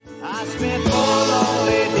I spent 4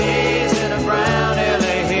 lonely days in a brown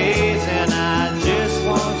LA haze, and I just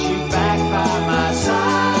want you back by my side.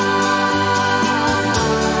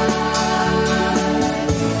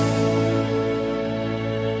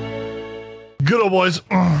 Good old boys.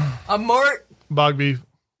 I'm Mark. Bog beef.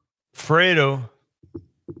 Fredo.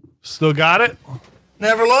 Still got it?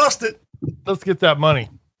 Never lost it. Let's get that money.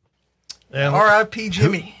 And R.I.P.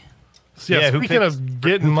 Jimmy. yeah, speaking of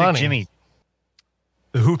getting money. Jimmy.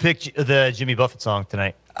 Who picked the Jimmy Buffett song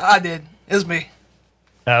tonight? I did. It was me.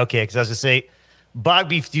 Okay, because I was going to say, Bog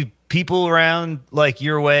Beef, do people around like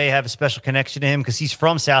your way have a special connection to him? Because he's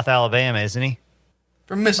from South Alabama, isn't he?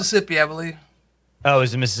 From Mississippi, I believe. Oh,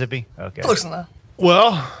 is it Mississippi? Okay. Close enough.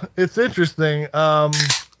 Well, it's interesting. I've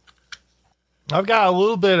got a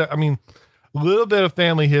little bit of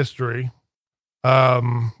family history.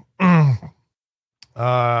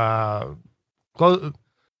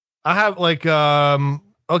 I have like,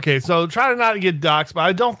 okay, so try to not get doxxed, but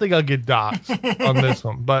I don't think I'll get doxxed on this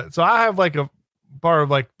one. But so I have like a part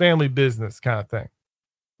of like family business kind of thing.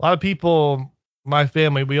 A lot of people, my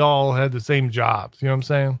family, we all had the same jobs. You know what I'm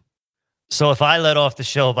saying? So if I let off the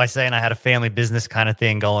show by saying I had a family business kind of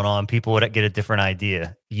thing going on, people would get a different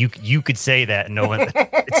idea. You could say that and no one,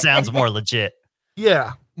 it sounds more legit.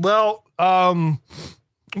 Yeah. Well,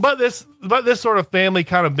 but this sort of family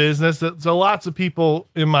kind of business. So lots of people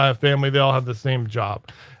in my family, they all have the same job.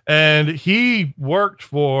 And he worked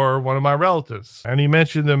for one of my relatives and he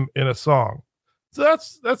mentioned them in a song. So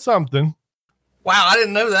that's something. Wow, I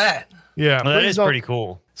didn't know that. Yeah. Well, that is pretty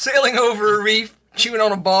cool. Sailing over a reef, chewing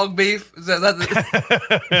on a bog beef. Is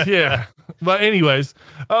that yeah. But anyways,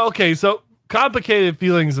 okay. So complicated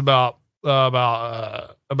feelings about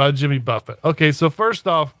Jimmy Buffett. Okay. So first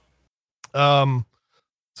off,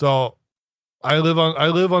 so I live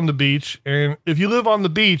on the beach, and if you live on the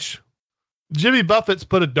beach, Jimmy Buffett's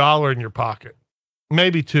put $1 in your pocket,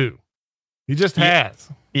 maybe 2. He just has.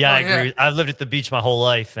 Yeah, I agree. Yeah. I've lived at the beach my whole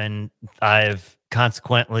life, and I've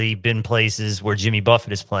consequently been places where Jimmy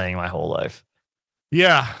Buffett is playing my whole life.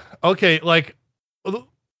 Yeah. Okay. Like,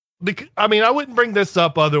 I mean, I wouldn't bring this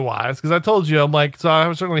up otherwise because I told you, I'm like, so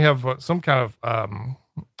I certainly have some kind of,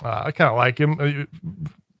 I kind of like him,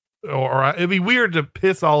 or it'd be weird to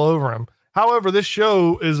piss all over him. However, this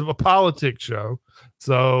show is a politics show.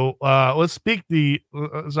 So let's speak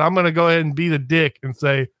so I'm going to go ahead and be the dick and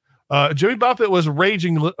say, Jimmy Buffett was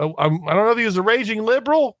raging. I don't know if he was a raging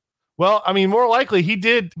liberal. Well, I mean, more likely he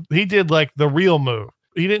did like the real move.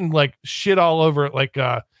 He didn't like shit all over it. Like,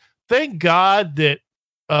 thank God that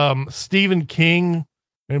Stephen King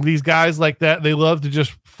and these guys like that, they love to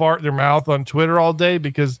just fart their mouth on Twitter all day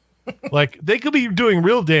because like they could be doing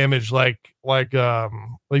real damage like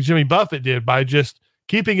Jimmy Buffett did by just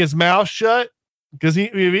keeping his mouth shut. Because he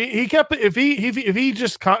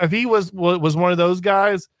was one of those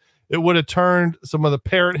guys, it would have turned some of the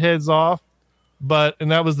parrot heads off.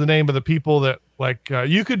 And that was the name of the people that like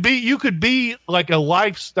you could be like a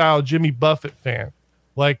lifestyle Jimmy Buffett fan,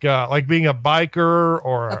 like being a biker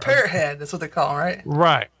or a parrot head. That's what they call them, right?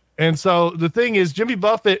 Right. And so the thing is, Jimmy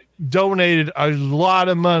Buffett donated a lot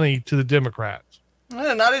of money to the Democrats.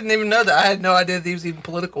 And I didn't even know that. I had no idea that he was even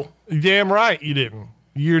political. Damn right you didn't.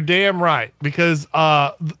 You're damn right because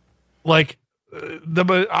I would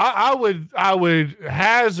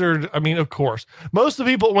hazard. I mean, of course, most of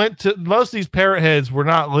these parrot heads were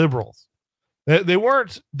not liberals. They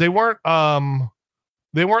weren't the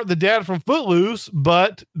dad from Footloose,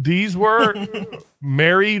 but these were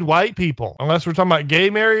married white people. Unless we're talking about gay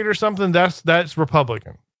married or something, that's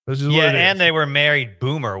Republican. And they were married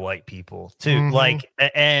boomer white people too. Mm-hmm. Like,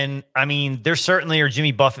 and I mean, there certainly are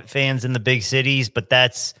Jimmy Buffett fans in the big cities, but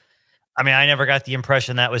I never got the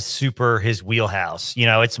impression that was super his wheelhouse. You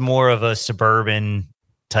know, it's more of a suburban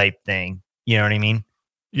type thing. You know what I mean?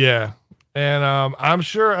 Yeah. And I'm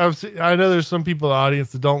sure I know there's some people in the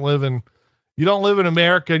audience that you don't live in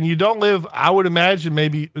America, and you don't live, I would imagine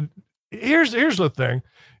maybe here's the thing.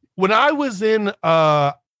 When I was in,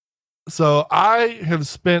 so I have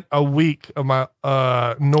spent a week of my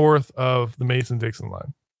north of the Mason-Dixon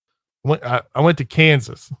line. I went to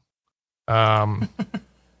Kansas.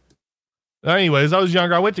 Anyways, I was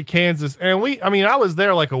younger. I went to Kansas, and I was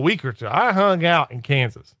there like a week or two. I hung out in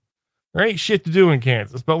Kansas. There ain't shit to do in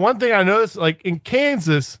Kansas. But one thing I noticed, like in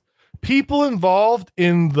Kansas, people involved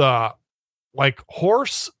in the like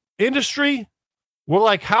horse industry were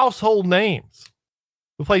like household names.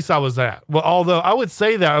 The place I was at. Well, although I would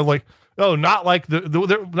say that I was like, oh, not like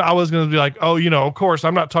I was going to be like, oh, of course,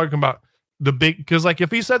 I'm not talking about the big, because like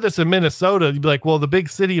if you said this in Minnesota, you'd be like, well, the big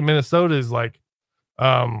city in Minnesota is like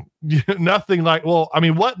nothing like, well, I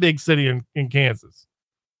mean, what big city in Kansas?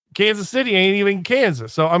 Kansas City ain't even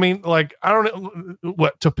Kansas. So I mean, like, I don't know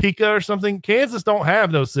what, Topeka or something. Kansas don't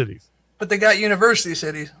have no cities, but they got university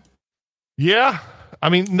cities. Yeah, I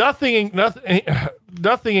mean, nothing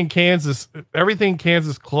in Kansas. Everything in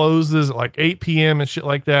Kansas closes at like 8 p.m. and shit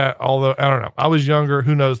like that. Although I don't know, I was younger.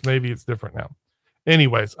 Who knows? Maybe it's different now.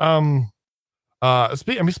 Anyways,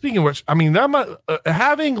 speaking of which, I mean, that might,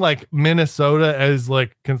 having like Minnesota as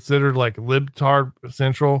like considered like libtard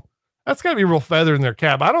central, that's gotta be a real feather in their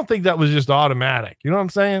cap. I don't think that was just automatic. You know what I'm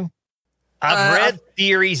saying? I've read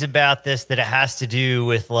theories about this that it has to do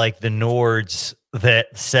with like the Nords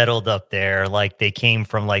that settled up there. Like they came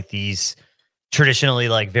from like these traditionally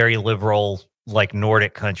like very liberal like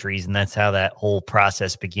Nordic countries, and that's how that whole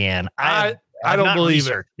process began. I don't believe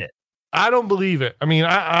it. I don't believe it. I mean,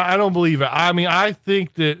 I don't believe it. I mean, I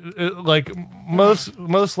think that like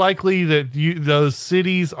most likely that those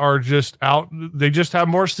cities are just out. They just have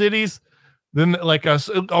more cities than like us.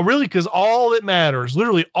 Really, because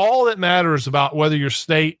literally all that matters about whether your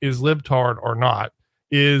state is libtard or not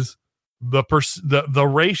is the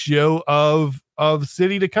ratio of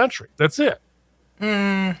city to country. That's it.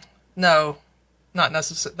 No, not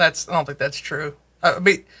necessarily. I don't think that's true. I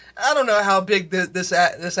mean, I don't know how big this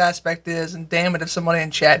aspect is, and damn it if somebody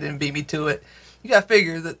in chat didn't beat me to it. You got to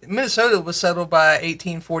figure that Minnesota was settled by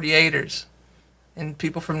 1848ers and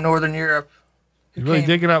people from Northern Europe. You're really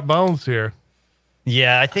digging up bones here.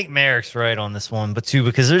 Yeah, I think Merrick's right on this one, but too,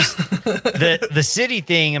 because there's the city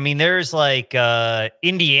thing. I mean, there's like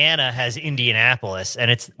Indiana has Indianapolis,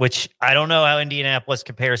 and which I don't know how Indianapolis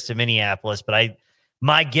compares to Minneapolis, but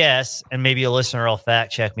my guess, and maybe a listener will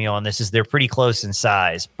fact check me on this, is they're pretty close in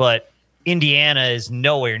size, but Indiana is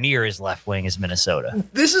nowhere near as left wing as Minnesota.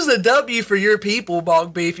 This is a W for your people,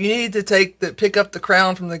 Bog Beef. You need to pick up the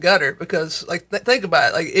crown from the gutter, because like think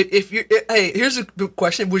about it. Like if you hey, here's a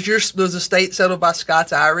question: was the state settled by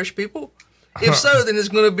Scots Irish people? If so, then it's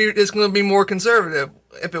going to be more conservative.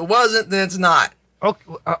 If it wasn't, then it's not.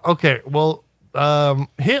 Okay. Well,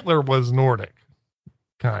 Hitler was Nordic,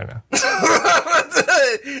 kind of.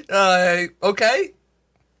 Okay.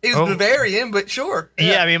 He was Bavarian, but sure.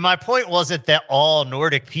 Yeah, I mean, my point wasn't that all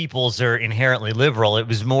Nordic peoples are inherently liberal. It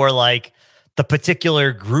was more like the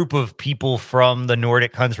particular group of people from the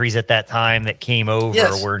Nordic countries at that time that came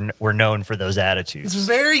over were known for those attitudes. It's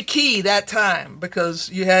very key that time, because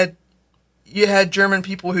you had German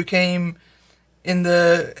people who came in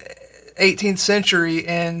the 18th century,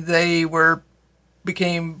 and they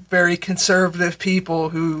became very conservative people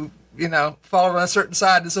who, followed on a certain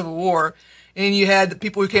side of the Civil War. And you had the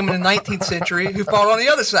people who came in the 19th century who fought on the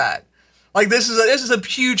other side. Like this is a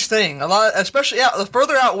huge thing. A lot, especially the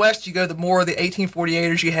further out west you go, the more of the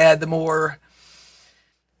 1848ers you had, the more.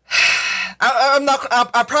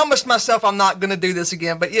 I promised myself I'm not going to do this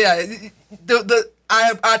again, but yeah,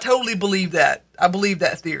 I totally believe that. I believe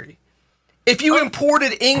that theory. If you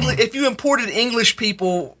imported English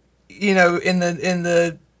people, in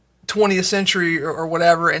the 20th century or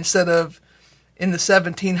whatever, instead of in the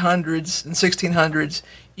 1700s and 1600s,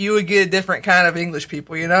 you would get a different kind of English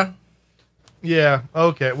people, Yeah.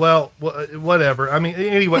 Okay. Well, whatever. I mean,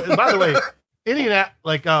 anyway, by the way, Indiana,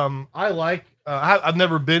 like, I've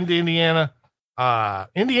never been to Indiana.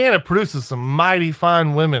 Indiana produces some mighty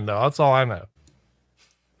fine women, though. That's all I know.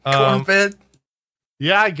 Corn-fed?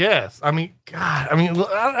 Yeah, I guess. I mean, God,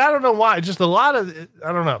 I don't know why. Just a lot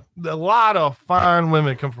of fine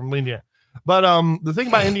women come from Indiana. But the thing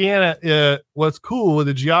about Indiana, what's cool with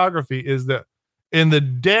the geography is that in the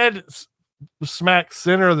dead smack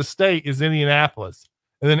center of the state is Indianapolis,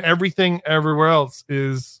 and then everything everywhere else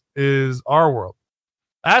is our world.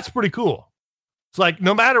 That's pretty cool. It's like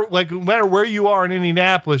no matter where you are in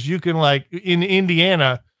Indianapolis, you can in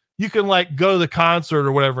Indiana, you can go to the concert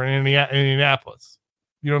or whatever in Indianapolis.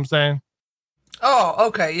 You know what I'm saying? Oh,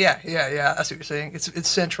 okay, yeah. I see what you're saying. It's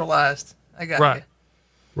centralized. I got right. you.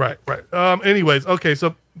 Right. Anyways, okay,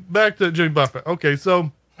 so back to Jimmy Buffett. Okay,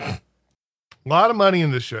 so a lot of money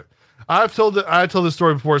in this shit. I told this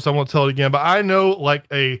story before, so I won't tell it again. But I know like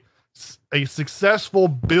a successful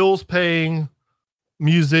bills paying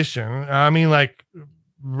musician. I mean, like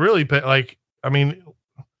really, a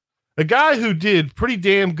guy who did pretty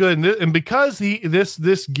damn good, and because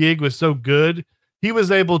this gig was so good, he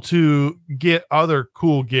was able to get other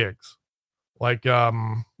cool gigs, like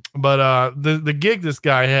But the gig this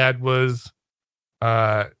guy had was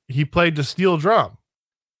he played the steel drum,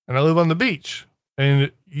 and I live on the beach,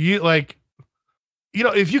 and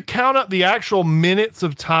if you count up the actual minutes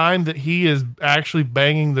of time that he is actually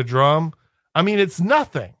banging the drum, I mean it's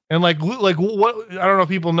nothing. And like what, I don't know if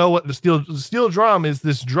people know what the steel drum is.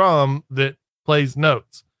 This drum that plays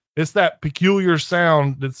notes. It's that peculiar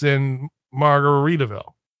sound that's in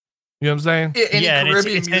Margaritaville. You know what I'm saying? Yeah, and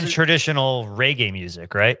it's in traditional reggae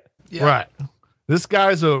music, right? Yeah. Right. This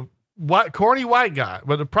guy's a corny white guy.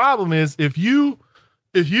 But the problem is if you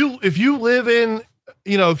live in,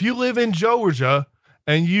 if you live in Georgia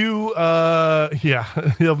and you,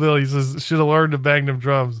 Hillbilly says, should have learned to bang them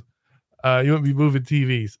drums. You wouldn't be moving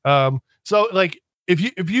TVs. So like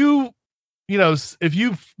if you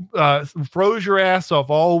froze your ass off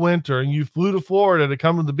all winter and you flew to Florida to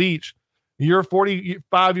come to the beach, you're a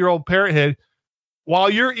 45-year-old parrot head, while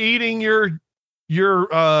you're eating your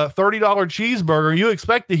 $30 cheeseburger, you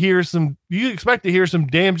expect to hear some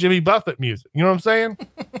damn Jimmy Buffett music. You know what I'm saying?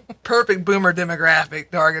 Perfect boomer demographic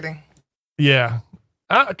targeting. Yeah.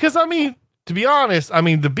 Cause I mean, to be honest, I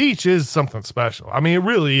mean, the beach is something special. I mean, it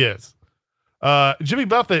really is. Jimmy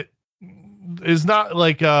Buffett is not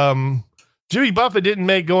like, Jimmy Buffett didn't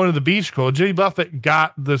make going to the beach cool. Jimmy Buffett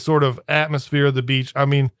got the sort of atmosphere of the beach. I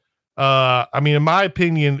mean, in my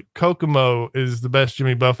opinion, Kokomo is the best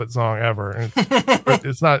Jimmy Buffett song ever. And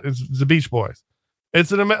it's the Beach Boys.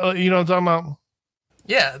 It's you know what I'm talking about?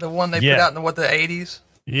 Yeah. The one they put out in the 80s.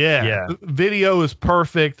 Yeah. The video is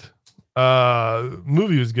perfect.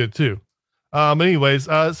 Movie was good too. Anyways,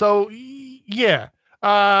 so yeah.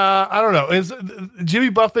 I don't know. It's Jimmy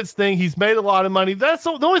Buffett's thing. He's made a lot of money. That's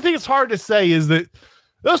the only thing it's hard to say is that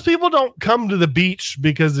those people don't come to the beach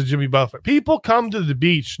because of Jimmy Buffett. People come to the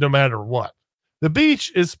beach no matter what. The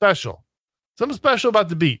beach is special. Something special about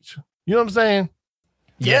the beach. You know what I'm saying?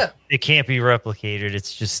 Yeah. It can't be replicated.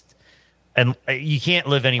 It's just, and you can't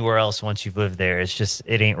live anywhere else once you've lived there. It's just,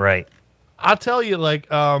 it ain't right. I'll tell you, like,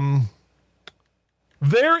 there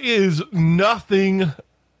is nothing.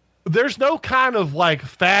 There's no kind of like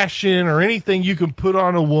fashion or anything you can put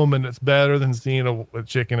on a woman that's better than seeing a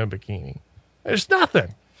chick in a bikini. There's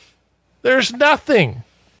nothing. There's nothing.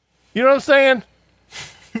 You know what I'm saying?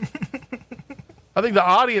 I think the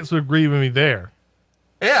audience would agree with me there.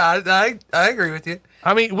 Yeah, I agree with you.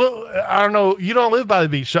 I mean, well, I don't know. You don't live by the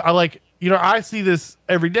beach. So I see this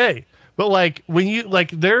every day. But like when you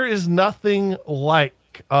there is nothing like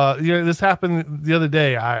this happened the other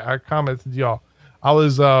day. I commented to y'all. I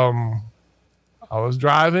was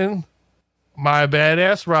driving my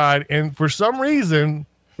badass ride, and for some reason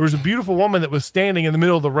there was a beautiful woman that was standing in the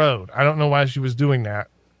middle of the road. I don't know why she was doing that.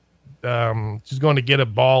 She's going to get a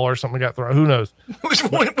ball or something got thrown. Who knows?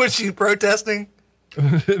 Was she protesting?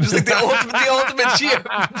 It was like the ultimate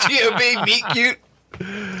GOP meet cute.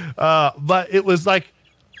 But it was like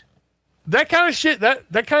that kind of shit.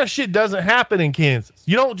 That kind of shit doesn't happen in Kansas.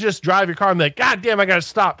 You don't just drive your car and be like, God damn, I got to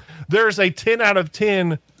stop. There's a 10 out of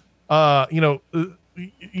 10,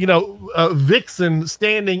 vixen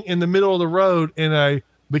standing in the middle of the road in a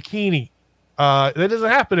bikini. That doesn't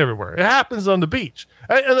happen everywhere. It happens on the beach.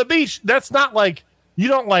 And the beach, that's not like, you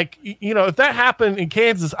don't like, if that happened in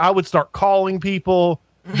Kansas, I would start calling people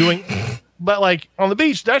doing, but like on the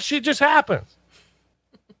beach, that shit just happens.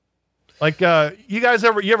 Like, you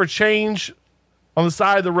ever change on the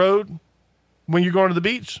side of the road when you're going to the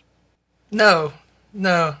beach? No,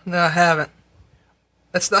 I haven't.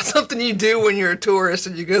 That's not something you do when you're a tourist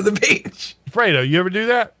and you go to the beach. Fredo, you ever do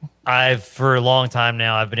that? For a long time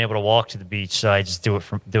now, I've been able to walk to the beach, so I just do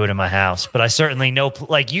it in my house. But I certainly know,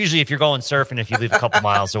 like, usually if you're going surfing, if you live a couple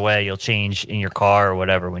miles away, you'll change in your car or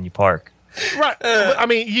whatever when you park. Right. I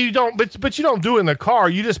mean, you don't, but you don't do it in the car.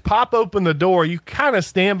 You just pop open the door. You kind of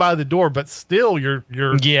stand by the door, but still you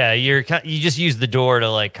just use the door to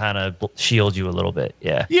like kind of shield you a little bit.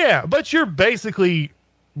 Yeah. Yeah. But you're basically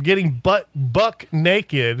getting buck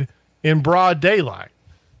naked in broad daylight.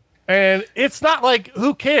 And it's not like,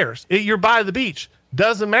 who cares? You're by the beach.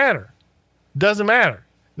 Doesn't matter. That's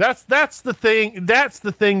the thing. That's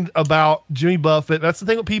the thing about Jimmy Buffett. That's the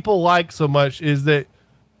thing that people like so much is that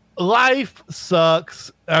life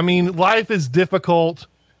sucks. I mean, life is difficult.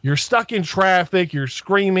 You're stuck in traffic. You're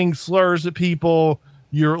screaming slurs at people.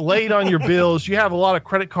 You're late on your bills. You have a lot of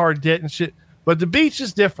credit card debt and shit. But the beach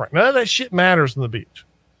is different. None of that shit matters on the beach.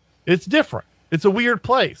 It's different. It's a weird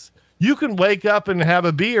place. You can wake up and have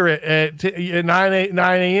a beer at 9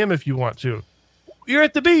 a.m. if you want to. You're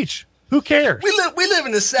at the beach. Who cares? We live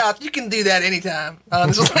in the South. You can do that anytime,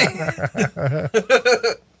 honestly.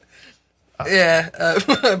 Yeah.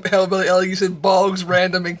 Hellbilly Ellie, you said Boggs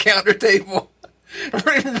random encounter table.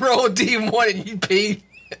 Roll D1 and you're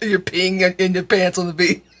peeing in your pants on the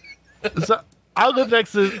beach. So I live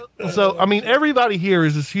next to, everybody here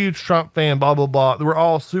is this huge Trump fan, blah, blah, blah. We're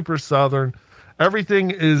all super Southern. Everything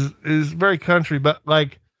is very country. But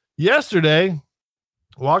like yesterday,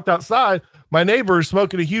 walked outside, my neighbor is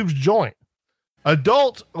smoking a huge joint.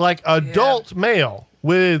 Adult male.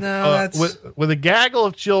 with No, with a gaggle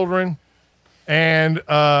of children, and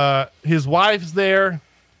his wife's there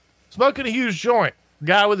smoking a huge joint.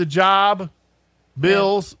 Guy with a job,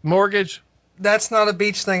 bills, mortgage. That's not a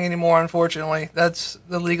beach thing anymore, unfortunately. That's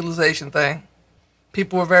the legalization thing.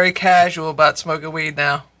 People are very casual about smoking weed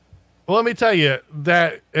now. Well, let me tell you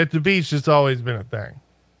that at the beach, it's always been a thing.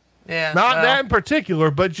 Yeah. Not well, that in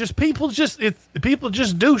particular, but just people just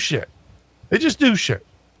do shit. They just do shit.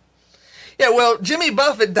 Yeah, well, Jimmy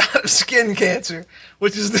Buffett died of skin cancer,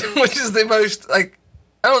 which is the most, like,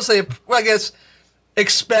 I don't say, well, I guess,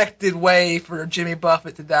 expected way for Jimmy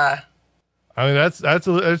Buffett to die. I mean, that's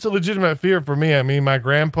a legitimate fear for me. I mean, my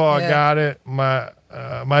grandpa got it. My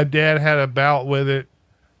dad had a bout with it.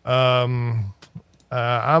 I'm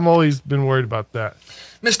always been worried about that.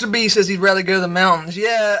 Mr. B says he'd rather go to the mountains.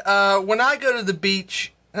 Yeah, when I go to the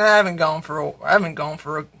beach, and I haven't gone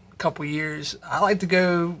for a couple years. I like to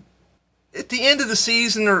go at the end of the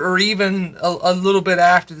season or even a little bit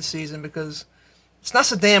after the season because it's not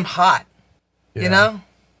so damn hot. Yeah. You know?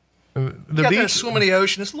 The you beach, got to swim in the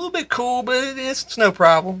ocean. It's a little bit cool, but it's no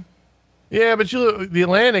problem. Yeah, but the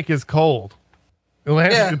Atlantic is cold.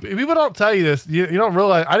 People don't tell you this. You don't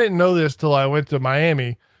realize. I didn't know this till I went to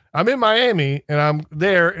Miami. I'm in Miami and I'm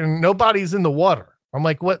there and nobody's in the water. I'm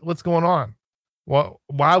like, what's going on? Well,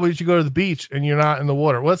 why would you go to the beach and you're not in the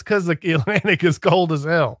water? Well, it's because the Atlantic is cold as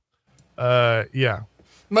hell. Yeah.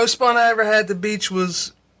 Most fun I ever had at the beach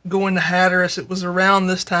was going to Hatteras. It was around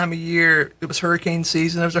this time of year. It was hurricane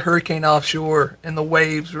season. There was a hurricane offshore and the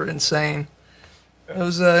waves were insane. It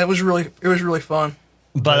was really fun.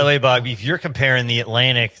 By the way, Bob, if you're comparing the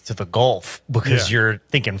Atlantic to the Gulf because you're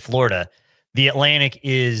thinking Florida, the Atlantic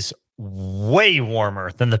is way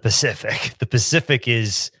warmer than the Pacific. The Pacific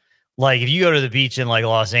is like if you go to the beach in like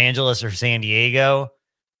Los Angeles or San Diego,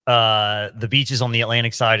 the beaches on the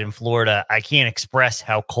Atlantic side in Florida, I can't express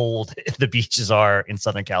how cold the beaches are in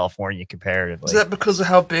Southern California comparatively. Is that because of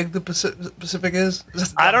how big the Pacific is?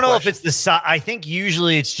 I don't know if it's the size. I think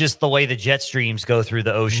usually it's just the way the jet streams go through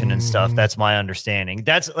the ocean and stuff. That's my understanding.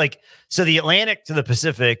 That's like, so the Atlantic to the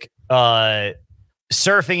Pacific,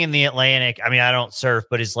 surfing in the Atlantic, I mean, I don't surf,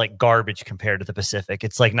 but it's like garbage compared to the Pacific.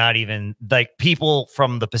 It's like not even like people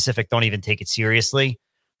from the Pacific don't even take it seriously.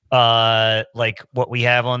 Like what we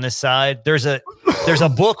have on this side. There's a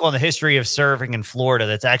book on the history of surfing in Florida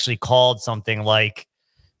that's actually called something like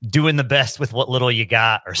doing the best with what little you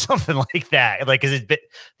got or something like that. Like, cause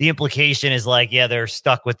the implication is like, yeah, they're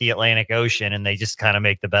stuck with the Atlantic Ocean and they just kind of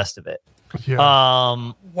make the best of it. Yeah.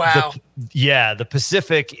 Wow. The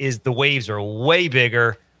Pacific is the waves are way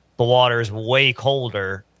bigger. The water is way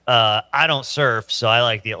colder. I don't surf, so I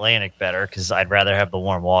like the Atlantic better because I'd rather have the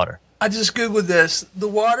warm water. I just Googled this. The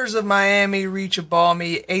waters of Miami reach a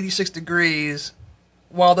balmy 86 degrees,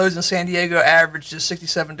 while those in San Diego average just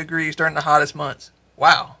 67 degrees during the hottest months.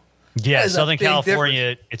 Wow. Yeah, Southern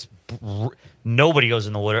California, nobody goes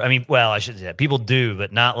in the water. I mean, well, I should say that. People do,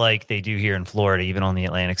 but not like they do here in Florida, even on the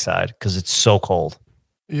Atlantic side, because it's so cold.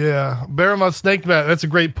 Yeah. Barrymouth Snake Bat, that's a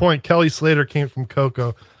great point. Kelly Slater came from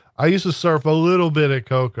Cocoa. I used to surf a little bit at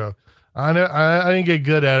Cocoa. I didn't get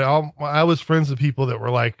good at it. I was friends with people that were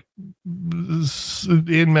like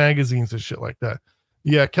in magazines and shit like that.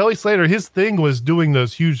 Yeah, Kelly Slater, his thing was doing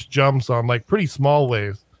those huge jumps on like pretty small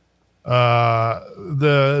waves.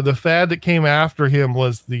 The fad that came after him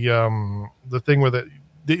was the thing where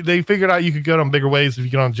they figured out you could go on bigger waves if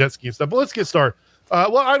you get on jet ski and stuff. But let's get started.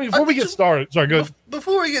 Well, I mean, before we get started, sorry, go ahead.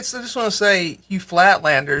 Before we get started, I just want to say you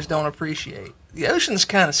Flatlanders don't appreciate the ocean's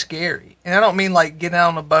kind of scary, and I don't mean like getting out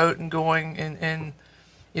on a boat and going and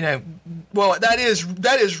you know, well, that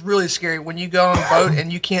is really scary when you go on a boat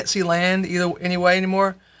and you can't see land anyway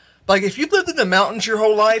anymore. Like if you've lived in the mountains your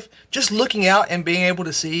whole life, just looking out and being able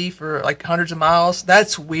to see for like hundreds of miles,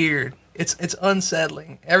 that's weird. It's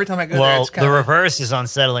unsettling. Every time I go there, it's kind of... the reverse is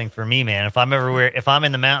unsettling for me, man. If I'm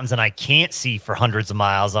in the mountains and I can't see for hundreds of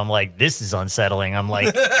miles, I'm like, this is unsettling. I'm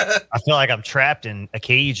like, I feel like I'm trapped in a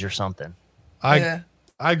cage or something.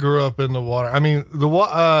 I grew up in the water. I mean,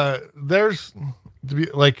 there's to be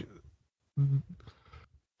like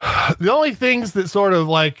the only things that sort of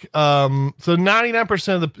like so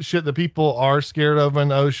 99% of the shit that people are scared of in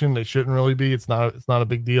the ocean, they shouldn't really be. It's not a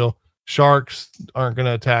big deal. Sharks aren't going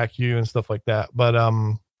to attack you and stuff like that. But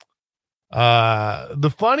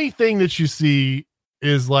the funny thing that you see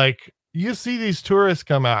is like you see these tourists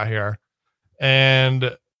come out here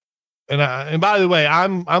and by the way,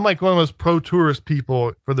 I'm like one of those pro tourist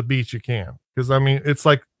people for the beach you can. Because I mean, it's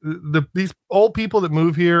like these old people that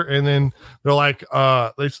move here, and then they're like,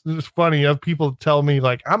 it's funny. You have people tell me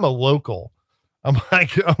like I'm a local, and then they're like, I'm like,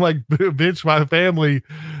 bitch, my family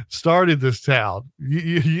started this town.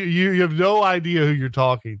 You have no idea who you're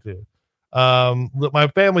talking to. My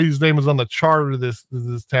family's name is on the charter of this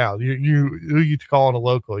town. Who you calling a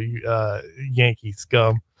local, Yankee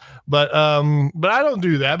scum. But I don't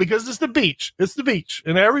do that because it's the beach. It's the beach,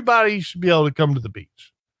 and everybody should be able to come to the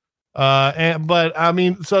beach. But I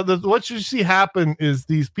mean, so what you see happen is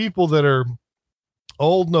these people that are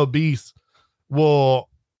old and obese will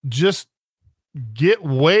just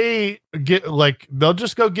they'll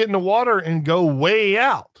just go get in the water and go way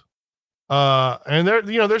out. And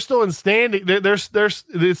they're still in standing. There's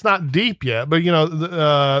it's not deep yet, but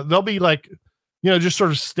they'll be like, just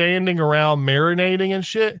sort of standing around marinating and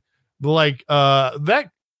shit. But like, that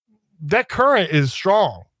current is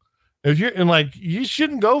strong. If you're you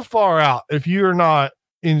shouldn't go far out if you're not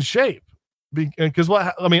in shape. Because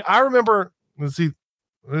I remember, let's see,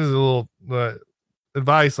 this is a little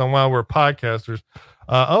advice on why we're podcasters.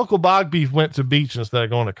 Uncle Bog Beef went to beach instead of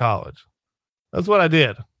going to college. That's what I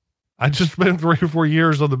did. I just spent 3 or 4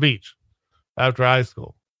 years on the beach after high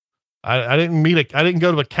school. I didn't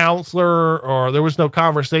go to a counselor, or there was no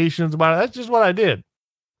conversations about it. That's just what I did.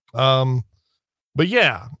 But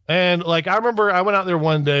yeah. And like, I remember I went out there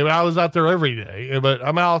one day, but I was out there every day, but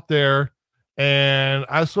I'm out there and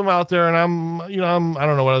I swim out there and I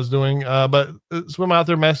don't know what I was doing, but swim out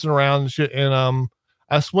there messing around and shit. And,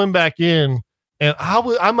 I swim back in and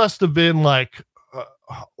I must've been like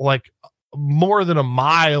more than a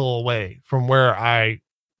mile away from where I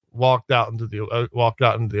walked out into the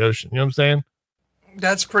ocean. You know what I'm saying?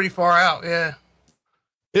 That's pretty far out. Yeah.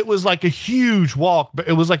 It was like a huge walk, but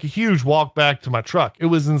it was like a huge walk back to my truck. It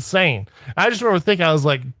was insane. I just remember thinking, I was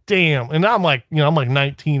like, damn. And now I'm like, I'm like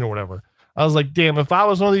 19 or whatever. I was like, damn, if I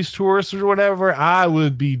was one of these tourists or whatever, I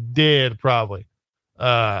would be dead probably.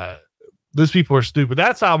 These people are stupid.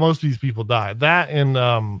 That's how most of these people die. That and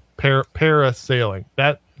parasailing.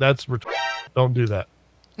 That's don't do that.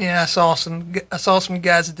 Yeah, I saw some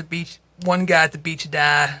guys at the beach. One guy at the beach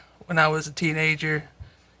died when I was a teenager.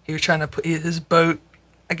 He was trying to put his boat.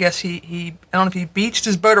 I guess he I don't know if he beached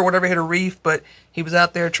his boat or whatever, hit a reef, but he was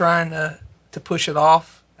out there trying to push it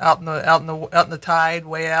off out in the tide,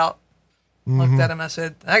 way out. Looked at him. I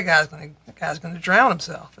said, "That guy's gonna drown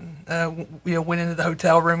himself." And went into the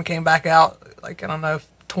hotel room, came back out like, I don't know,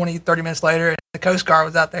 20, 30 minutes later, and the Coast Guard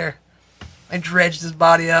was out there. They dredged his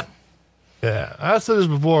body up. Yeah, I said this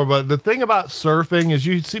before, but the thing about surfing is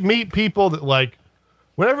you meet people that like,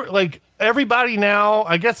 whenever, like, everybody now,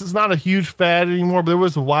 I guess it's not a huge fad anymore, but there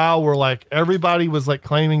was a while where like everybody was like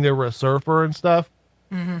claiming they were a surfer and stuff.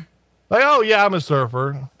 Mm-hmm. Like, oh yeah, I'm a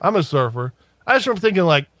surfer. I just remember thinking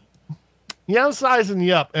like, yeah, I'm sizing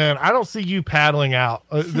you up, and I don't see you paddling out.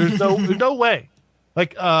 There's no way.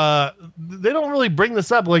 Like, they don't really bring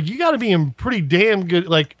this up. Like, you got to be in pretty damn good,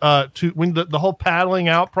 like, to when the whole paddling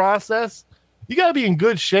out process, you got to be in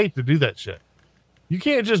good shape to do that shit. You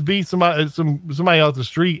can't just be somebody out the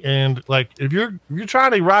street, and like, if you're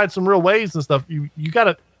trying to ride some real waves and stuff, you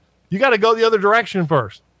gotta go the other direction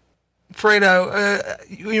first. Fredo,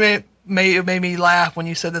 you made me laugh when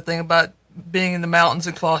you said the thing about being in the mountains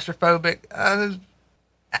and claustrophobic. I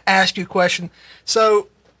ask you a question. So,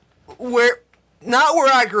 not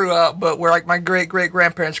where I grew up, but where like my great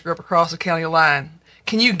grandparents grew up across the county line.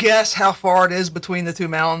 Can you guess how far it is between the two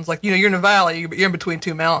mountains? Like, you're in a valley, you're in between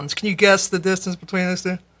two mountains. Can you guess the distance between those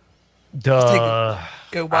two? I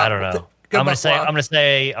don't know. I'm gonna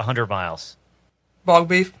say 100 miles. Bog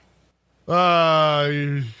Beef?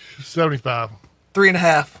 75.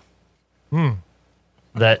 3.5.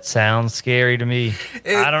 That sounds scary to me.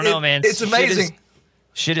 I don't know, man. It's amazing.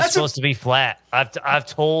 Shit is supposed to be flat. I've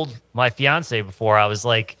told my fiance before, I was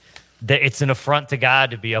like, that it's an affront to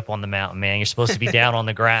God to be up on the mountain, man. You're supposed to be down on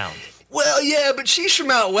the ground. Well, yeah, but she's from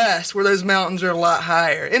out west where those mountains are a lot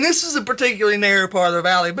higher. And this is a particularly narrow part of the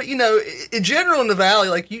valley. But, in general in the valley,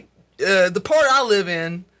 like the part I live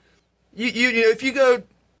in, if you go,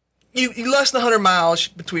 you less than 100 miles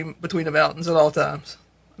between the mountains at all times.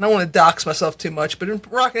 I don't want to dox myself too much, but in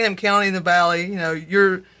Rockingham County in the valley,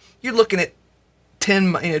 you're looking at 10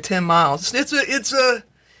 miles.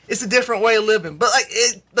 It's a different way of living. But like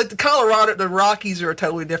the Colorado, the Rockies are a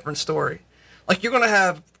totally different story. Like, you're gonna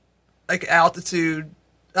have like altitude,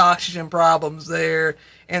 oxygen problems there,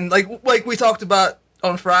 and like we talked about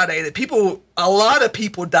on Friday, that a lot of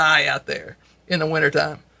people die out there in the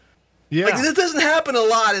wintertime. Yeah. Like, it doesn't happen a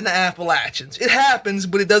lot in the Appalachians. It happens,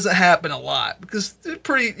 but it doesn't happen a lot because they're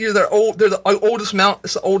pretty. They're the oldest mountain.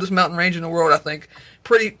 It's the oldest mountain range in the world, I think.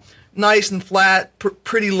 Pretty nice and flat,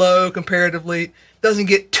 pretty low comparatively. Doesn't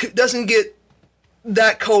get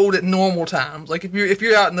that cold at normal times. Like if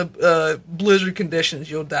you're out in the blizzard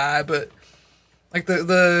conditions, you'll die. But like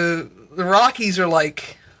the Rockies are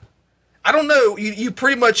like, I don't know. You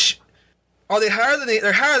pretty much, are they higher than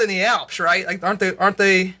they're higher than the Alps, right? Like aren't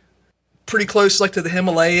they pretty close like to the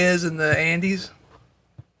Himalayas and the Andes?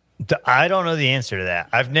 I don't know the answer to that.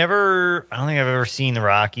 I don't think I've ever seen the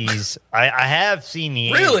Rockies. I have seen the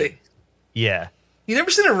Andes. Really? Yeah. You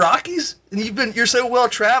never seen the Rockies? And you're so well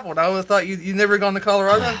traveled. I would have thought you never gone to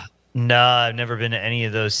Colorado. No, I've never been to any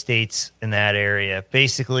of those states in that area.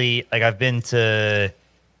 Basically, like I've been to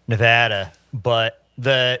Nevada, but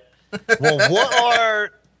what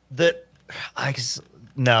are the?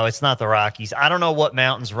 No, it's not the Rockies. I don't know what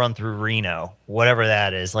mountains run through Reno, whatever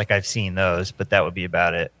that is. Like I've seen those, but that would be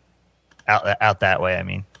about it. Out that way, I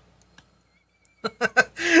mean.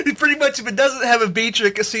 Pretty much, if it doesn't have a beach or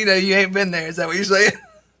a casino, you ain't been there. Is that what you're saying?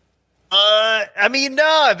 I mean, no,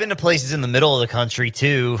 I've been to places in the middle of the country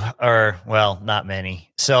too, or well, not many.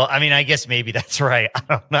 So, I mean, I guess maybe that's right.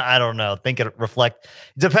 I don't know. Think it reflect.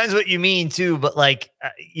 It depends what you mean too, but like,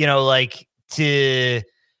 like I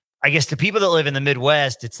guess to people that live in the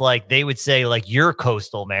Midwest, it's like they would say like you're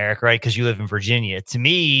coastal, Merrick, right? Because you live in Virginia. To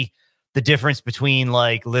me, the difference between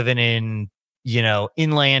like living in,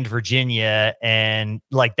 inland Virginia and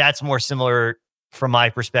like that's more similar from my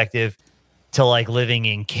perspective to like living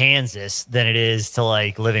in Kansas than it is to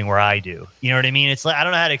like living where I do. You know what I mean? It's like, I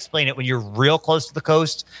don't know how to explain it. When you're real close to the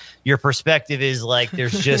coast, your perspective is like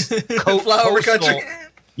there's just flower country.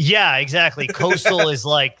 Yeah, exactly. Coastal is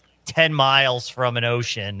like 10 miles from an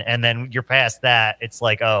ocean. And then you're past that. It's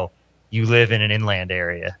like, oh, you live in an inland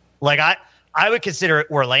area. Like I would consider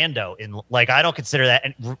Orlando I don't consider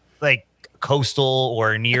that like coastal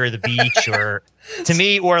or near the beach or to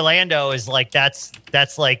me, Orlando is like, that's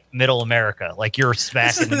like middle America. Like you're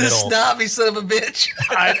smack in the middle. Snobby son of a bitch.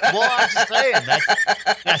 I'm just saying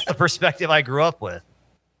that's the perspective I grew up with.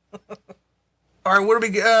 All right, what are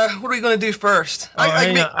we going to do first?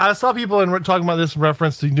 I saw people talking about this in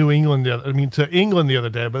reference to New England. To England the other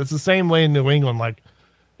day, but it's the same way in New England. Like,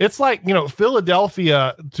 it's like,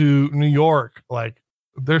 Philadelphia to New York. Like,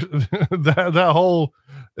 there's that whole,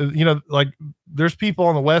 like there's people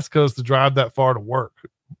on the West Coast to drive that far to work.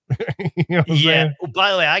 Yeah. Well,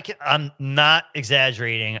 by the way, I'm not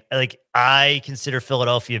exaggerating. Like, I consider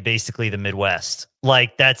Philadelphia basically the Midwest.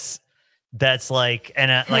 Like that's like,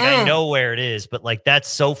 and I know where it is, but like that's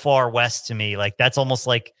so far west to me. Like that's almost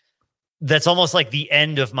like the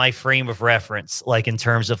end of my frame of reference, like in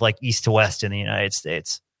terms of like east to west in the United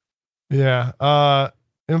States. Yeah.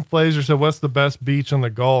 Inflazer said, "What's the best beach on the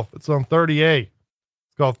Gulf?" It's on 38.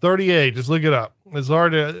 It's called 38. Just look it up. It's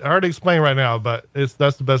hard to explain right now, but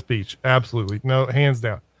that's the best beach. Absolutely, no, hands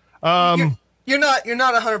down. You're not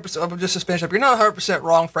 100%. Just to finish up, you're not 100%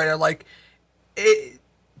 wrong, Fredo. Like it.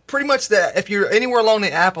 Pretty much that if you're anywhere along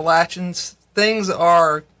the Appalachians, things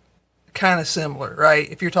are kind of similar, right?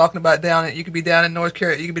 If you're talking about you could be down in North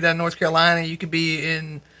Carolina, you could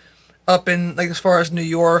be up in like as far as New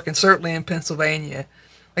York, and certainly in Pennsylvania.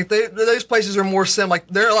 Like those places are more similar. Like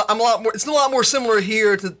it's a lot more similar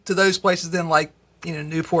here to those places than like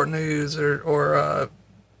Newport News or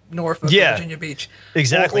Norfolk, Virginia Beach.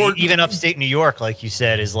 Exactly. Or even upstate New York, like you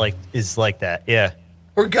said, is like that. Yeah.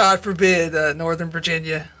 Or God forbid, Northern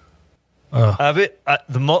Virginia.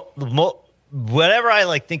 Whatever I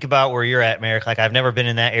like think about where you're at, Merrick, like I've never been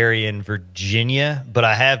in that area in Virginia, but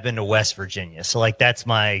I have been to West Virginia. So like that's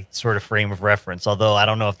my sort of frame of reference. Although I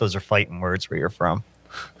don't know if those are fighting words where you're from.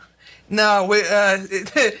 No, we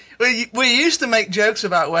used to make jokes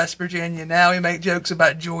about West Virginia. Now we make jokes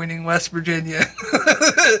about joining West Virginia.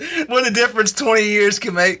 What a difference 20 years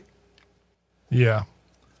can make. Yeah.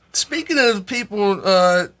 Speaking of people,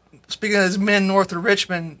 speaking of men north of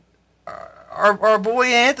Richmond, our boy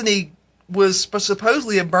Anthony was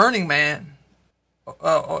supposedly a Burning Man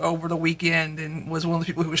over the weekend, and was one of the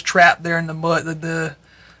people who was trapped there in the mud, the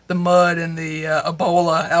mud and the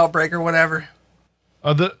Ebola outbreak or whatever.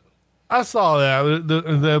 I saw that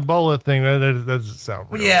the Ebola thing. That doesn't sound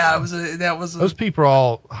real. Yeah, those people are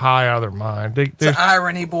all high out of their mind. It's an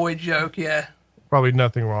irony boy joke. Yeah, probably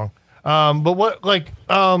nothing wrong. But what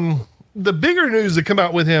the bigger news that come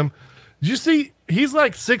out with him? Did you see he's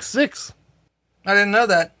like 6'6"? I didn't know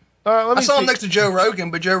that. I saw him next to Joe Rogan,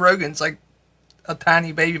 but Joe Rogan's like a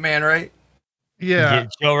tiny baby man, right? Yeah.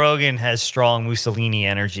 Joe Rogan has strong Mussolini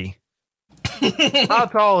energy. How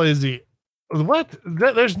tall is he? What?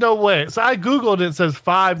 There's no way. So I Googled it. It says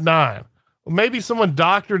 5'9". Well, maybe someone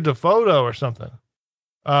doctored the photo or something.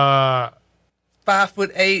 5'8"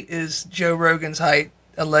 is Joe Rogan's height,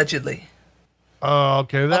 allegedly. Oh,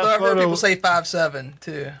 okay. Although I've heard people say 5'7"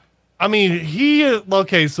 too. I mean, he is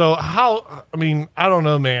okay. So how? I mean, I don't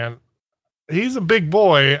know, man. He's a big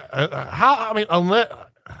boy. How? I mean, unless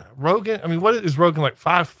Rogan. I mean, what is Rogan like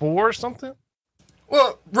 5'4" or something?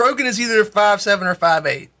 Well, Rogan is either 5'7" or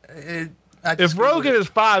 5'8". If Rogan is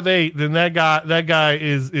 5'8", then that guy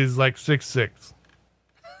is like 6'6".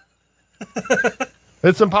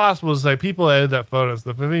 It's impossible to say. People edit that photo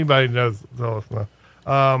stuff. If anybody knows, tell us know.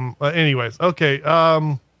 But anyways, okay.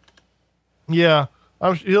 Yeah,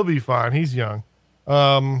 he'll be fine. He's young.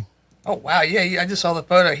 Oh wow, yeah, I just saw the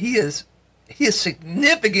photo. He is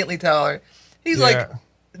significantly taller. He's like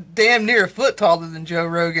damn near a foot taller than Joe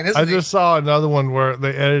Rogan, isn't he? I just saw another one where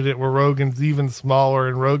they edited it where Rogan's even smaller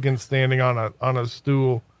and Rogan's standing on a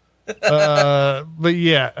stool. But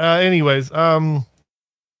yeah. Anyways,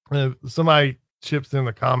 somebody chips in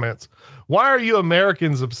the comments. Why are you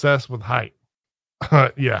Americans obsessed with height?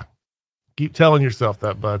 Yeah. Keep telling yourself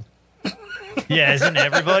that, bud. Yeah, isn't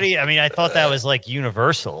everybody? I mean, I thought that was like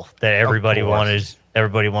universal that everybody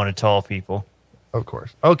wanted tall people. Of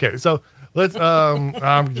course. Okay, so let's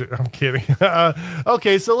I'm kidding.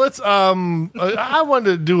 Okay, so let's I wanted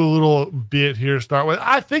to do a little bit here to start with.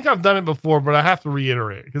 I think I've done it before, but I have to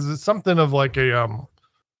reiterate because it's something of like a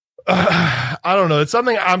I don't know. It's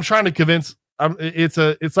something I'm trying to convince.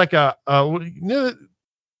 It's like a you know,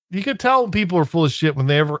 you can tell people are full of shit when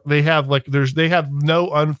they have no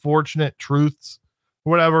unfortunate truths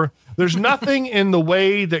or whatever. There's nothing in the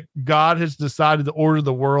way that God has decided to order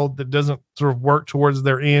the world that doesn't sort of work towards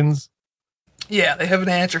their ends. Yeah, they have an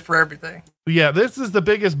answer for everything. Yeah, this is the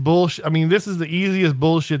biggest bullshit. I mean, this is the easiest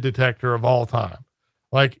bullshit detector of all time.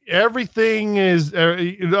 Like everything is,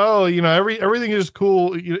 everything is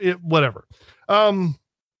cool. Whatever.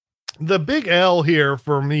 The big L here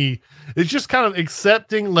for me is just kind of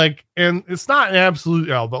accepting, like, and it's not an absolute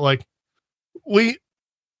L, but like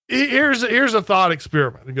here's a thought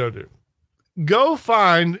experiment to go do. Go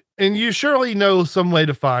find, and you surely know some way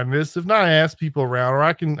to find this. If not, ask people around, or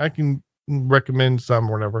I can recommend some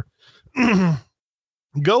or whatever.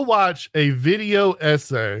 Go watch a video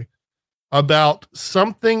essay about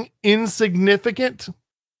something insignificant,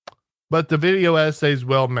 but the video essay is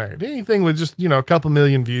well made. Anything with just, a couple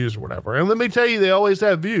million views or whatever. And let me tell you, they always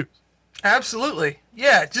have views. Absolutely.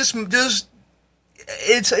 Yeah. Just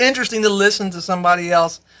it's interesting to listen to somebody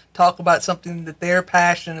else talk about something that they're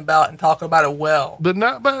passionate about and talk about it well. But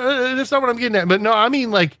that's not what I'm getting at. But no, I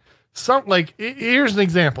mean here's an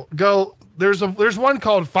example. There's one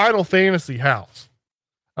called Final Fantasy House.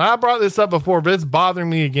 I brought this up before, but it's bothering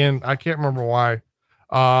me again. I can't remember why.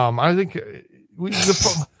 I think when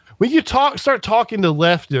you start talking to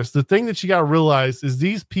leftists, the thing that you got to realize is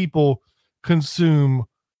these people consume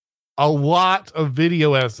a lot of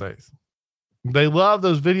video essays. They love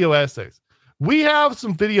those video essays. We have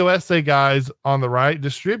some video essay guys on the right.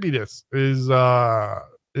 Distributus is a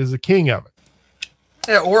king of it.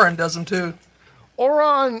 Yeah, Oren does them too.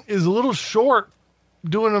 Oren is a little short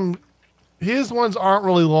doing them. His ones aren't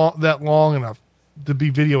really that long enough to be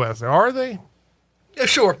video essay, are they? Yeah,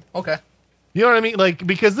 sure. Okay. You know what I mean? Like,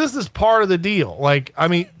 because this is part of the deal. Like, I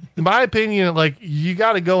mean, in my opinion, like, you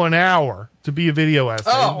got to go an hour to be a video essay.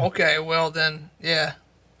 Oh, okay. Well, then, yeah.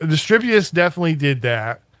 Distributus definitely did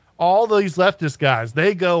that. All these leftist guys,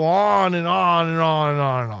 they go on and on and on and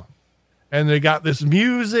on and on. And they got this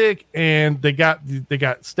music and they got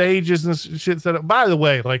stages and shit set up. By the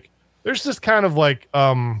way, like, there's this kind of like,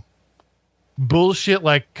 bullshit,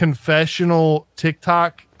 like confessional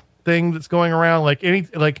TikTok thing that's going around. Like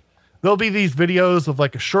there'll be these videos of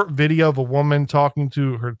like a short video of a woman talking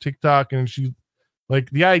to her TikTok, and she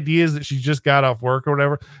like the idea is that she just got off work or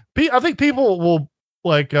whatever. I think people will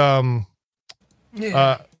like feel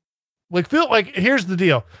like, here's the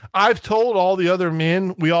deal. I've told all the other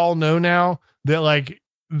men we all know now that like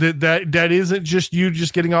that isn't just you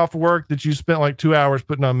just getting off of work, that you spent like 2 hours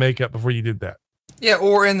putting on makeup before you did that. Yeah,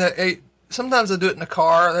 or sometimes they do it in the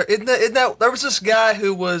car. There was this guy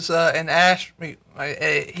who was he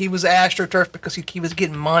was AstroTurf because he was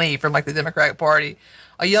getting money from like the Democratic Party.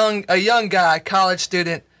 A young guy, college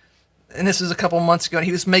student, and this was a couple months ago. And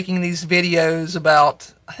he was making these videos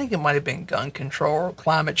about, I think it might have been gun control, or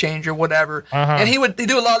climate change, or whatever. Uh-huh. And he'd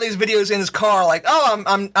do a lot of these videos in his car, like, oh,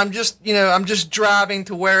 I'm just driving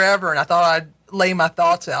to wherever, and I thought I'd lay my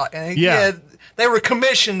thoughts out. And they were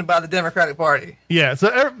commissioned by the Democratic Party. Yeah.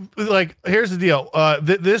 So like, here's the deal.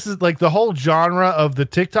 This is like the whole genre of the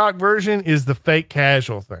TikTok version is the fake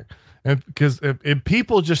casual thing. And because if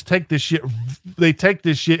people just take this shit, they take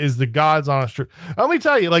this shit as the God's honest truth. Let me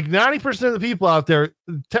tell you, like 90% of the people out there,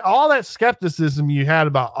 all that skepticism you had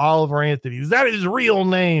about Oliver Anthony, is that his real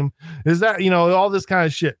name? Is that, all this kind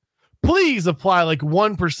of shit? please apply like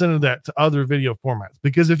 1% of that to other video formats.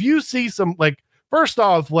 Because if you see some, like, first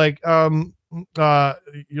off, like, you're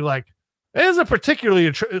like, it is a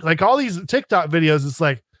particularly like all these TikTok videos. It's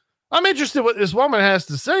like, I'm interested what this woman has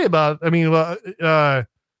to say about. I mean,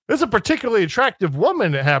 there's a particularly attractive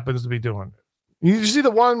woman that happens to be doing it. You see the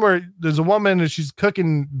one where there's a woman and she's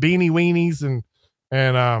cooking beanie weenies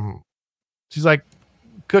and she's like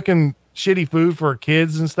cooking shitty food for her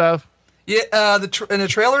kids and stuff. Yeah, in the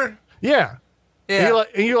trailer. Yeah. And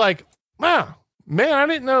you're like, wow, man, I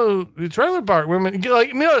didn't know the trailer park women. Like,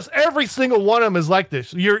 you notice every single one of them is like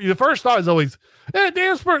this. Your first thought is always,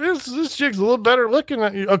 this chick's a little better looking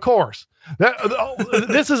at you. Of course,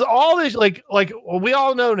 this is all this like we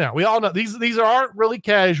all know now. We all know these aren't really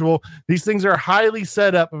casual. These things are highly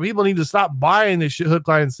set up, and people need to stop buying this shit hook,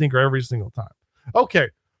 line, and sinker every single time. Okay.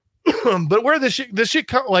 But where the shit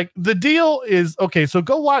like the deal is, okay, so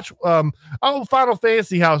go watch Final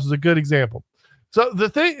Fantasy House is a good example. So the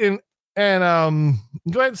thing and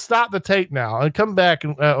go ahead and stop the tape now and come back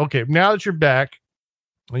and okay, now that you're back,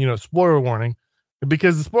 spoiler warning,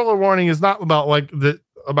 because the spoiler warning is not about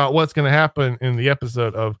about what's going to happen in the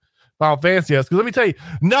episode of Final Fantasy House, because let me tell you,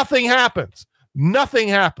 nothing happens.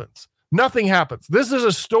 This is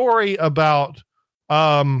a story about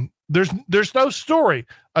there's no story.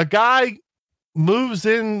 A guy moves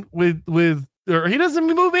in with or he doesn't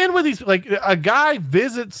move in with these, like a guy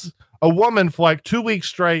visits a woman for like 2 weeks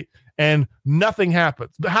straight and nothing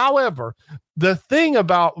happens. One the thing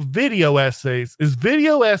about video essays is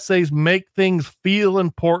video essays make things feel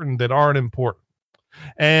important that aren't important.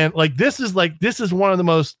 And this is one of the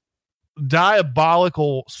most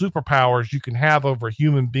diabolical superpowers you can have over a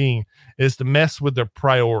human being, is to mess with their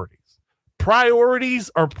priorities. Priorities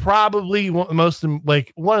are probably one of the most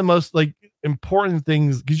important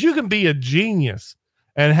things, because you can be a genius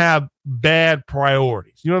and have bad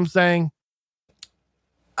priorities. You know what I'm saying?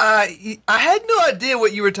 I had no idea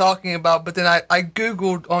what you were talking about, but then I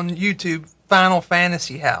Googled on YouTube Final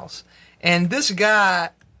Fantasy House, and this guy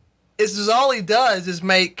is all he does is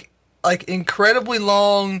make like incredibly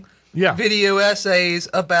long video essays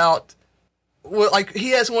about, well, like he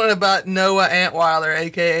has one about Noah Antweiler,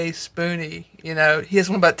 aka Spoonie. He has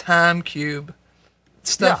one about Time Cube,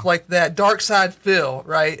 stuff like that. Dark Side Phil,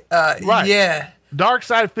 right? Right. Yeah. Dark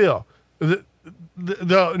Side Phil.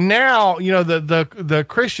 Now the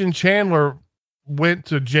Christian Chandler went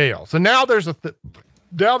to jail, so now there's a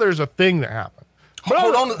thing that happened.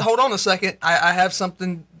 Hold on a second. I have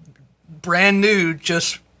something brand new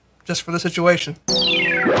just for the situation.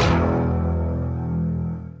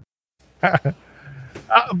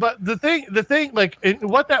 But the thing, like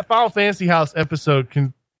what that Final Fantasy House episode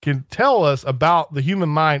can tell us about the human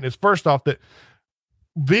mind is, first off, that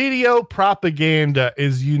video propaganda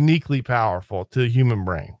is uniquely powerful to the human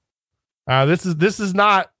brain. This is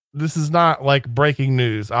not like breaking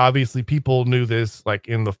news. Obviously, people knew this like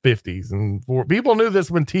in the 50s, and people knew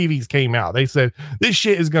this when TVs came out. They said this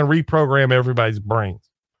shit is going to reprogram everybody's brains.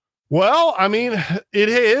 Well, I mean, it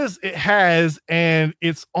has, and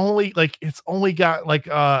it's only got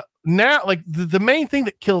now, like the main thing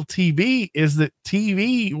that killed TV is that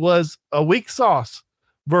TV was a weak sauce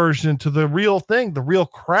version to the real thing, the real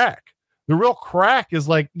crack. The real crack is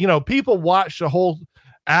like, people watch a whole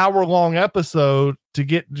hour-long episode to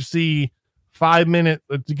get to see 5 minutes,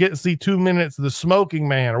 to get to see 2 minutes of the Smoking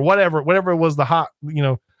Man or whatever it was, the hot,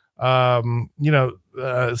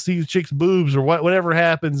 see the chick's boobs or whatever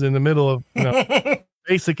happens in the middle of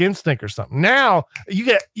Basic Instinct or something. Now you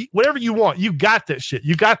get whatever you want. You got that shit.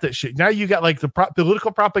 Now you got like the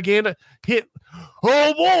political propaganda hit.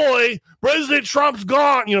 Oh boy, President Trump's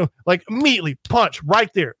gone. Like immediately punch right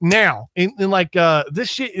there now. And like this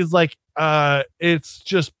shit is like it's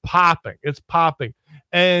just popping. It's popping.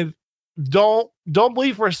 And don't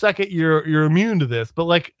believe for a second you're immune to this. But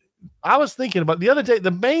like I was thinking about the other day, the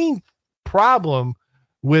main problem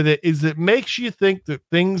with it is it makes you think that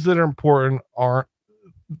things that are important aren't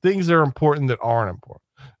things that are important that aren't important.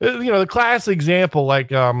 The classic example, like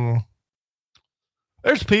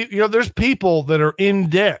there's people that are in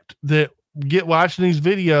debt that get watching these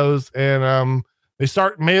videos, and they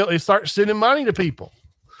start sending money to people.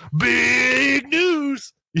 Big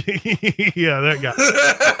news. Yeah, that guy.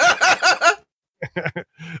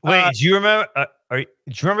 Wait, do you remember? Do you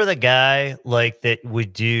remember the guy like that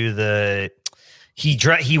would do the?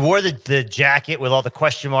 He wore the jacket with all the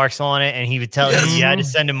question marks on it, and he would tell you had to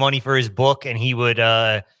send him money for his book, and he would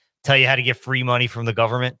tell you how to get free money from the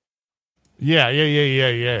government.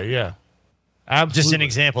 Yeah. Absolutely. Just an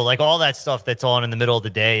example, like all that stuff that's on in the middle of the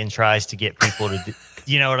day and tries to get people to do,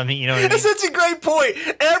 you know what I mean? You know what I mean? That's such a great point.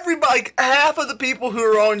 Everybody, like half of the people who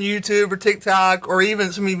are on YouTube or TikTok or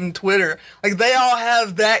even Twitter, like they all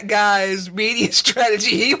have that guy's media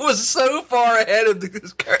strategy. He was so far ahead of the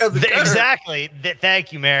curve. Exactly.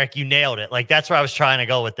 Thank you, Merrick. You nailed it. Like that's where I was trying to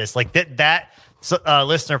go with this. Like that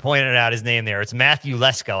listener pointed out his name there. It's Matthew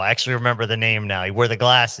Lesko. I actually remember the name now. He wore the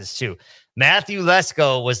glasses too. Matthew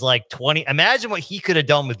Lesko was like 20. Imagine what he could have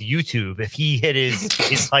done with YouTube if he hit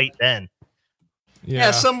his height then.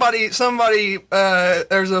 Yeah, somebody,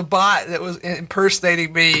 there's a bot that was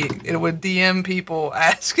impersonating me. It would DM people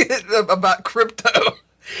asking about crypto.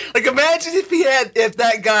 Like, imagine if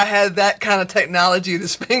that guy had that kind of technology at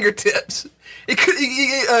his fingertips. It could,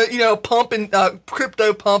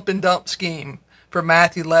 crypto pump and dump scheme for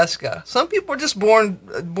Matthew Lesko. Some people are just born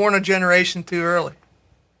a generation too early.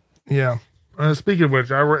 Yeah. Speaking of which,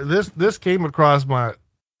 this came across my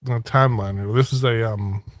timeline. This is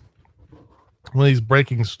one of these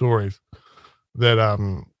breaking stories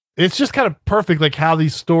that it's just kind of perfect, like how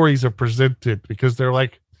these stories are presented, because they're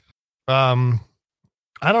like I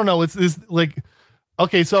don't know, it's like,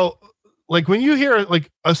 okay, so like when you hear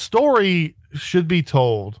like a story should be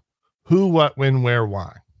told who, what, when, where,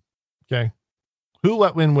 why. Okay. Who,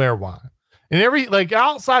 what, when, where, why. And every, like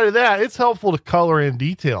outside of that, it's helpful to color in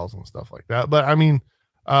details and stuff like that. But I mean,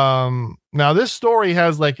 now this story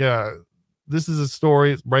has like this is a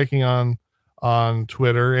story, it's breaking on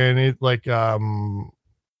Twitter, and it like the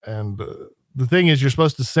thing is, you're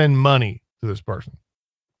supposed to send money to this person,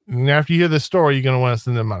 and after you hear this story, you're going to want to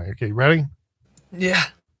send them money. Okay, ready? Yeah.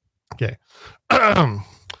 Okay.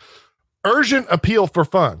 Urgent appeal for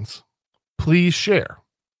funds, please share.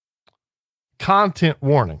 Content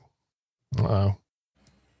warning. Uh-oh.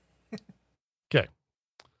 Okay.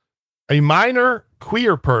 A minor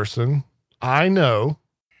queer person I know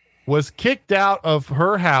was kicked out of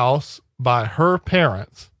her house by her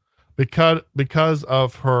parents because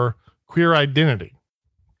of her queer identity.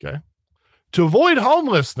 Okay. To avoid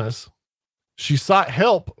homelessness, she sought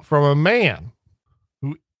help from a man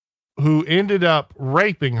who ended up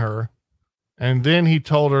raping her, and then he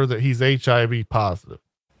told her that he's HIV positive.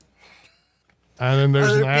 And then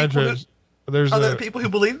there's an address. Are there people who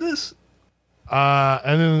believe this?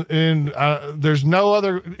 And then there's no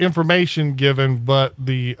other information given but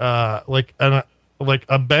the like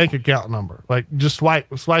a bank account number. Like, just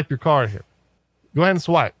swipe your card here. Go ahead and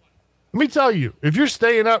swipe. Let me tell you, if you're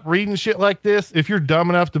staying up reading shit like this, if you're dumb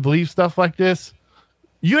enough to believe stuff like this,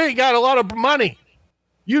 you ain't got a lot of money.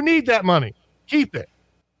 You need that money. Keep it.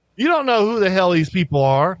 You don't know who the hell these people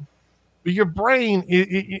are. But your brain,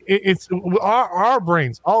 it's our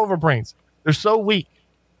brains, all of our brains. They're so weak.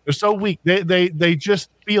 They're so weak. They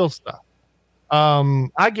just feel stuff.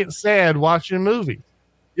 I get sad watching movies.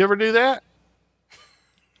 You ever do that?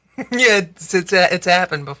 Yeah, it's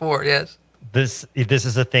happened before. Yes. This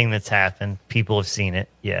is a thing that's happened. People have seen it.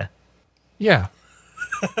 Yeah. Yeah.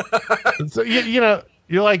 So you know,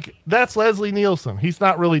 you're like, that's Leslie Nielsen. He's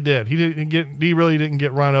not really dead. He really didn't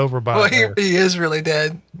get run over by. Well, he is really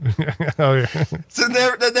dead. Oh yeah. So they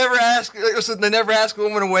never ask a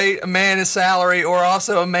woman to wait, a man his salary, or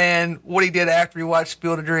also a man what he did after he watched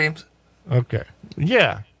Field of Dreams. Okay.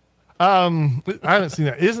 Yeah. I haven't seen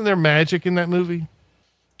that. Isn't there magic in that movie?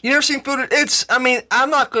 You never seen Field of It's, I mean, I'm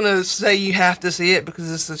not going to say you have to see it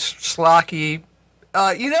because it's a schlocky.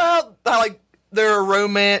 You know how like there are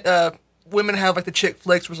women have like the chick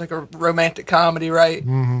flicks was like a romantic comedy, right?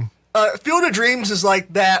 Mm-hmm. Field of Dreams is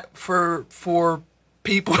like that for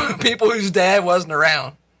people whose dad wasn't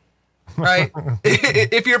around, right?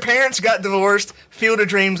 If your parents got divorced, Field of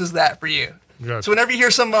Dreams is that for you. Gotcha. So whenever you hear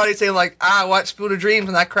somebody say like, I watched Field of Dreams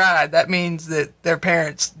and I cried, that means that their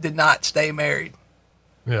parents did not stay married.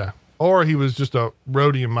 Yeah. Or he was just a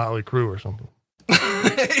roadie in Motley Crue or something.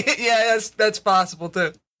 Yeah, that's possible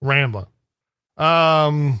too. Rambling.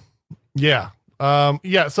 Yeah.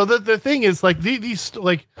 Yeah. So the thing is, like, these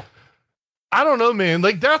like, I don't know, man.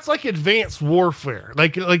 Like, that's like advanced warfare.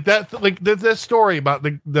 Like that. Like this story about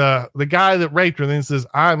the guy that raped her and then says,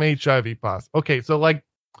 I'm HIV positive. Okay, so like,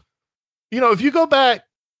 you know, if you go back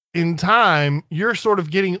in time, you're sort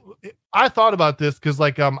of getting. I thought about this because,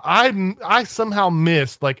 like, I somehow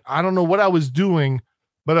missed, like, I don't know what I was doing,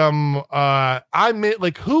 but I meant,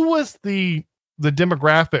 like, who was the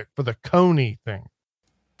demographic for the Coney thing?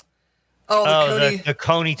 The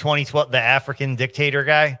Coney 2012, the African dictator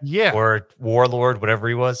guy, yeah, or warlord, whatever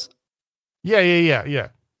he was. Yeah.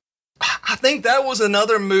 I think that was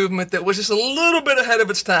another movement that was just a little bit ahead of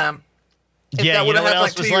its time. If Yeah, that you would know have what happened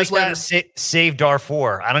else like 2 was like years that? later. Save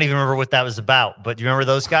Darfur. I don't even remember what that was about, but you remember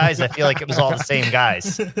those guys? I feel like it was all the same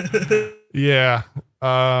guys. Yeah.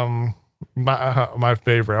 My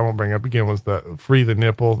favorite, I won't bring up again, was the Free the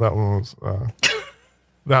Nipple. That one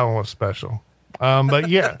was special. But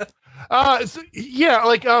yeah. Yeah,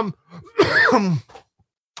 like I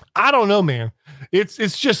don't know, man.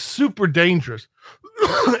 It's just super dangerous.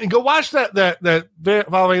 And go watch that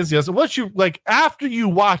Final Fantasy. So what you like after you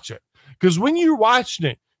watch it, because when you're watching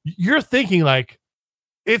it, you're thinking like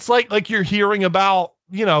it's like you're hearing about,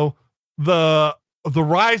 you know, the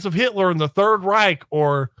rise of Hitler and the Third Reich,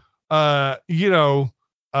 or the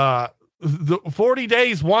 40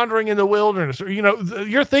 days wandering in the wilderness, or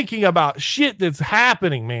you're thinking about shit that's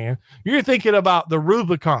happening, man. You're thinking about the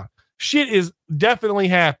Rubicon. Shit is definitely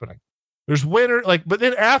happening. There's winter, like, but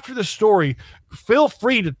then after the story, feel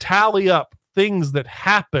free to tally up things that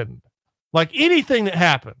happened, like anything that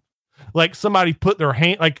happened, like somebody put their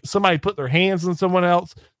hands on someone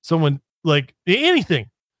else, someone, like anything,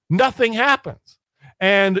 nothing happens.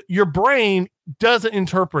 And your brain doesn't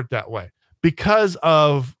interpret that way because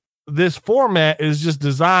of this format is just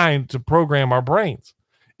designed to program our brains.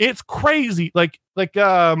 It's crazy. That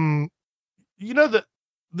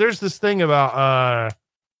there's this thing about,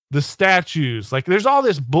 the statues, like there's all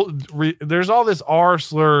this R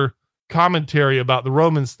slur commentary about the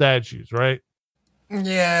Roman statues, right?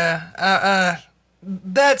 Yeah,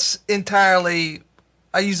 that's entirely.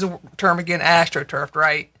 I use the term again, astroturfed,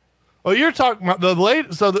 right? Well, you're talking about the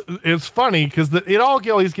late. So it's funny because it all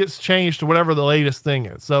always gets changed to whatever the latest thing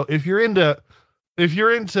is. So if you're into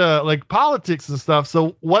like politics and stuff,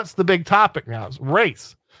 so what's the big topic now? It's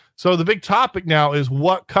race. So the big topic now is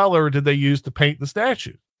what color did they use to paint the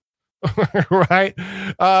statue? Right.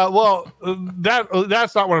 Well,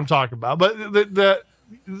 that's not what I'm talking about. But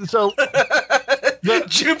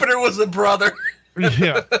Jupiter was a brother.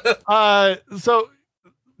 Yeah. So,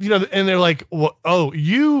 and they're like, well, oh,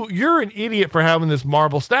 you're an idiot for having this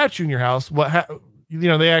marble statue in your house.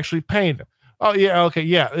 They actually painted them. Oh yeah. Okay.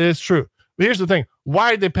 Yeah, it's true. But here's the thing. Why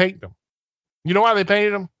did they paint them? You know why they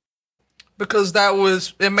painted them? Because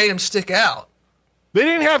it made them stick out. They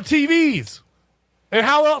didn't have TVs. And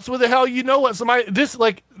how else would the hell what somebody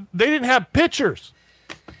they didn't have pictures.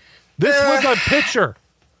 This was a picture.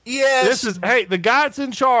 Yes. This is, hey, the guy that's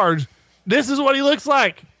in charge. This is what he looks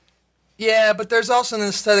like. Yeah, but there's also an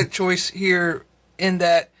aesthetic choice here in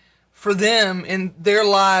that for them in their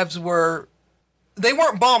lives they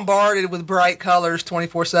weren't bombarded with bright colors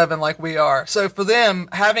 24/7 like we are. So for them,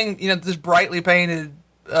 having this brightly painted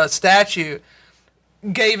statue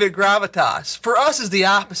gave it gravitas. For us, is the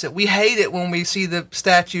opposite. We hate it when we see the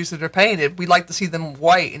statues that are painted. We like to see them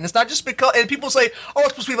white, and it's not just because. And people say, "Oh,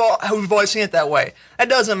 it's because we've always seen it that way." That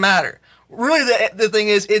doesn't matter. Really, the thing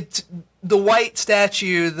is, it's the white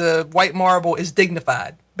statue, the white marble is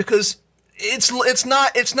dignified because it's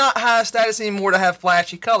not high status anymore to have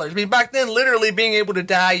flashy colors. I mean, back then, literally being able to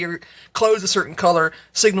dye your clothes a certain color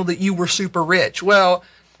signaled that you were super rich. Well,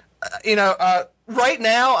 right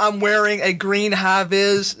now, I'm wearing a green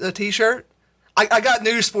high-vis t-shirt. I got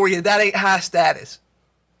news for you. That ain't high status.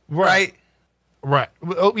 Right? Right.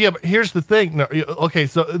 Oh, yeah, but here's the thing. No, okay,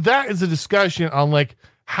 so that is a discussion on, like,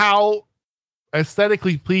 how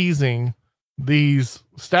aesthetically pleasing these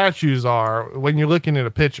statues are when you're looking at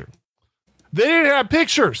a picture. They didn't have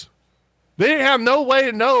pictures. They didn't have no way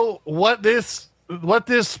to know what this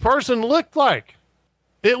person looked like.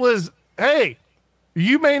 It was, hey,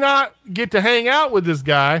 you may not get to hang out with this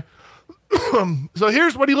guy. So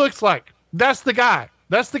here's what he looks like. That's the guy.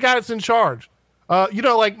 That's the guy that's in charge.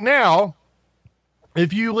 Like now,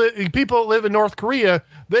 if people live in North Korea,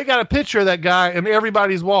 they got a picture of that guy in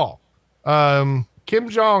everybody's wall. Kim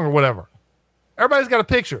Jong or whatever. Everybody's got a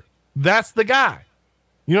picture. That's the guy.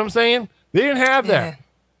 You know what I'm saying? They didn't have that.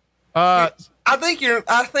 I think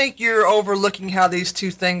you're overlooking how these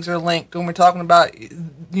two things are linked when we're talking about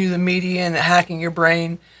the media and hacking your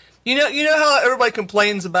brain. You know how everybody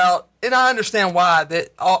complains about, and I understand why,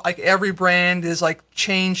 that every brand is like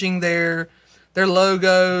changing their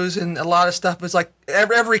logos, and a lot of stuff is like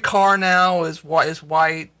every car now is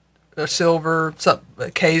white or silver, some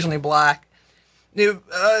occasionally black.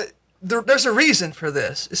 There's a reason for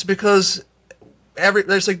this. It's because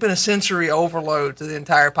there's like been a sensory overload to the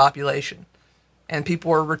entire population. And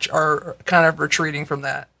people are kind of retreating from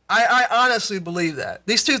that. I honestly believe that.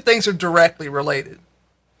 These two things are directly related.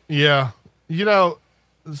 Yeah.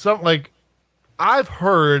 I've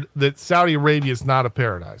heard that Saudi Arabia is not a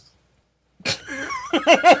paradise.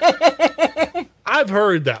 I've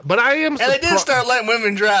heard that, but I am surprised. And they did start letting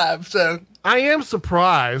women drive, so. I am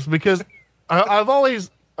surprised because I've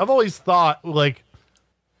always always thought like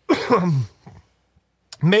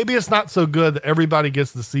maybe it's not so good that everybody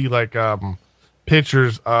gets to see like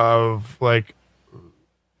pictures of like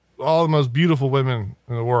all the most beautiful women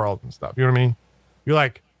in the world and stuff. You know what I mean? You're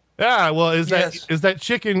like, yeah, well, is that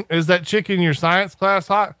chick in your science class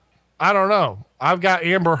hot? I don't know. I've got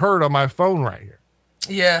Amber Heard on my phone right here.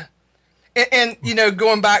 Yeah. And you know,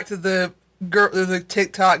 going back to the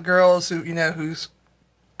TikTok girls who, you know, who's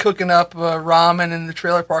cooking up ramen in the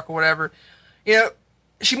trailer park or whatever, you know,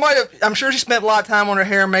 I'm sure she spent a lot of time on her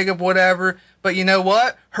hair and makeup, whatever, but you know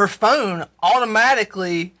what? Her phone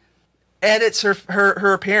automatically edits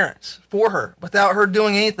her appearance for her without her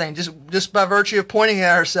doing anything, just by virtue of pointing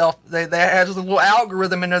at herself. They has a little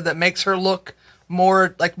algorithm in there that makes her look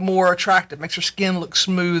more attractive, makes her skin look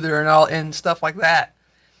smoother and stuff like that.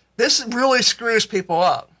 This really screws people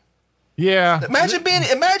up. Yeah. Imagine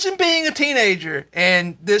being a teenager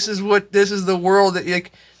and this is the world that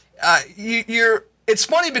you're. It's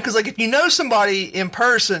funny because like if you know somebody in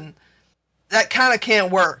person, that kind of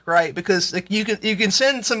can't work, right? Because like you can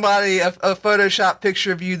send somebody a Photoshop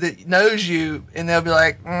picture of you that knows you, and they'll be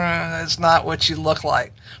like, "That's not what you look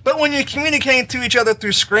like." But when you communicate to each other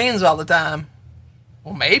through screens all the time,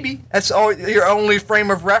 well, maybe that's all your only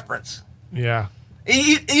frame of reference. Yeah.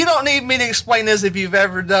 You don't need me to explain this if you've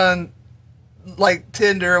ever done like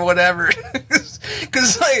Tinder or whatever,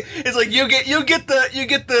 because like it's like you got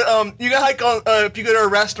like on if you go to a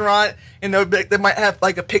restaurant and they might have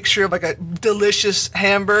like a picture of like a delicious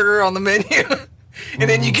hamburger on the menu, and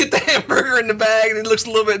then you get the hamburger in the bag and it looks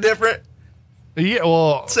a little bit different. Yeah,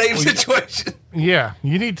 well, same situation. Yeah,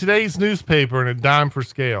 you need today's newspaper and a dime for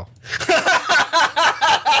scale.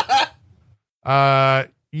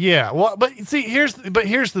 Yeah, well, but see, here's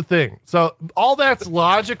the thing. So all that's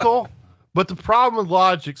logical. But the problem with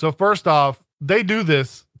logic, so first off, they do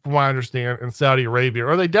this, from what I understand, in Saudi Arabia,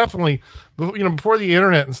 or they definitely, you know, before the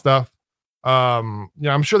internet and stuff, you know,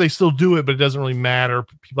 I'm sure they still do it, but it doesn't really matter.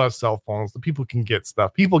 People have cell phones. The people can get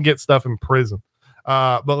stuff. People get stuff in prison.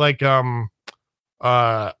 But like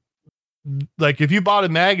if you bought a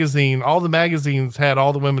magazine, all the magazines had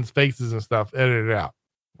all the women's faces and stuff edited out,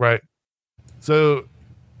 right? So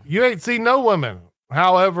you ain't seen no women.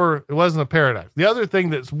 However, it wasn't a paradise. The other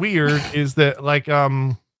thing that's weird is that like,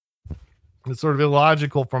 it's sort of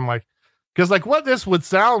illogical from like, cause like what this would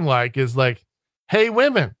sound like is like, hey,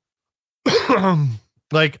 women,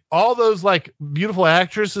 like all those like beautiful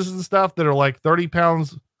actresses and stuff that are like 30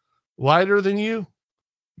 pounds lighter than you,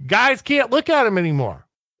 guys can't look at them anymore.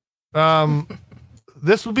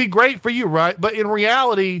 This would be great for you. Right. But in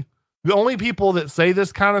reality, the only people that say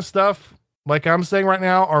this kind of stuff, like I'm saying right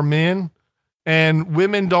now, are men. And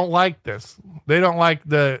women don't like this. They don't like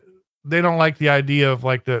the idea of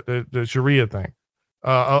like the Sharia thing.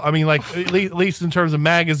 I mean, like at least in terms of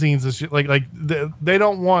magazines and shit, like they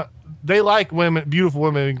don't want, they like women, beautiful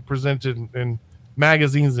women being presented in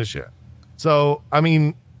magazines and shit. So, I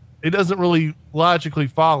mean, it doesn't really logically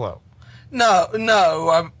follow.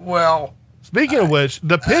 No. Well, speaking of which,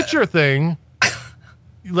 the picture thing,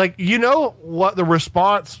 like, you know what the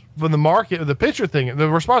response from the market, the picture thing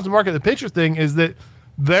is that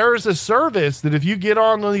there's a service that if you get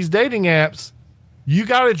on these dating apps, you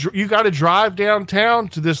gotta drive downtown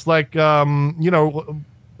to this like,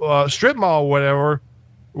 strip mall or whatever,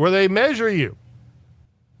 where they measure you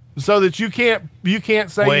so that you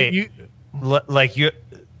can't say, wait,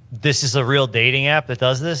 this is a real dating app that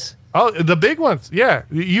does this? Oh, the big ones. Yeah.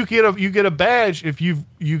 You get a badge if you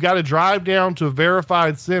got to drive down to a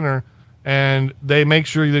verified center and they make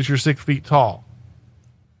sure that you're 6 feet tall.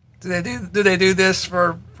 Do they do this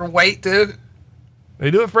for weight too?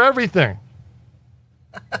 They do it for everything.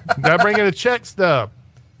 Got to bring in a check stub.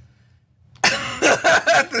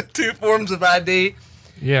 The 2 forms of ID.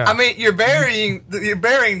 Yeah. I mean, you're burying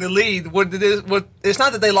the lead. It's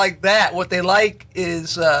not that they like that. What they like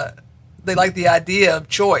is they like the idea of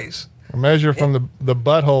choice. A measure from the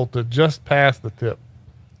butthole to just past the tip.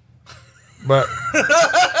 But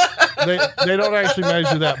they don't actually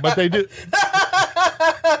measure that, but they do.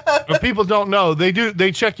 If people don't know, they do.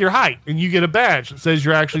 They check your height and you get a badge that says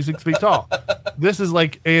you're actually 6 feet tall. This is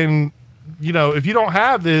like, and if you don't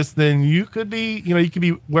have this, then you could be, you could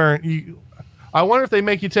be wearing, I wonder if they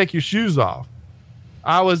make you take your shoes off.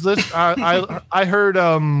 I heard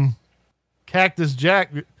Cactus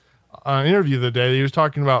Jack interview the day. He was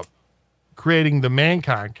talking about creating the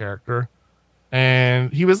Mankind character,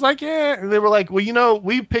 and he was like, yeah. And they were like, well,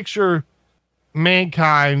 we picture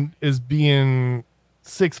Mankind as being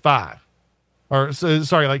 6'5", or like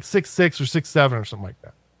 6'6" or 6'7" or something like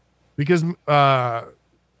that, because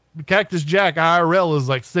Cactus Jack IRL is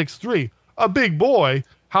like 6'3", a big boy.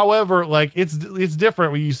 However, like it's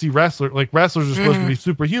different when you see wrestlers are supposed to be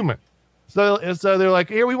superhuman. So they're like,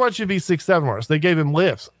 here, we want you to be 6'7" more. So they gave him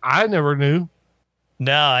lifts. I never knew.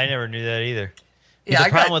 No, I never knew that either. Yeah,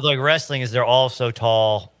 the problem with like wrestling is they're all so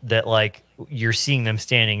tall that like you're seeing them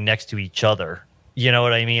standing next to each other. You know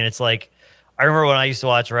what I mean? It's like, I remember when I used to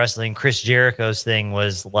watch wrestling, Chris Jericho's thing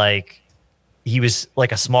was like, he was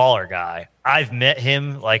like a smaller guy. I've met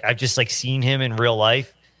him, like I've just like seen him in real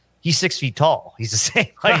life. He's 6 feet tall. He's the same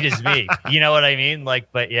height as me. You know what I mean?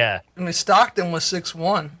 Like, but yeah. I mean, Stockton was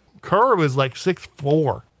 6'1". Kerr was like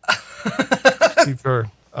 6'4". Steve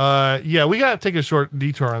Kerr. Yeah, we got to take a short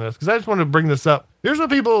detour on this because I just want to bring this up. Here's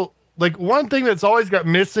what people like. One thing that's always got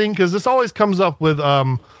missing, because this always comes up with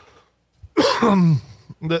the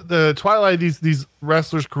twilight of these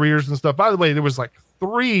wrestlers' careers and stuff. By the way, there was like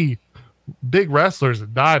 3 big wrestlers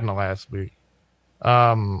that died in the last week.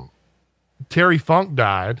 Terry Funk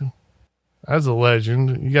died. That's a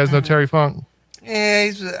legend. You guys know Terry Funk?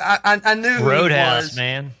 Yeah, I knew who Roadhouse, he was.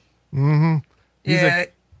 man. Mm-hmm. Yeah.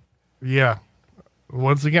 Yeah.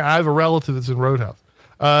 Once again, I have a relative that's in Roadhouse.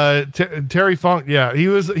 Terry Funk, yeah,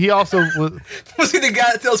 he also was. Was he the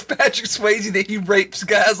guy that tells Patrick Swayze that he rapes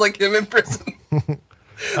guys like him in prison?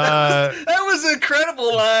 That was an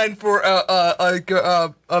incredible line for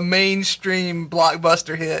a mainstream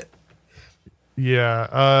blockbuster hit.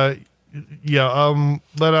 Yeah.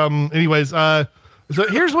 Anyways, so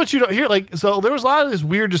here's what you don't hear. Like, so there was a lot of this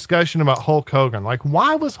weird discussion about Hulk Hogan. Like,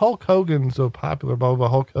 why was Hulk Hogan so popular? Blah, blah, blah,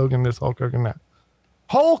 Hulk Hogan this, Hulk Hogan that.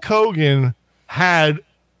 Hulk Hogan has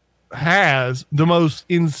the most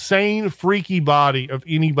insane, freaky body of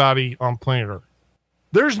anybody on planet Earth.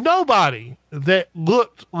 There's nobody that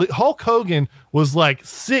looked. Hulk Hogan was like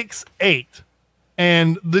 6'8",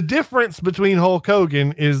 and the difference between Hulk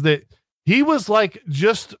Hogan is that he was like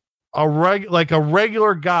just a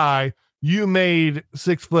regular guy. You made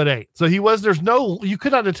 6'8", so he was. There's no. You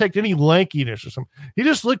could not detect any lankiness or something. He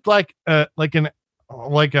just looked like a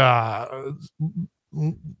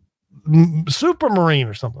super marine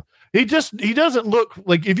or something. He doesn't look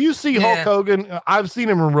like, if you see Hulk Hogan, I've seen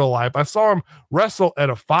him in real life. I saw him wrestle at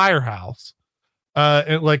a firehouse,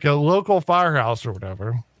 at like a local firehouse or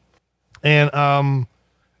whatever. And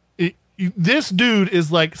this dude is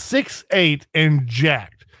like 6'8" and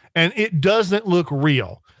jacked, and it doesn't look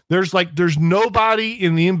real. There's nobody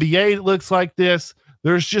in the NBA that looks like this.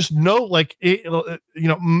 There's just no, like,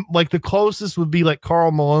 like the closest would be like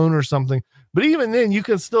Karl Malone or something. But even then, you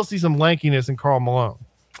can still see some lankiness in Karl Malone.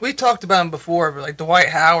 We talked about him before, but like Dwight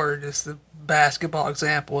Howard is the basketball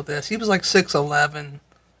example of this. He was like 6'11"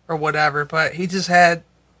 or whatever, but he just had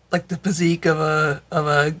like the physique of a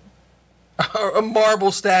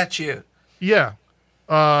marble statue. Yeah.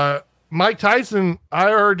 Mike Tyson, I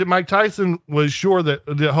heard that Mike Tyson was sure that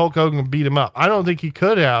Hulk Hogan beat him up. I don't think he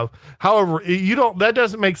could have. However, that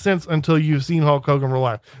doesn't make sense until you've seen Hulk Hogan in real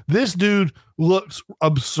life. This dude looks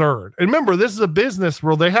absurd. And remember, this is a business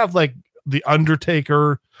where they have like the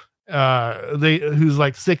Undertaker, who's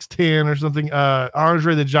like 6'10" or something,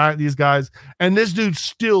 Andre the Giant, these guys. And this dude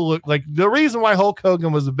still looked like, the reason why Hulk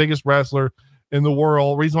Hogan was the biggest wrestler in the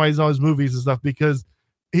world, reason why he's on his movies and stuff, because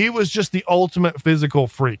he was just the ultimate physical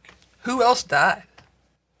freak. Who else died?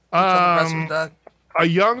 A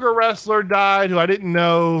younger wrestler died who I didn't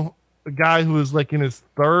know. A guy who was like in his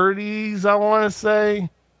 30s, I want to say.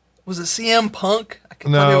 Was it CM Punk? I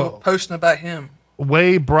can tell you posting about him.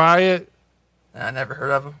 Wade Bryant. I never heard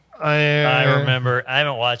of him. I remember. I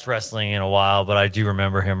haven't watched wrestling in a while, but I do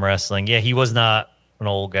remember him wrestling. Yeah, he was not an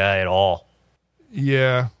old guy at all.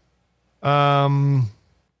 Yeah. Yeah,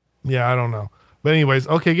 I don't know. But anyways,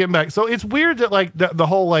 okay, getting back. So it's weird that like the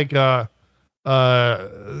whole like the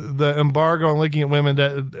embargo on looking at women,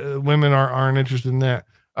 that women aren't interested in that.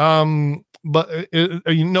 But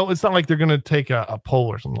it's not like they're gonna take a poll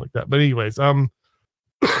or something like that. But anyways,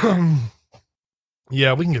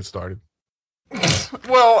 yeah, we can get started.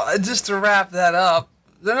 Well, just to wrap that up,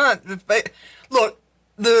 they're not. Look,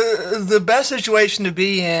 the best situation to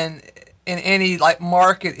be in any like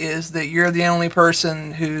market is that you're the only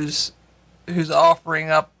person who's offering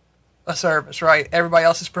up a service, right? Everybody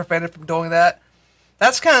else is prevented from doing that.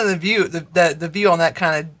 That's kind of the view, the view on that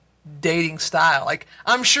kind of dating style. Like,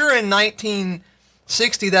 I'm sure in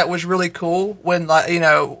 1960 that was really cool when, like,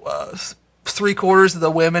 3/4 of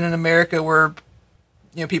the women in America were,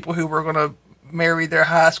 people who were going to marry their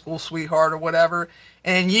high school sweetheart or whatever,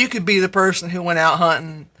 and you could be the person who went out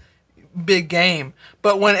hunting big game.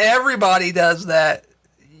 But when everybody does that,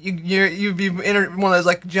 you've entered one of those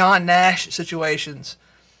like John Nash situations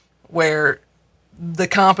where the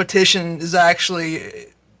competition is actually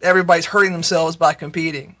everybody's hurting themselves by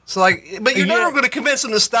competing. So like, but you're never going to convince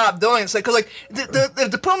them to stop doing it. Because like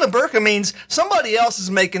the put on the burqa means somebody else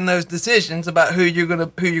is making those decisions about who you're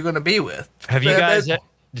gonna be with. Have you guys?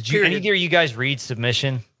 Any of you guys read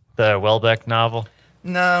Submission, the Welbeck novel?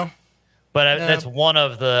 No. But that's one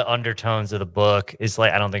of the undertones of the book. Is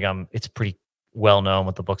like, I don't think it's pretty well known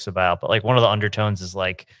what the book's about, but like one of the undertones is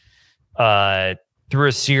like, through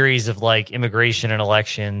a series of like immigration and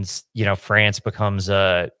elections, France becomes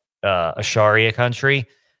a Sharia country,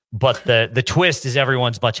 but the twist is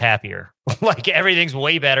everyone's much happier. Like everything's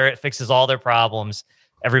way better. It fixes all their problems.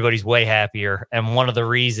 Everybody's way happier. And one of the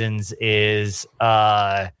reasons is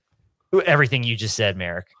everything you just said,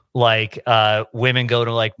 Merrick. Like women go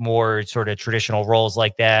to like more sort of traditional roles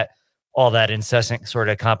like that. All that incessant sort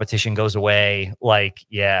of competition goes away. Like,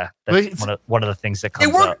 yeah, that's one of the things that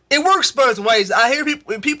comes up. It works both ways. I hear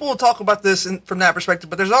people talk about this from that perspective,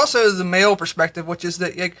 but there's also the male perspective, which is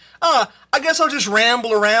that like, I guess I'll just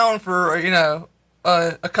ramble around for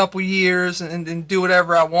a couple years and do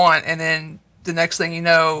whatever I want, and then the next thing you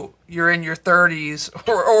know, you're in your 30s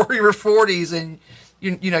or your 40s, and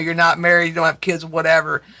you're not married, you don't have kids,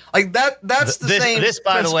 whatever. Like that's the same. This,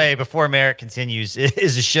 by the way, before Merrick continues,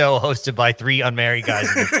 is a show hosted by 3 unmarried guys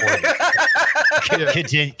in their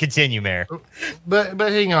 40s. Continue, Merrick. But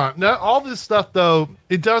hang on. Now, all this stuff though,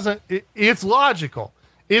 it's logical.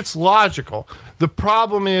 It's logical. The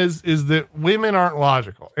problem is that women aren't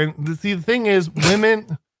logical. And the thing is,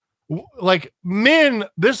 women, like men,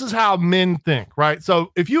 this is how men think, right?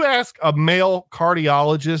 So if you ask a male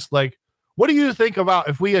cardiologist, like, what do you think about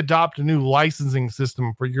if we adopt a new licensing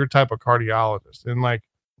system for your type of cardiologist? And like,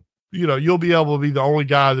 you'll be able to be the only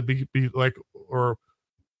guy to be like, or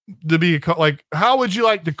to be like, how would you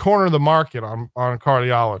like to corner the market on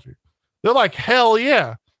cardiology? They're like, hell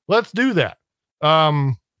yeah, let's do that.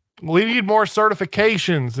 We need more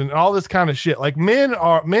certifications and all this kind of shit. Like men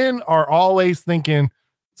are always thinking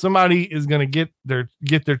somebody is going to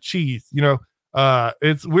get their cheese. We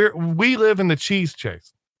live in the cheese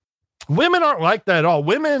chase. Women aren't like that at all.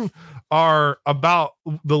 Women are about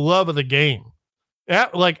the love of the game.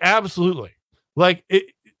 Like, absolutely. Like and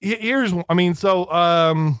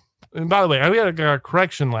by the way, we had a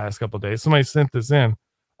correction last couple of days. Somebody sent this in.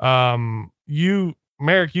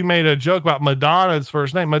 Merrick, you made a joke about Madonna's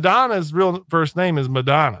first name. Madonna's real first name is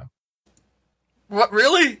Madonna. What,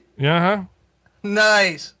 really? Yeah.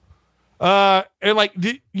 Nice. And like,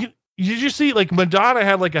 did you see, like, Madonna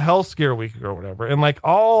had like a health scare week ago or whatever, and like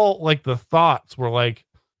all like the thoughts were like,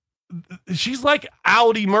 she's like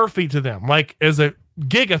Audie Murphy to them, like as a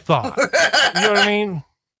gigathought. You know what I mean?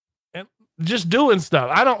 And just doing stuff.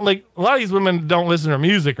 I don't like, a lot of these women don't listen to her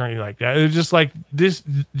music or anything like that. It's just like this,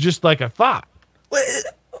 just like a thought.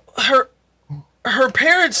 Her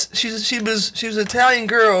parents, she was an Italian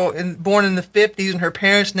girl and born in the 50s, and her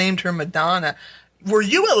parents named her Madonna. Were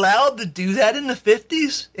you allowed to do that in the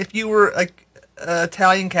 50s if you were like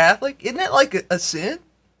Italian Catholic? Isn't that like a sin?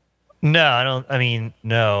 No, I don't. I mean,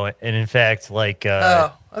 no. And in fact, like,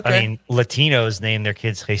 okay. I mean, Latinos name their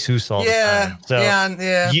kids Jesus all the time. So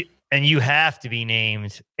yeah. You have to be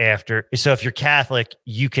named after. So if you're Catholic,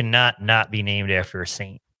 you cannot not be named after a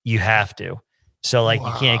saint. You have to. So like,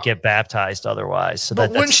 you can't get baptized otherwise. So but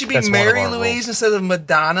wouldn't she be Mary Louise instead of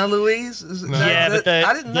Madonna Louise? But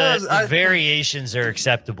I didn't know. The variations are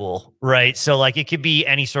acceptable, right? So like, it could be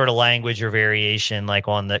any sort of language or variation, like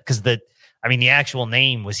because the actual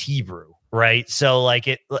name was Hebrew, right? So like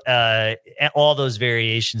all those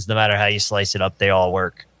variations, no matter how you slice it up, they all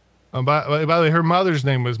work. By the way, her mother's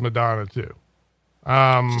name was Madonna too.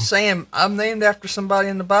 Just saying, I'm named after somebody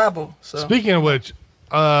in the Bible. So speaking of which,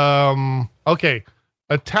 okay,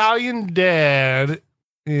 Italian dad.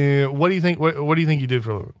 What do you think? What do you think you did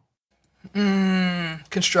for a living?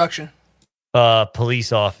 Construction.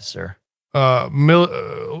 Police officer.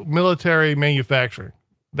 Military manufacturing.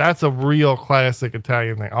 That's a real classic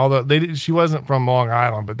Italian thing. Although she wasn't from Long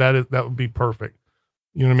Island, but that would be perfect.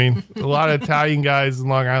 You know what I mean? A lot of Italian guys in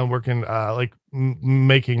Long Island working,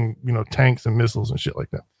 making, tanks and missiles and shit like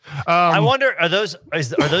that. I wonder, are those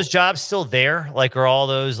jobs still there? Like, are all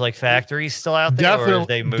those like factories still out there? Definitely, or have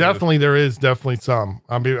they moved? Definitely there is definitely some.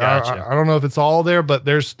 I mean, gotcha. I don't know if it's all there, but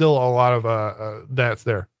there's still a lot of, that's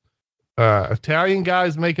there. Italian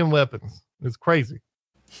guys making weapons. It's crazy.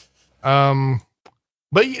 But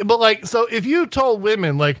like, so if you told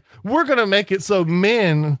women, like, we're going to make it so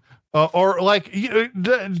men, or like,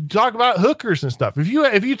 talk about hookers and stuff. If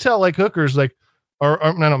you tell like hookers, like, or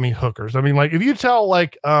I don't mean hookers. I mean, like, if you tell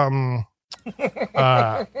like,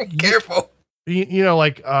 careful,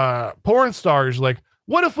 like, porn stars, like,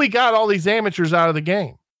 what if we got all these amateurs out of the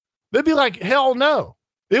game? They'd be like, hell no.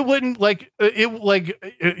 It wouldn't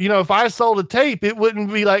if I sold a tape, it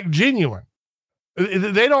wouldn't be like genuine.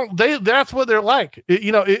 That's what they're like.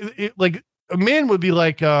 Like men would be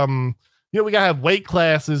like, we gotta have weight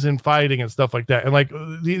classes in fighting and stuff like that. And like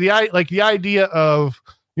the idea of,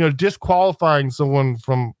 disqualifying someone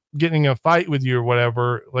from getting a fight with you or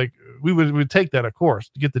whatever, like we would take that, of course,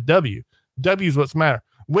 to get the W. W is what's matter.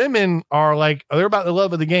 Women are like, they're about the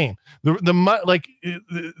love of the game.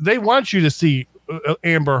 They want you to see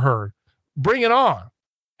Amber Heard. Bring it on.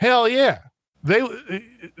 Hell yeah.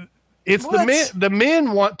 It's the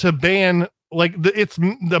men want to ban, it's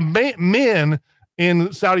the men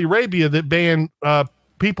in Saudi Arabia that ban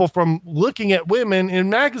people from looking at women in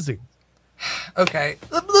magazines. Okay,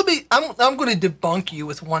 I'm going to debunk you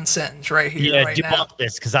with one sentence right here. Yeah, right debunk now.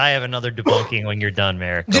 this, because I have another debunking when you're done,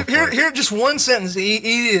 Merrick. Here, just one sentence.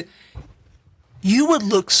 You would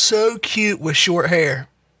look so cute with short hair.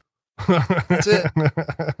 That's it.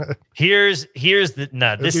 Here's the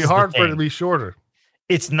no. This It'd be is hard the for it thing. to be shorter.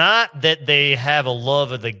 It's not that they have a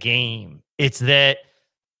love of the game. It's that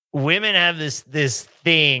women have this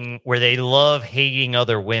thing where they love hating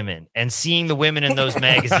other women, and seeing the women in those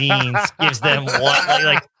magazines gives them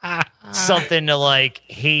like something to like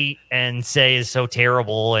hate and say is so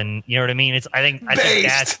terrible. And you know what I mean? I think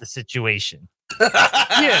that's the situation.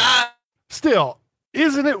 Yeah. Still,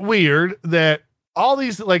 isn't it weird that all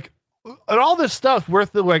these and all this stuff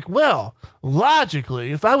worth well,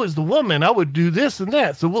 logically, if I was the woman, I would do this and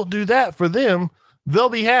that. So we'll do that for them. They'll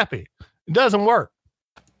be happy. It doesn't work.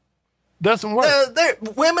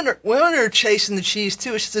 Women are chasing the cheese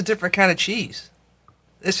too. It's just a different kind of cheese.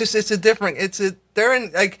 They're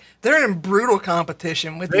in brutal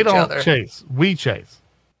competition with each other. They don't chase. We chase.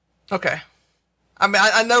 Okay. I mean,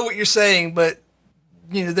 I know what you're saying, but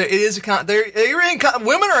women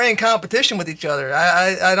are in competition with each other.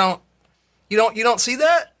 You don't see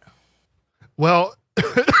that? Well,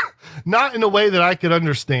 not in a way that I could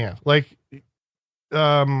understand. If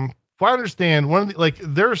I understand,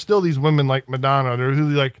 there are still these women like Madonna,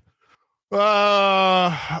 who's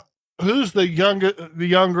the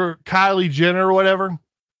younger Kylie Jenner or whatever.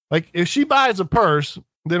 Like, if she buys a purse,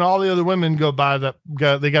 then all the other women go buy that.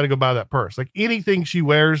 They got to go buy that purse. Like, anything she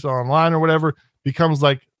wears online or whatever becomes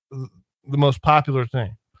like the most popular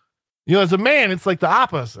thing. As a man, it's like the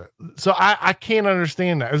opposite. So I can't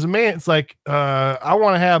understand that. As a man, it's like, I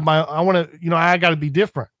got to be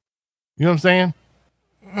different. You know what I'm saying?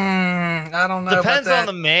 I don't know. Depends on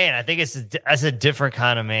the man. I think it's a different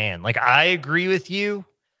kind of man. Like, I agree with you,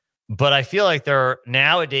 but I feel like there are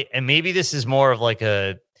nowadays, and maybe this is more of like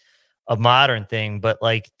a modern thing, but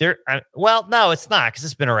like no, it's not, because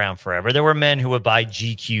it's been around forever. There were men who would buy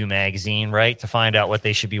GQ magazine, right, to find out what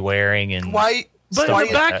they should be wearing. And why? But in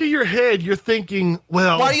the back of your head, you're thinking,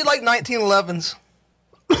 well, why do you like 1911s?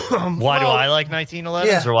 Why do I like 1911s,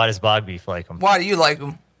 yeah. or why does Bog Beef like them? Why do you like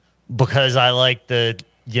them? Because I like the,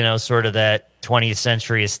 sort of that 20th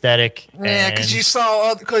century aesthetic. Yeah, because you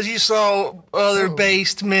saw other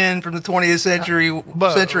based men from the 20th century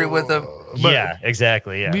with them. Yeah,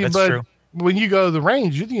 exactly. Yeah, that's true. When you go to the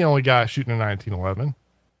range, you're the only guy shooting a 1911.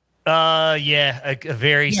 A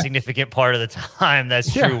very significant part of the time.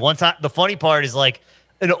 That's true. One time, the funny part is like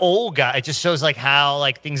an old guy. It just shows like how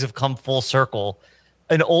like things have come full circle.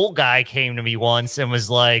 An old guy came to me once and was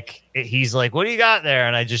like, he's like, what do you got there?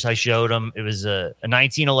 And I showed him, it was a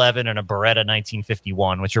 1911 and a Beretta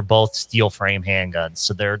 1951, which are both steel frame handguns.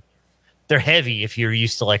 So they're heavy if you're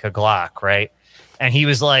used to like a Glock. Right. And he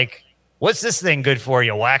was like, what's this thing good for?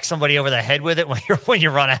 You whack somebody over the head with it when you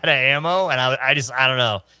run out of ammo. And I don't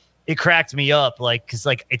know. It cracked me up. Like, cause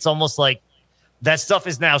like, it's almost like that stuff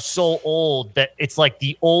is now so old that it's like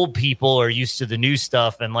the old people are used to the new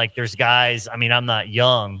stuff. And like, there's guys, I mean, I'm not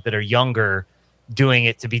young, that are younger doing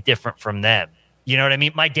it to be different from them. You know what I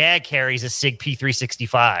mean? My dad carries a SIG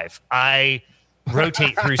P365. I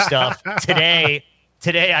rotate through stuff. Today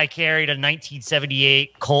I carried a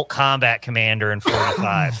 1978 Colt Combat Commander in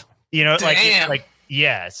 45.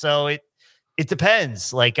 Yeah. So it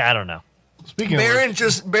depends. Like, I don't know. Speaking Baron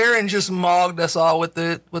just mogged us all with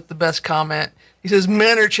the best comment. He says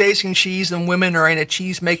men are chasing cheese and women are in a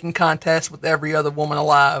cheese making contest with every other woman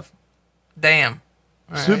alive. Damn.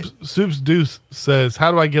 Soups Deuce says,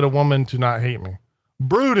 how do I get a woman to not hate me?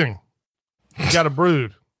 Brooding. You got to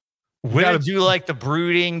brood. Women do like the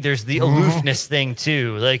brooding. There's the aloofness thing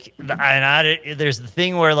too. Like, there's the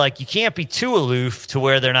thing where like you can't be too aloof to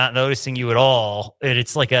where they're not noticing you at all. And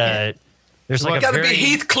it's like there's like got to be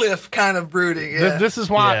Heathcliff kind of brooding. Yeah. This is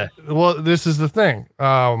why. Yeah. Well, this is the thing.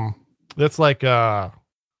 That's like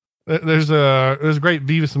there's a great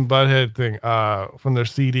Beavis and Butthead thing from their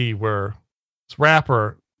CD where this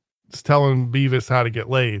rapper telling Beavis how to get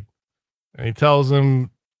laid, and he tells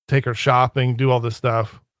him take her shopping, do all this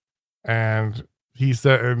stuff, and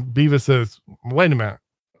Beavis says, "Wait a minute,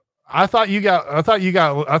 I thought you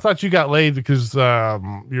got laid because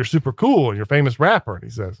you're super cool and you're a famous rapper." And he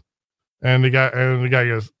says, and the guy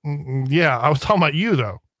goes, "Yeah, I was talking about you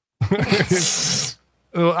though."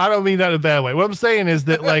 Well, I don't mean that in a bad way. What I'm saying is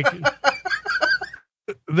that like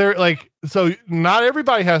they're like, so not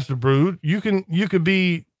everybody has to brood. You could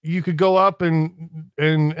go up and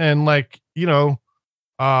like,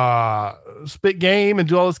 spit game and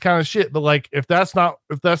do all this kind of shit. But like, if that's not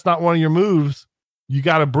one of your moves, you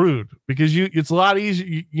got to brood, because it's a lot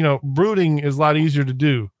easier. Brooding is a lot easier to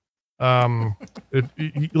do.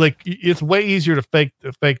 It's way easier to fake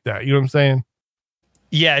that. You know what I'm saying?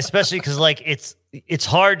 Yeah, especially because like it's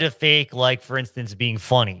hard to fake, like, for instance, being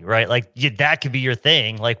funny, right? Like that could be your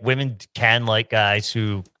thing. Like women can like guys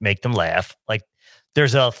who make them laugh. Like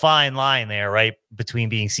there's a fine line there, right, between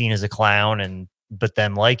being seen as a clown but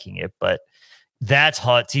them liking it. But that's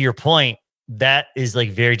hot. To your point, that is like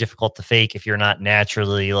very difficult to fake if you're not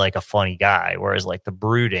naturally like a funny guy. Whereas like the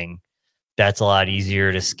brooding, that's a lot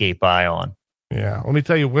easier to skate by on. Yeah, let me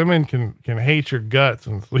tell you, women can hate your guts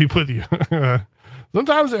and sleep with you.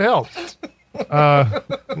 Sometimes it helps.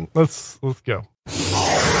 Let's go.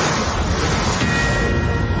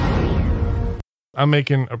 I'm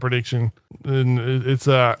making a prediction, and it's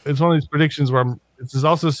one of these predictions where this is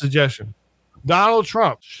also a suggestion. Donald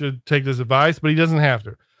Trump should take this advice, but he doesn't have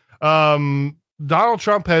to. Donald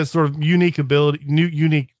Trump has sort of unique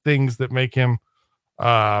things that make him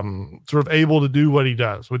sort of able to do what he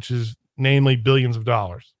does, which is namely billions of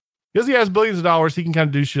dollars. Because he has billions of dollars, he can kind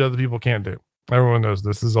of do shit other people can't do. Everyone knows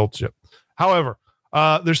this is old shit. However,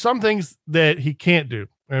 there's some things that he can't do,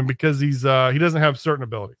 and because he doesn't have certain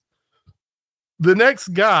abilities. The next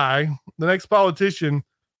politician,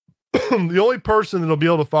 the only person that'll be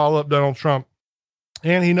able to follow up Donald Trump,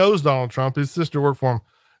 and he knows Donald Trump, his sister worked for him,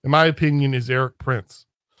 in my opinion, is Eric Prince.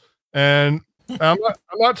 And I'm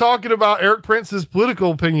not talking about Eric Prince's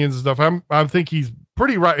political opinions and stuff. I think he's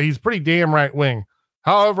pretty right. He's pretty damn right wing.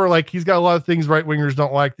 However, like he's got a lot of things right wingers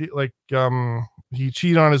don't like. He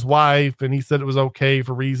cheated on his wife, and he said it was okay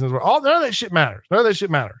for reasons. None of that shit matters.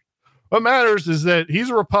 What matters is that he's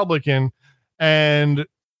a Republican, and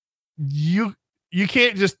you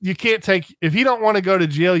can't take, if he don't want to go to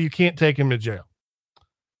jail, you can't take him to jail.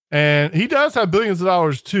 And he does have billions of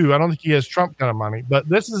dollars too. I don't think he has Trump kind of money, but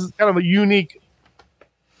this is kind of a unique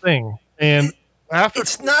thing. And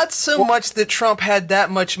it's not so much that Trump had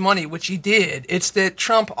that much money, which he did. It's that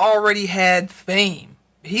Trump already had fame.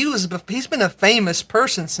 He's been a famous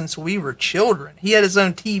person since we were children. He had his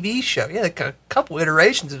own TV show. He had a couple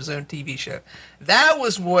iterations of his own TV show. That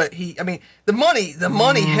was what the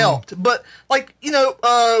money helped. But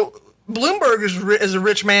Bloomberg is a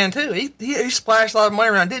rich man too. He splashed a lot of money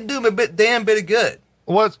around. Didn't do him a damn bit of good.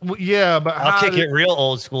 But I'll kick it real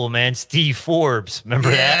old school, man. Steve Forbes,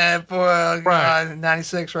 remember that? Yeah, boy, right.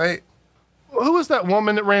 96, right? Who was that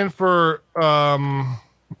woman that ran for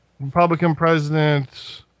Republican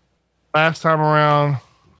president last time around?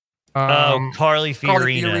 Carly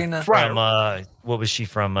Fiorina from what was she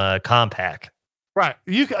from? Compaq. Right.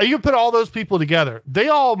 You put all those people together. They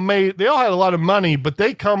all had a lot of money, but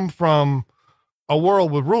they come from a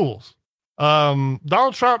world with rules.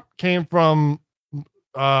 Donald Trump came from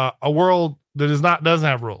a world that doesn't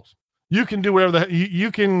have rules. You can do whatever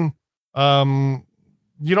you can.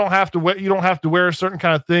 You don't have to wear a certain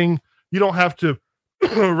kind of thing. You don't have to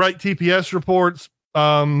write TPS reports.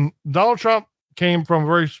 Donald Trump came from a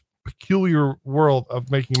very peculiar world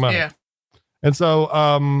of making money. Yeah. And so,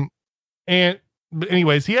 but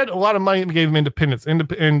anyways, he had a lot of money and gave him independence.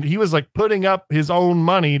 And he was like putting up his own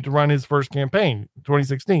money to run his first campaign,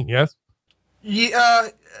 2016. Yes.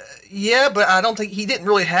 Yeah, but I don't think he didn't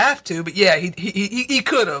really have to. But yeah, he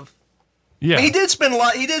could have. Yeah, he did spend a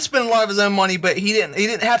lot. He did spend a lot of his own money, but he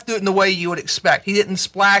didn't have to do it in the way you would expect. He didn't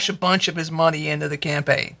splash a bunch of his money into the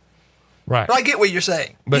campaign. Right. But I get what you're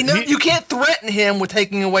saying. But you can't threaten him with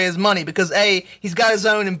taking away his money because A, he's got his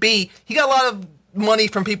own, and B, he got a lot of money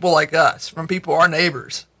from people like us, from people, our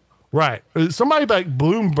neighbors. Right. Somebody like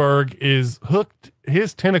Bloomberg is hooked.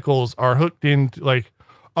 His tentacles are hooked into like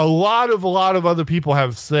a lot of other people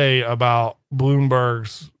have say about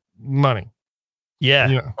Bloomberg's money.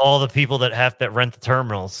 Yeah. All the people that rent the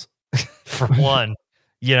terminals for one,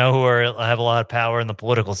 who have a lot of power in the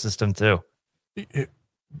political system too.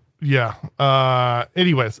 Yeah.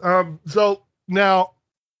 Anyways, so now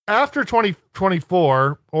after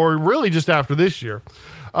 2024, or really just after this year,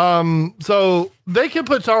 So they can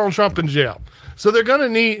put Donald Trump in jail. So they're gonna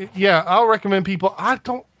need. Yeah, I'll recommend people. I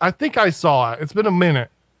think I saw it. It's been a minute.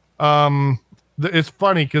 It's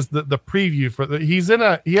funny because the preview for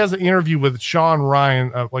he has an interview with Sean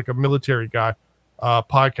Ryan, like a military guy,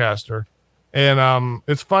 podcaster, and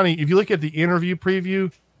it's funny if you look at the interview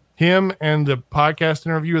preview, him and the podcast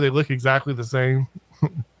interviewer, they look exactly the same.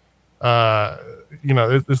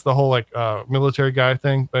 It's the whole like military guy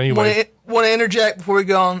thing. But anyway, want to interject before we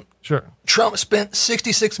go on? Sure. Trump spent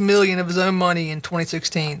 $66 million of his own money in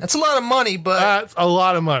 2016. That's a lot of money, but that's a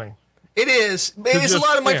lot of money. It is. It's a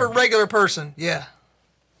lot of money for a regular person. Yeah.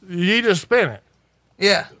 He just spent it.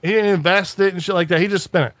 Yeah. He didn't invest it and shit like that. He just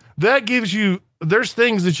spent it. That gives you. There's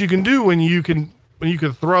things that you can do when you can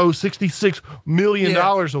throw $66 million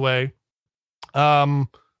away. Now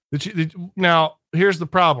here's the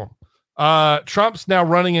problem. Trump's now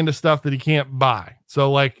running into stuff that he can't buy.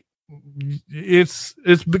 So like, it's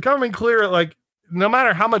becoming clear. Like, no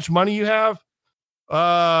matter how much money you have,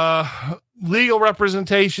 legal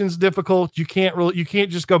representation's difficult. You can't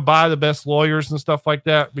just go buy the best lawyers and stuff like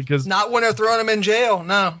that because not when they're throwing them in jail.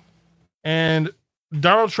 No. And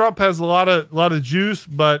Donald Trump has a lot of juice,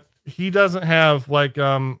 but he doesn't have like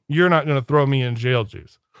you're not going to throw me in jail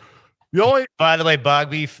juice. By the way, Bog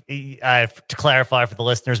Beef, to clarify for the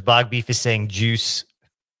listeners, Bog Beef is saying juice.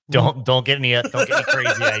 Don't get any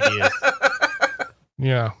crazy ideas.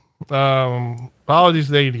 Yeah. Apologies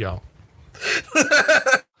to ADL.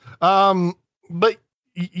 But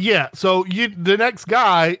yeah, so the next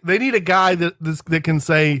guy, they need a guy that can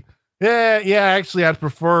say, yeah, actually I'd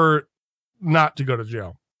prefer not to go to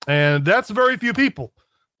jail. And that's very few people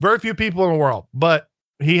in the world, but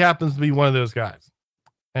he happens to be one of those guys.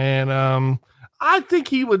 And I think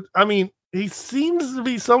he would. I mean, he seems to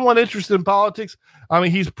be somewhat interested in politics. I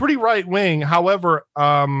mean, he's pretty right wing. However,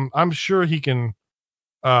 I'm sure he can.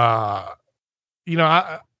 Obama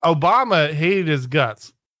hated his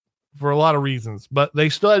guts for a lot of reasons, but they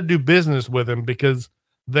still had to do business with him because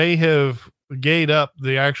they have gayed up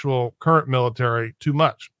the actual current military too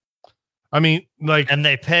much. I mean, like, and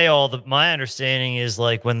they pay my understanding is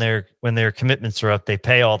like when their commitments are up, they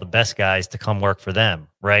pay all the best guys to come work for them.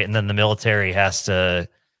 Right. And then the military has to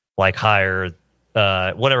like hire,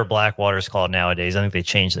 whatever Blackwater is called nowadays. I think they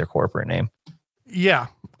changed their corporate name. Yeah.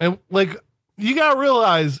 And like, you got to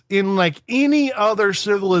realize in like any other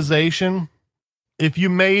civilization, if you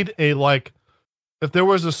made if there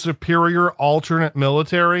was a superior alternate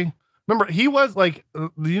military, remember he was like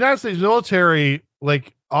the United States military,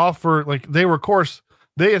 like, offer like they were, of course,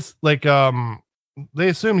 they assumed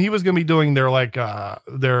he was going to be doing their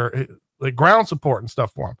ground support and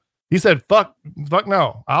stuff for him. He said, fuck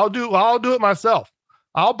no, I'll do it myself.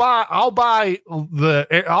 I'll buy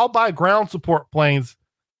ground support planes.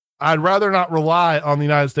 I'd rather not rely on the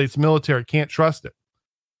United States military. Can't trust it.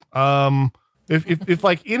 If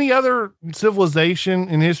like any other civilization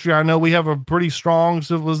in history, I know we have a pretty strong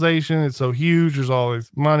civilization. It's so huge. There's all this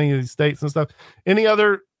money in these states and stuff. Any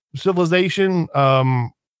other civilization,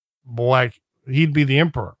 like he'd be the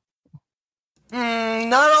emperor.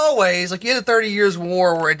 Not always. Like you had a 30 Years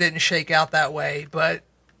War where it didn't shake out that way, but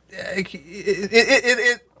it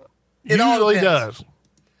usually does.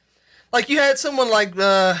 Like you had someone like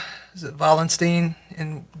is it Wallenstein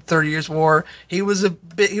in 30 Years War? He was a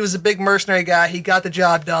big mercenary guy. He got the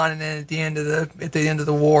job done, and then at the end of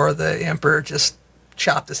the war, the emperor just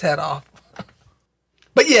chopped his head off.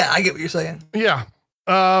 But yeah, I get what you're saying. Yeah.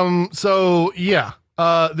 So yeah.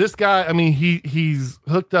 This guy, I mean, he's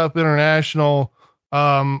hooked up international.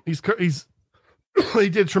 He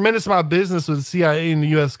did tremendous amount of business with the CIA and the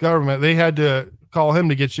U.S. government. They had to call him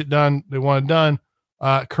to get shit done. They want it done.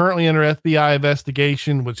 Currently under FBI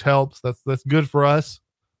investigation, which helps. That's good for us.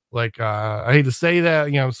 Like, I hate to say that,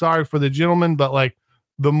 I'm sorry for the gentleman, but like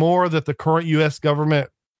the more that the current U.S. government,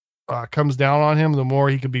 comes down on him, the more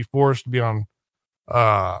he could be forced to be on,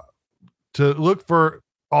 to look for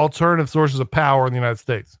alternative sources of power in the United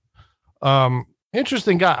States.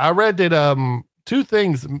 Interesting guy. I read that, two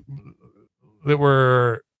things that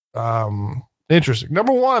were, interesting.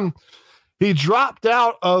 Number one, he dropped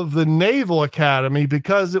out of the Naval Academy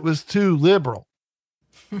because it was too liberal.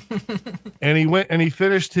 And he went and he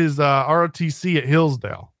finished his ROTC at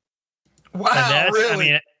Hillsdale. Wow,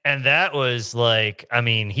 really? And that was like,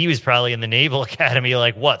 he was probably in the Naval Academy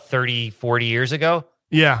like what, 30, 40 years ago?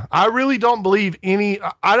 Yeah, I really don't believe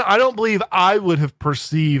I don't believe I would have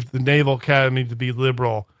perceived the Naval Academy to be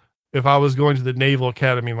liberal if I was going to the Naval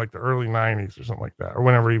Academy in like the early 90s or something like that, or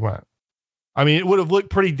whenever he went. I mean, it would have looked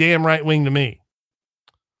pretty damn right wing to me.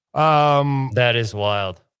 That is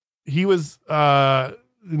wild. He was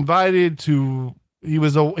invited to he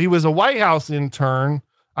was a White House intern,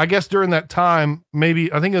 I guess during that time,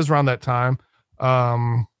 maybe, I think it was around that time.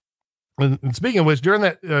 And speaking of which, during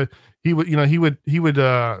that, he would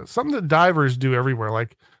something that divers do everywhere.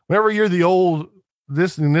 Like whenever you're the old,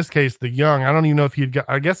 in this case, the young, I don't even know if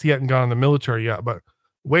I guess he hadn't gone in the military yet, but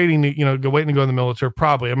waiting to go in the military,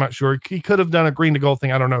 probably, I'm not sure. He could have done a green to gold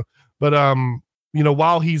thing. I don't know. But,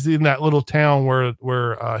 while he's in that little town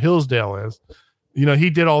where Hillsdale is, he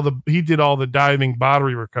did all the diving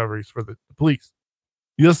body recoveries for the police.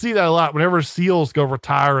 You'll see that a lot whenever SEALs go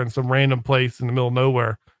retire in some random place in the middle of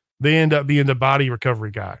nowhere. They end up being the body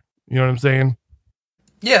recovery guy. You know what I'm saying?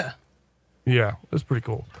 Yeah. Yeah, that's pretty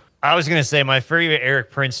cool. I was going to say my favorite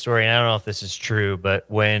Eric Prince story, and I don't know if this is true, but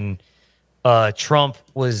when Trump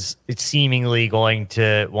was seemingly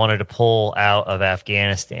wanted to pull out of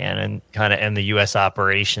Afghanistan and kind of end the U.S.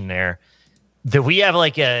 operation there, that we have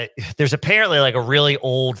there's apparently like a really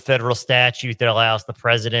old federal statute that allows the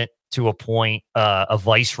president to appoint a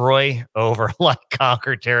viceroy over like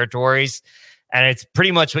conquered territories. And it's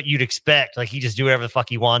pretty much what you'd expect. Like he just do whatever the fuck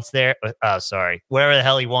he wants there. Whatever the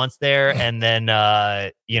hell he wants there. And then,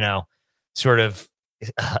 sort of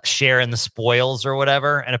sharing the spoils or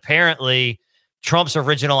whatever. And apparently Trump's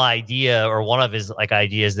original idea, or one of his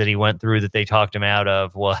ideas that he went through that they talked him out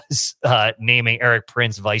of, was naming Eric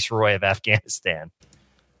Prince Viceroy of Afghanistan.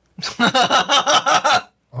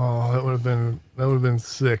 Oh, that would have been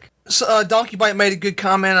sick. So, Donkey Bite made a good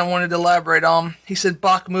comment I wanted to elaborate on. He said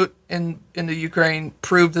Bakhmut in the Ukraine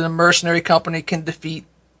proved that a mercenary company can defeat,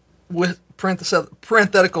 with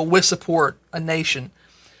parenthetical, with support, a nation.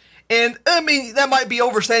 And I mean, that might be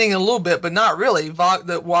overstating it a little bit, but not really.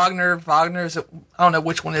 Wagner's, I don't know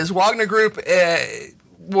which one it is. Wagner Group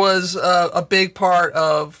was a big part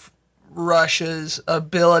of Russia's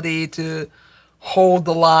ability to hold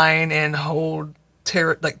the line and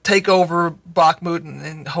take over Bakhmut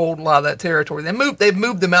and hold a lot of that territory. They've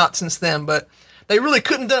moved them out since then, but they really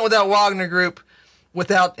couldn't have done it without Wagner Group,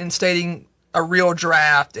 without instating a real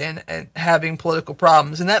draft and having political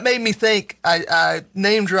problems. And that made me think, I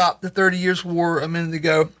name dropped the 30 Years' War a minute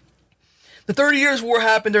ago. The 30 Years' War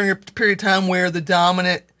happened during a period of time where the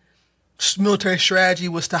dominant military strategy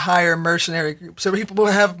was to hire mercenary groups. So people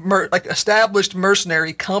would have established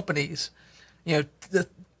mercenary companies, the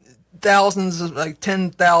thousands of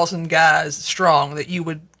 10,000 guys strong, that you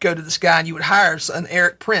would go to this guy and you would hire an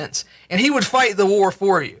Eric Prince and he would fight the war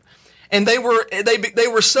for you. And they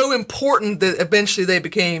were so important that eventually they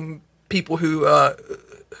became people who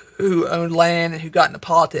owned land and who got into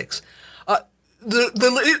politics.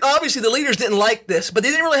 Obviously the leaders didn't like this, but they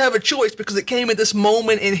didn't really have a choice, because it came at this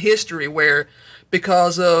moment in history where,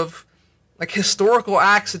 because of historical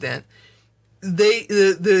accident,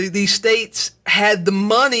 these states had the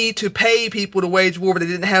money to pay people to wage war, but they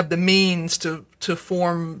didn't have the means to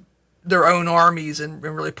form their own armies and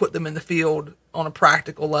really put them in the field on a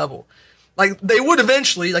practical level. They would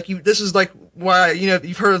eventually, this is why,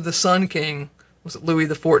 you've heard of the Sun King, was it Louis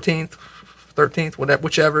the 14th, 13th, whatever,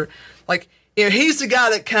 whichever. He's the guy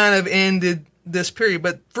that kind of ended this period.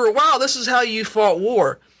 But for a while, this is how you fought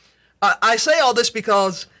war. I say all this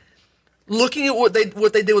because looking at what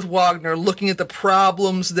they did with Wagner, looking at the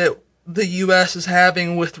problems that the U.S. is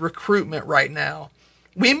having with recruitment right now,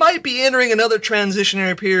 we might be entering another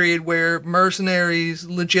transitionary period where mercenaries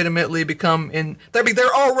legitimately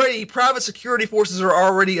they're already, private security forces are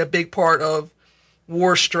already a big part of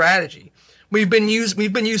war strategy. We've been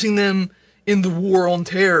using them in the war on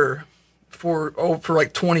terror for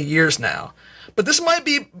 20 years now. But this might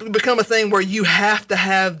become a thing where you have to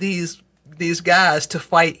have these guys to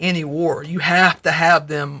fight any war. You have to have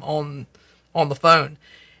them on the phone.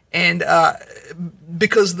 And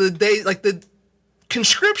because the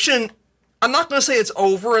conscription, I'm not going to say it's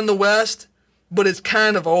over in the West, but it's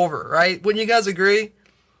kind of over, right? Wouldn't you guys agree?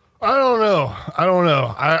 I don't know.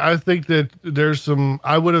 I think that there's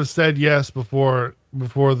I would have said yes before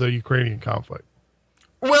the Ukrainian conflict.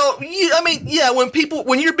 Well,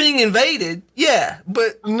 when you're being invaded, yeah,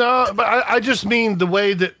 but no, but I just mean the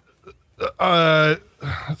way that,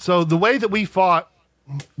 so the way that we've fought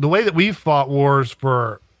wars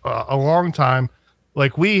for a long time,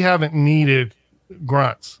 we haven't needed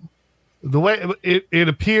grunts. The way it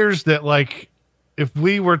appears that if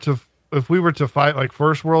we were to fight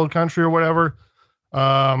first world country or whatever,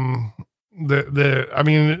 I'll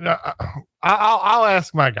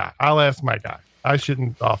ask my guy. I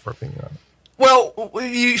shouldn't offer opinion on it. Well,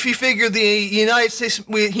 if you figure the United States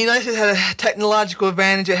had a technological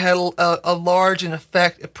advantage, it had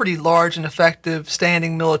a pretty large and effective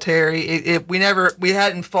standing military. We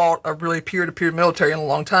hadn't fought a really peer-to-peer military in a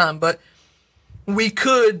long time, but we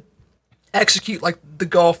could execute like the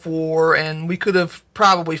Gulf War, and we could have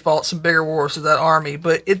probably fought some bigger wars with that army.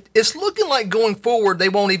 But it's looking like going forward, they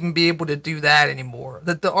won't even be able to do that anymore.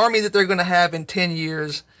 That the army that they're going to have in 10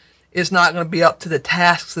 years is not going to be up to the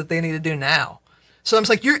tasks that they need to do now. So I'm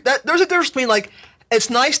like, there's a difference between like, it's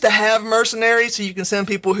nice to have mercenaries so you can send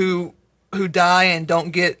people who die and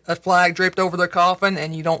don't get a flag draped over their coffin,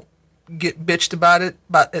 and you don't get bitched about it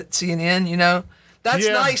at CNN, you know. That's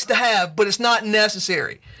nice to have, but it's not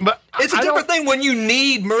necessary. But it's a different thing when you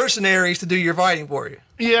need mercenaries to do your fighting for you.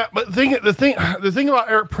 Yeah, but the thing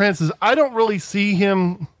about Erik Prince is I don't really see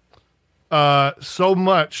him so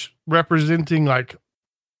much representing like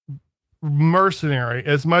mercenary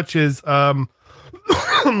as much as so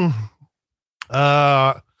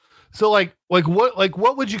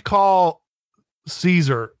what would you call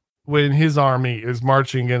Caesar when his army is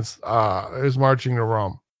marching to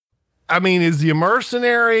Rome? I mean, is he a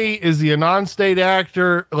mercenary? Is he a non-state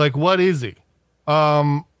actor? Like, what is he?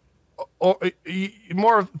 Or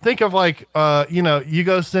more think of like, you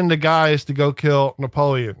go send the guys to go kill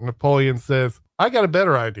Napoleon. Napoleon says, I got a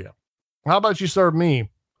better idea. How about you serve me?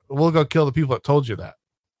 We'll go kill the people that told you that.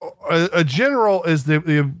 A general is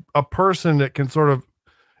a person that can sort of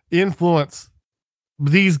influence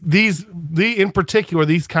these in particular,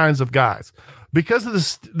 these kinds of guys, because of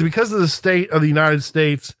the state of the United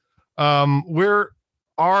States. Where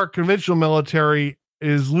our conventional military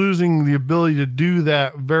is losing the ability to do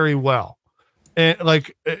that very well. And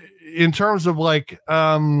like, in terms of like,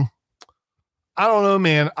 I don't know,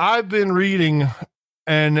 man, I've been reading,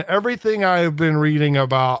 and everything I've been reading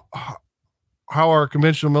about how our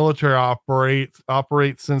conventional military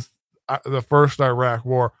operates since the first Iraq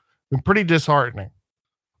war been pretty disheartening.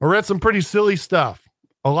 I read some pretty silly stuff.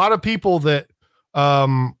 A lot of people that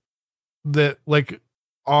like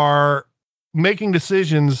are making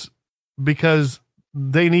decisions because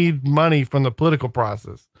they need money from the political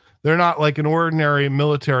process. They're not like an ordinary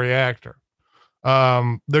military actor.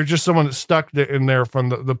 They're just someone that's stuck in there from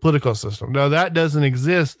the political system. No, that doesn't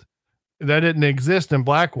exist. That didn't exist in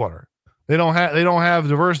Blackwater. They don't have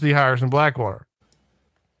diversity hires in Blackwater.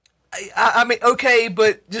 I mean, okay,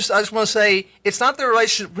 but I just want to say, it's not the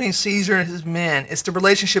relationship between Caesar and his men. It's the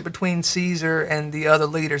relationship between Caesar and the other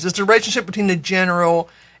leaders. It's the relationship between the general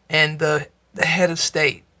and the head of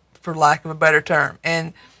state, for lack of a better term.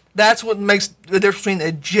 And that's what makes the difference between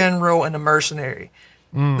a general and a mercenary.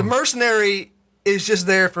 The mercenary is just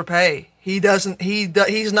there for pay. He's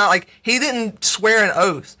not like, he didn't swear an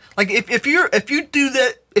oath. Like if you do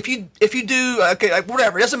that, if you do, okay, like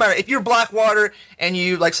whatever, it doesn't matter. If you're Blackwater and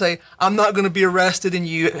you like say, I'm not going to be arrested, and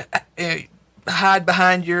you hide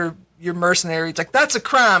behind your mercenary, it's like, that's a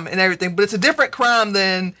crime and everything, but it's a different crime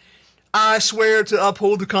than I swear to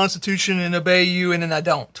uphold the Constitution and obey you, and then I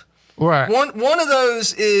don't. Right. One of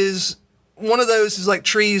those is like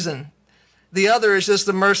treason. The other is just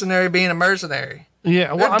the mercenary being a mercenary.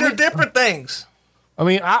 Yeah, well, they're different things. I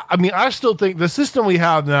mean, I still think the system we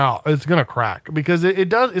have now is going to crack, because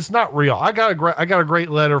it's not real. I got a great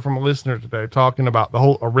letter from a listener today talking about the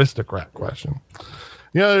whole aristocrat question.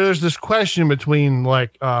 You know, there's this question between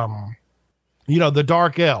like, the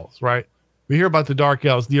dark elves, right? We hear about the dark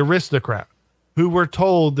elves, the aristocrat, who were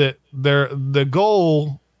told that the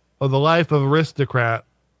goal of the life of aristocrat,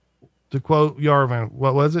 to quote Yarvin,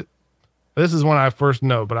 what was it? This is one I first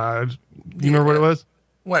know, but you remember what it was?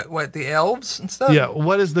 What the elves and stuff? Yeah.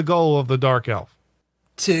 What is the goal of the dark elf?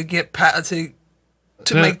 To get to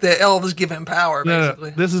make the elves give him power,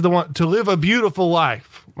 basically. No. This is the one, to live a beautiful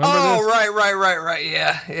life. Remember this? Right.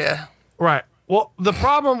 Yeah. Right. Well, the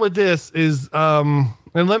problem with this is, and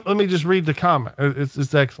let me just read the comment.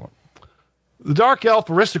 It's excellent. The dark elf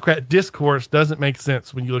aristocrat discourse doesn't make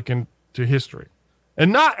sense when you look into history,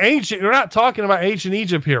 and not ancient. We're not talking about ancient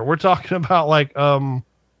Egypt here. We're talking about like,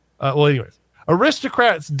 anyways,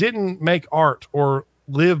 aristocrats didn't make art or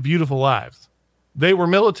live beautiful lives. They were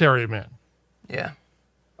military men. Yeah.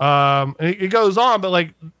 It goes on, but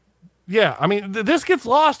like, yeah, I mean, this gets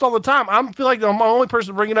lost all the time. I feel like I'm the only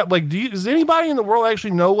person bringing it up. Like, does anybody in the world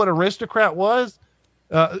actually know what aristocrat was?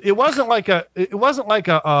 It wasn't like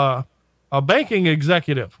a banking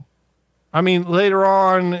executive. I mean, later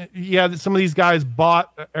on, yeah, some of these guys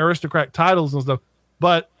bought aristocrat titles and stuff,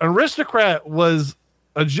 but an aristocrat was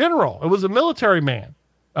a general. It was a military man.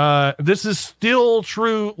 This is still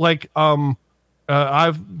true. Like, I've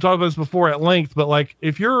talked about this before at length, but like,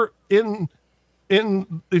 if you're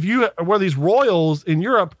if you were these royals in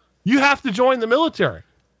Europe, you have to join the military.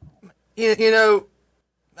 You know,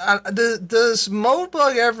 does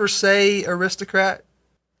Moldbug ever say aristocrat?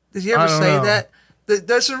 Does he ever say that?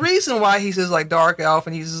 There's a reason why he says like dark elf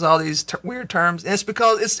and uses all these weird terms, and it's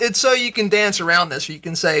because it's so you can dance around this. Or you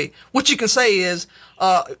can say what you can say is,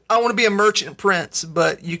 I want to be a merchant prince,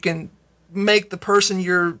 but you can make the person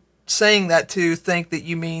you're saying that to think that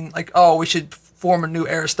you mean like, oh, we should form a new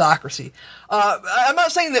aristocracy. I'm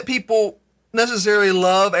not saying that people necessarily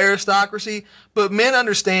love aristocracy, but men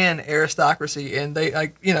understand aristocracy, and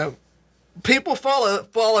they people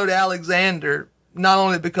followed Alexander. Not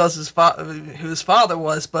only because who his father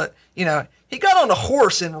was, but he got on a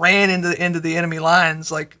horse and ran into the enemy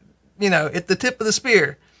lines, like at the tip of the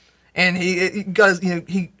spear, and he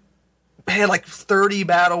had like 30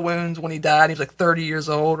 battle wounds when he died. He was like 30 years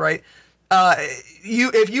old, right?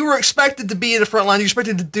 If you were expected to be in the front line, you were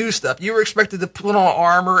expected to do stuff. You were expected to put on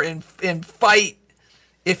armor and fight.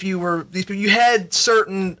 If you had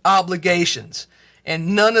certain obligations,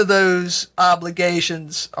 and none of those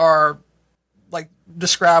obligations are like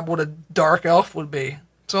describe what a dark elf would be.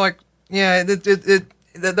 So like, yeah,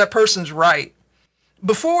 that person's right.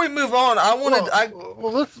 Before we move on,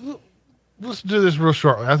 let's do this real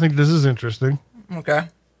shortly. I think this is interesting. Okay.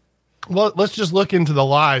 Well, let's just look into the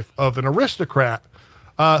life of an aristocrat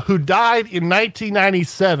who died in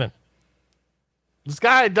 1997. This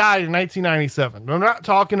guy died in 1997. I'm not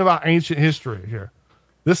talking about ancient history here.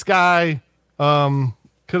 This guy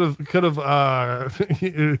could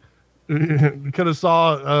have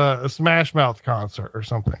saw a Smash Mouth concert or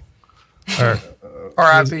something.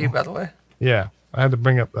 R.I.P. By the way. Yeah, I had to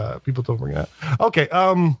bring up. People don't bring it up. Okay.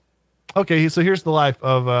 Okay. So here's the life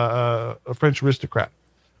of a French aristocrat.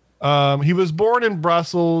 He was born in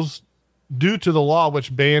Brussels due to the law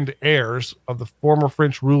which banned heirs of the former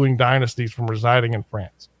French ruling dynasties from residing in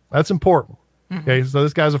France. That's important. Mm-hmm. Okay. So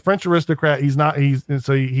this guy's a French aristocrat. He's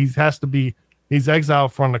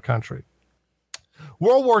exiled from the country.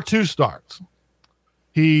 World War II starts.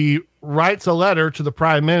 He writes a letter to the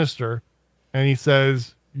prime minister and he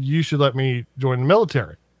says, you should let me join the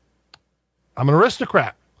military. I'm an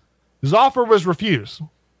aristocrat. His offer was refused.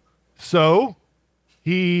 So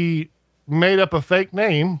he made up a fake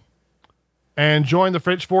name and joined the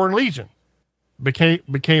French Foreign Legion.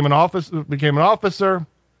 Became an officer,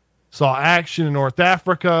 saw action in North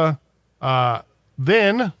Africa,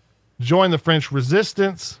 then joined the French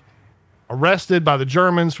resistance, arrested by the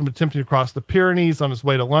Germans from attempting to cross the Pyrenees on his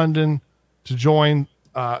way to London to join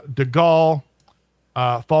de Gaulle.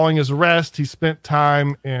 Following his arrest, he spent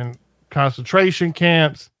time in concentration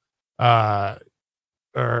camps, or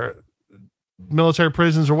military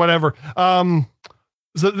prisons or whatever.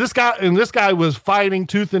 So this guy was fighting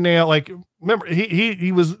tooth and nail. Like, remember,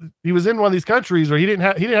 he was in one of these countries where he didn't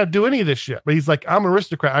have to do any of this shit, but he's like, I'm an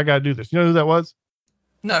aristocrat. I got to do this. You know who that was?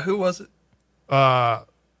 No, who was it?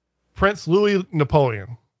 Prince Louis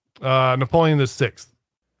Napoleon, Napoleon the Sixth.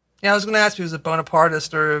 Yeah, I was going to ask if he was a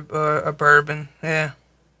Bonapartist or a Bourbon. Yeah.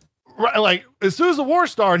 Right. Like, as soon as the war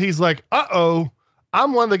started, he's like, I'm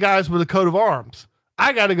one of the guys with a coat of arms.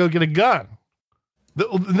 I got to go get a gun.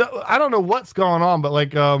 I don't know what's going on, but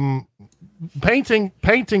like, painting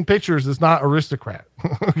pictures is not aristocrat.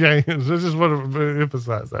 Okay. This is what to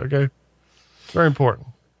emphasize that. Okay. Very important.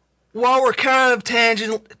 While we're kind of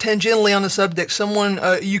tangentially on the subject,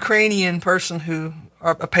 a Ukrainian person who,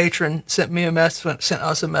 a patron, sent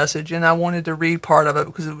us a message, and I wanted to read part of it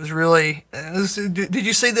because it was really. Did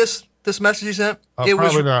you see this message you sent?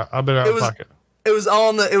 Probably not. I've been out of pocket. It was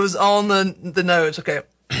on the notes. Okay,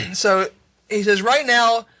 so he says right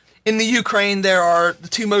now in the Ukraine there are the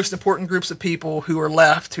two most important groups of people who are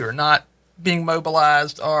left who are not being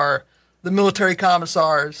mobilized are the military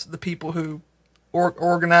commissars, the people who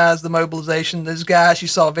organize the mobilization. Those guys, you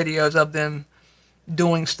saw videos of them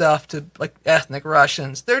doing stuff to like ethnic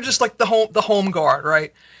Russians. They're just like the home guard,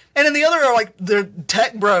 right? And then the other are like the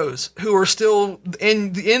tech bros who are still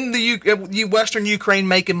in the Western Ukraine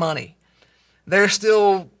making money. They're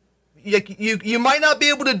still you might not be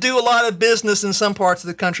able to do a lot of business in some parts of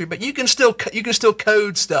the country, but you can still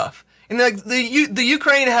code stuff. And like the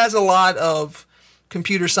Ukraine has a lot of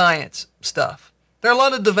computer science stuff. There are a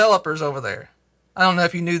lot of developers over there. I don't know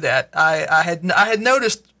if you knew that. I had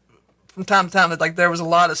noticed from time to time that like there was a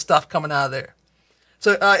lot of stuff coming out of there.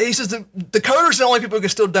 So he says the coders are the only people who can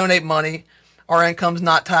still donate money. Our income's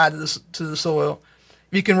not tied to the soil.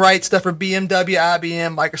 You can write stuff for BMW,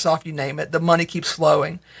 IBM, Microsoft, you name it. The money keeps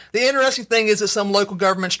flowing. The interesting thing is that some local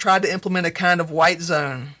governments tried to implement a kind of white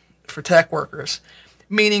zone for tech workers,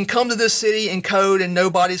 meaning come to this city and code and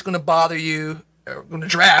nobody's going to bother you or going to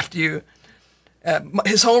draft you.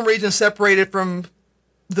 His home region separated from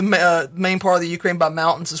the main part of the Ukraine by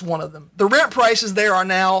mountains is one of them. The rent prices there are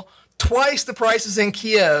now twice the prices in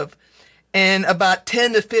Kiev, and about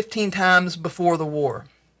 10 to 15 times before the war.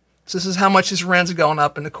 So this is how much his rents have gone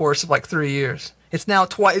up in the course of like 3 years. It's now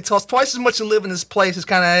it costs twice as much to live in this place. It's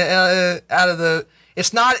kind of out of the.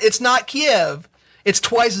 It's not Kiev. It's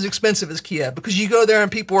twice as expensive as Kiev because you go there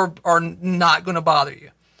and people are not going to bother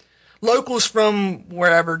you. Locals from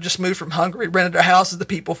wherever just moved from Hungary, rented their houses to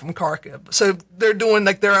people from Kharkiv. So they're doing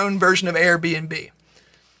like their own version of Airbnb.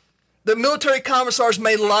 The military commissars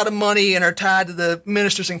made a lot of money and are tied to the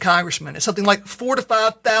ministers and congressmen. It's something like $4,000 to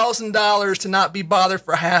 $5,000 to not be bothered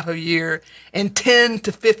for half a year, and $10,000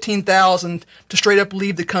 to $15,000 to straight up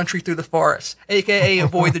leave the country through the forest, aka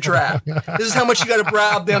avoid the draft. This is how much you got to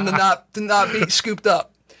bribe them to not be scooped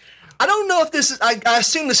up. I don't know if this is. I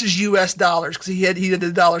assume this is U.S. dollars because he had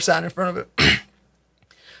a dollar sign in front of it.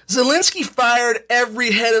 Zelensky fired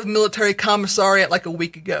every head of military commissariat like a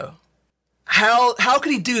week ago. How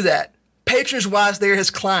could he do that? Patronage-wise, they're his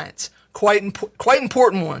clients, quite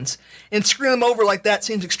important ones, and screwing them over like that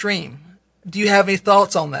seems extreme. Do you have any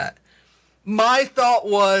thoughts on that? My thought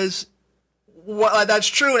was, that's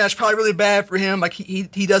true, and that's probably really bad for him. Like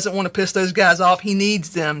he doesn't want to piss those guys off. He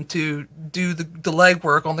needs them to do the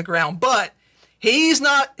legwork on the ground, but he's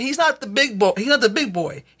not the big boy. He's not the big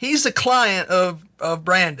boy. He's the client of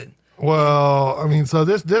Brandon. Well, I mean, so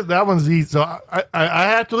that one's easy. So I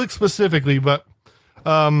have to look specifically, but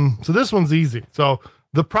so this one's easy. So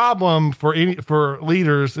the problem for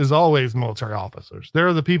leaders is always military officers.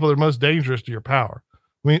 They're the people that are most dangerous to your power.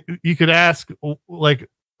 I mean, you could ask like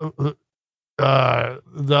the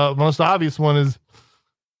most obvious one is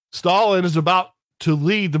Stalin is about to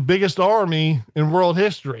lead the biggest army in world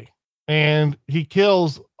history, and he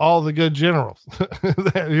kills all the good generals.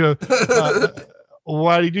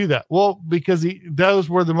 Why do you do that? Well, because those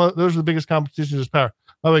were the biggest competitions of his power.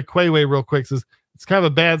 By the way, Quayway real quick says it's kind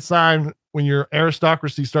of a bad sign when your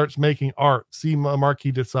aristocracy starts making art. See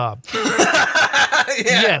Marquis de Sade. Yeah.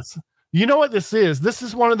 Yes. You know what this is? This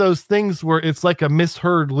is one of those things where it's like a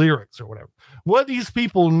misheard lyrics or whatever. What these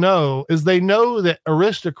people know is they know that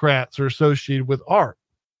aristocrats are associated with art.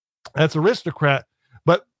 That's aristocrat,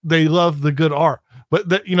 but they love the good art. But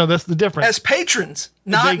that's the difference. As patrons,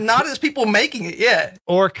 not as people making it, yeah.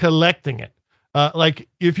 Or collecting it. Like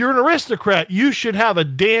if you're an aristocrat, you should have a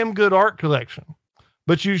damn good art collection,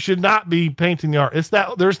 but you should not be painting the art. There's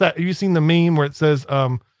that. Have you seen the meme where it says,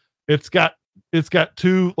 it's got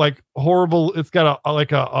two like horrible. It's got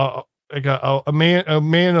a man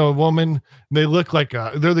and a woman. They look like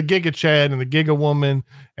they're the Giga Chad and the Giga Woman,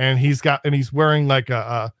 and he's wearing like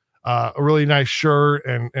a really nice shirt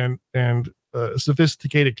and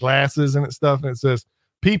sophisticated glasses and stuff. And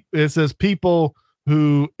it says people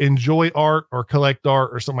who enjoy art or collect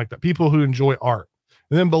art or something like that. People who enjoy art.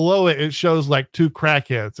 And then below it shows like two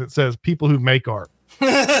crackheads. It says people who make art.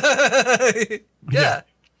 Yeah.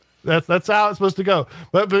 That's how it's supposed to go.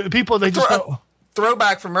 But people, they just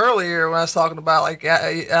throwback from earlier when I was talking about like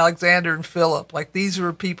Alexander and Philip. Like these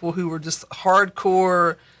were people who were just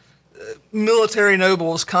hardcore military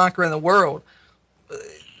nobles conquering the world.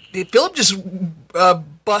 Philip just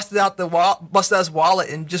busted out his wallet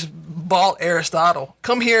and just bought Aristotle.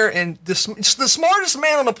 Come here and the smartest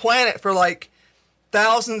man on the planet for like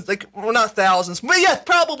thousands, not thousands, but yeah,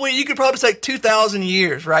 you could probably say 2,000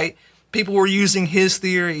 years, right? People were using his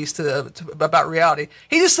theories about reality.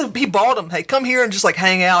 He bought them. Hey, come here and just like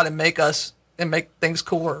hang out and make things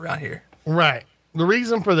cooler around here. Right. The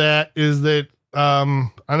reason for that is that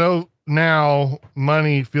I know now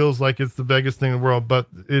money feels like it's the biggest thing in the world, but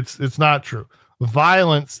it's not true.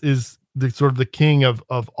 Violence is the sort of the king of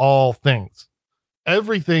all things.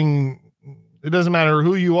 Everything, it doesn't matter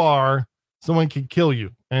who you are, someone can kill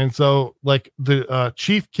you. And so like the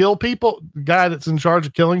chief kill people, the guy that's in charge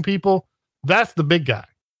of killing people, that's the big guy,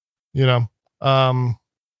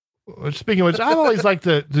 speaking of which, I always like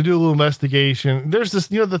to do a little investigation. There's this,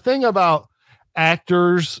 the thing about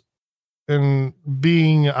actors and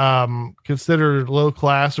being considered low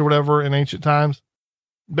class or whatever in ancient times.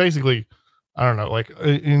 Basically, I don't know, like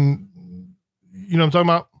in, what I'm talking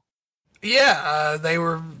about? Yeah, they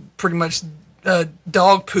were pretty much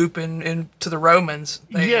dog poop to the Romans.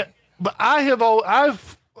 Yeah, but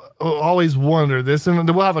I've always wondered this, and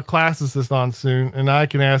we'll have a classicist on soon, and I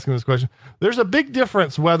can ask him this question. There's a big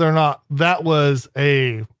difference whether or not that was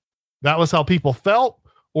how people felt,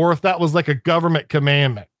 or if that was like a government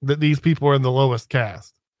commandment that these people are in the lowest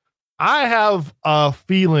caste. I have a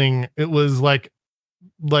feeling it was like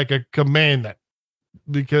a commandment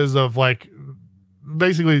because of like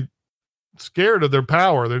basically scared of their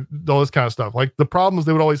power, all this kind of stuff. Like the problems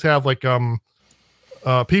they would always have, like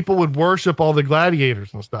people would worship all the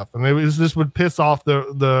gladiators and stuff, and this would piss off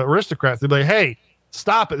the aristocrats. They'd be like, hey,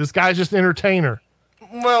 Stop it. This guy's just an entertainer.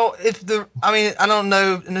 Well, I don't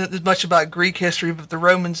know as much about Greek history, but the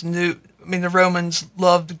Romans the Romans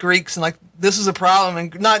loved Greeks, and like this is a problem,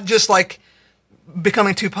 and not just like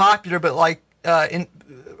becoming too popular, but like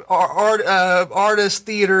artists,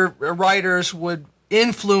 theater writers would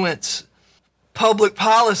influence public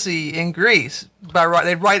policy in Greece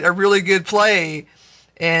they'd write a really good play,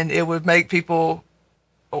 and it would make people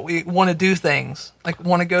want to do things like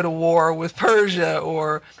want to go to war with Persia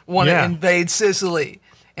or want to invade Sicily,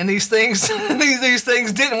 and these things these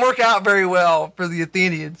things didn't work out very well for the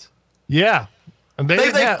Athenians. Yeah. And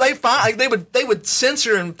they would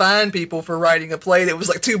censor and fine people for writing a play that was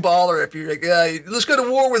like too baller. If you're like, let's go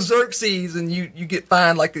to war with Xerxes, and you get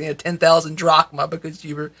fined like 10,000 drachma because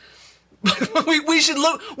you were. we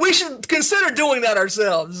should consider doing that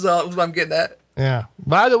ourselves. Is what I'm getting at. Yeah.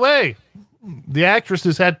 By the way, the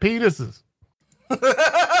actresses had penises.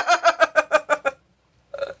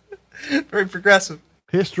 Very progressive.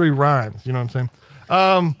 History rhymes. You know what I'm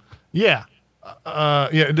saying? Yeah.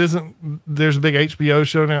 It doesn't. There's a big HBO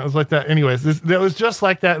show now. It was like that. Anyways, that was just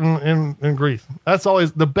like that in Greece. That's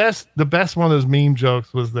always the best. The best one of those meme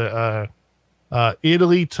jokes was that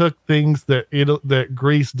Italy took things that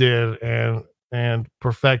Greece did and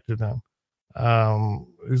perfected them.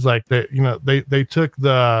 It's like that. They took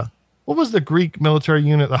what was the Greek military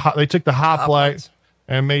unit? They took the hoplites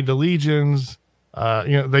and made the legions.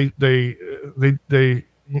 They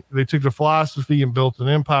took the philosophy and built an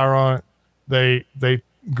empire on it. They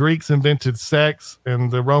Greeks invented sex,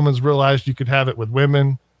 and the Romans realized you could have it with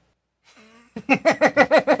women.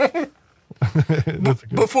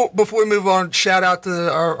 Before we move on, shout out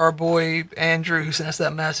to our boy Andrew who sent us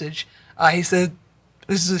that message. He said,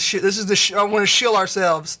 "This is I want to shill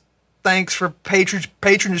ourselves. Thanks for patronage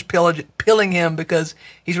pilling him because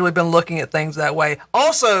he's really been looking at things that way."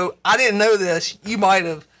 Also, I didn't know this. You might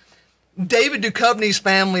have. David Duchovny's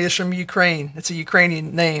family is from Ukraine. It's a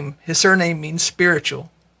Ukrainian name. His surname means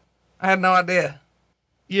spiritual. I had no idea.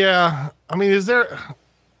 Yeah. I mean, is there...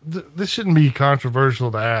 this shouldn't be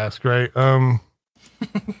controversial to ask, right?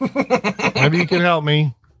 Maybe you can help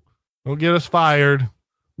me. Don't get us fired.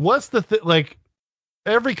 What's the... like,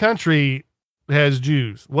 every country has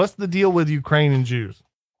Jews. What's the deal with Ukrainian Jews?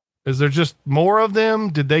 Is there just more of them?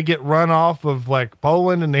 Did they get run off of, like,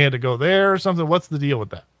 Poland and they had to go there or something? What's the deal with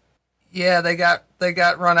that? Yeah, they got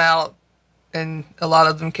run out, and a lot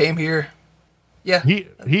of them came here. Yeah.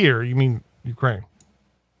 Here, you mean Ukraine?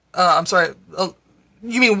 I'm sorry.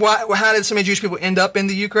 You mean how did so many Jewish people end up in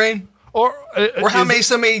the Ukraine? Or how many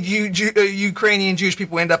Ukrainian Jewish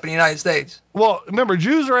people end up in the United States? Well, remember,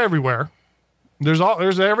 Jews are everywhere. There's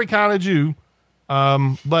every kind of Jew,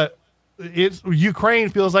 but Ukraine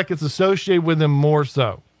feels like it's associated with them more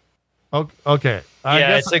so. Okay. I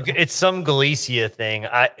guess it's some Galicia thing.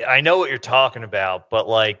 I know what you're talking about, but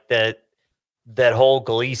like that whole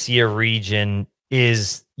Galicia region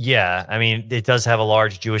is, I mean, it does have a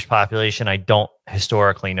large Jewish population. I don't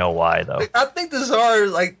historically know why though. I think the Tsar,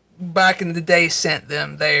 like back in the day, sent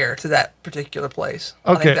them there to that particular place.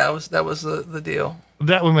 Okay. I think that was the deal.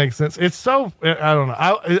 That would make sense. It's so, I don't know.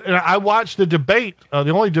 I watched the debate.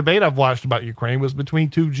 The only debate I've watched about Ukraine was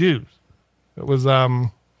between two Jews. It was,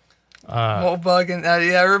 Moldbug and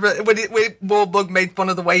I remember when Moldbug made fun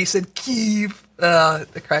of the way he said Kiev.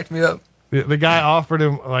 It cracked me up. The guy offered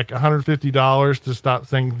him like $150 to stop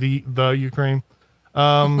saying the Ukraine.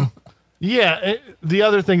 The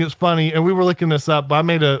other thing that's funny, and we were looking this up, but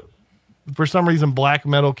for some reason black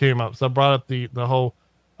metal came up, so I brought up the whole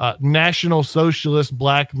National Socialist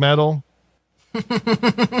black metal.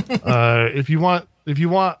 If you want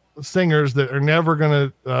singers that are never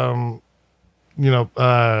gonna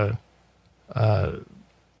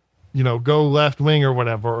go left wing or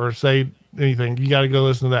whatever, or say anything, you got to go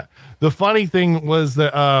listen to that. The funny thing was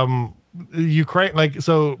that Ukraine,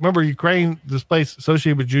 remember Ukraine, this place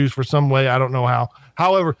associated with Jews for some way, I don't know how.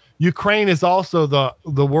 However, Ukraine is also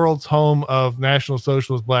the world's home of National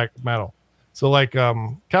Socialist black metal. So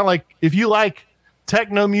kind of like if you like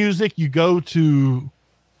techno music, you go to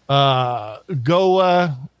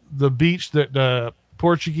Goa, the beach that the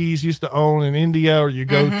Portuguese used to own in India, or you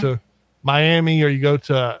go to Miami, or you go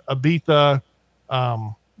to Ibiza.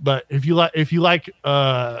 But if you like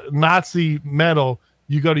Nazi metal,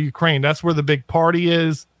 you go to Ukraine. That's where the big party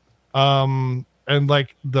is. And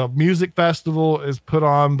like the music festival is put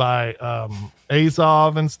on by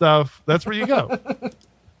Azov and stuff. That's where you go.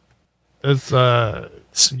 It's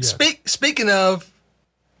Speaking of,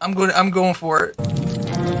 I'm going for it.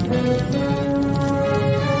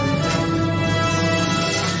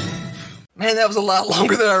 Man, that was a lot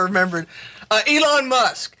longer than I remembered. Elon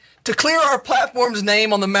Musk To clear our platform's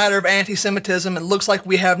name on the matter of anti-Semitism, it looks like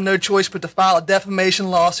we have no choice but to file a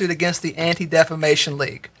defamation lawsuit against the Anti-Defamation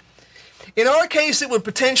League. In our case, they would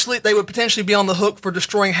potentially be on the hook for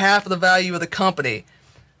destroying half of the value of the company,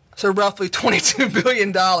 so roughly $22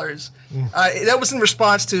 billion. That was in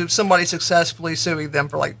response to somebody successfully suing them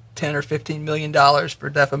for like $10 or $15 million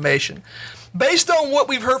for defamation. Based on what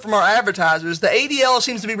we've heard from our advertisers, the ADL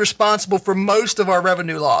seems to be responsible for most of our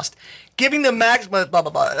revenue lost, giving the maximum.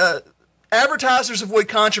 Advertisers avoid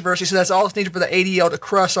controversy, so that's all that's needed for the ADL to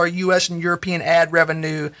crush our U.S. and European ad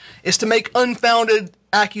revenue is to make unfounded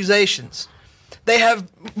accusations. They have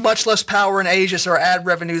much less power in Asia, so our ad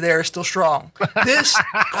revenue there is still strong. This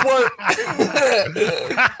quote, I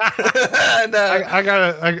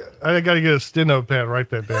gotta get a steno pen. Write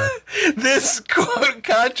that down. This quote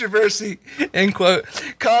controversy end quote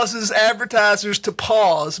causes advertisers to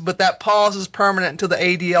pause, but that pause is permanent until the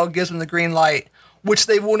ADL gives them the green light, which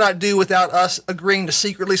they will not do without us agreeing to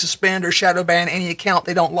secretly suspend or shadow ban any account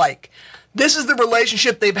they don't like. This is the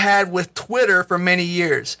relationship they've had with Twitter for many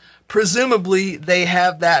years. Presumably, they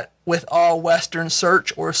have that with all Western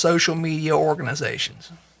search or social media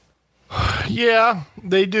organizations. Yeah,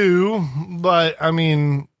 they do. But, I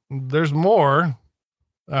mean, there's more.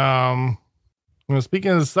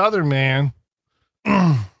 Speaking of the Southern man,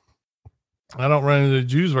 I don't run into the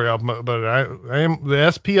Jews very often, but I am the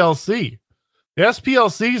SPLC. The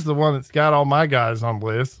SPLC is the one that's got all my guys on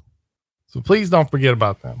Bliss. So please don't forget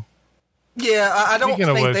about them. Yeah, I don't Speaking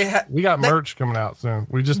think of which, they have. We got merch coming out soon.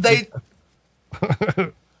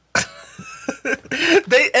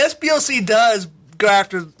 SPLC does go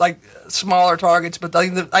after like smaller targets, but I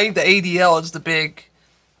think the ADL is the big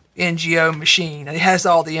NGO machine, and it has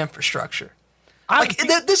all the infrastructure.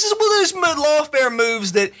 This is one of those lawfare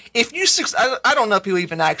moves that if you, I don't know if he'll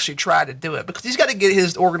even actually try to do it because he's got to get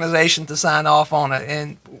his organization to sign off on it.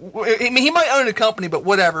 And I mean, he might own a company, but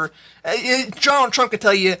whatever. Donald Trump can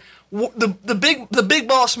tell you the big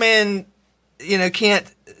boss man,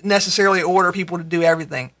 can't necessarily order people to do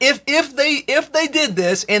everything. If they did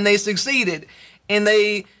this and they succeeded, and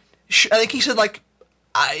I think he said like.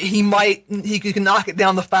 He could knock it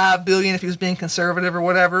down to $5 billion if he was being conservative or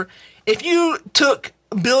whatever. If you took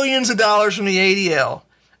billions of dollars from the ADL,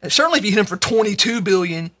 and certainly if you hit them for $22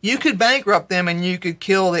 billion, you could bankrupt them and you could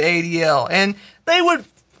kill the ADL, and they would,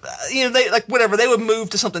 they would move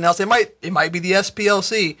to something else. It might be the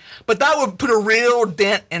SPLC, but that would put a real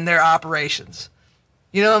dent in their operations.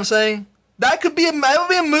 You know what I'm saying? That would be a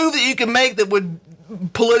move that you could make that would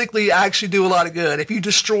politically actually do a lot of good if you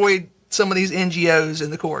destroyed some of these NGOs in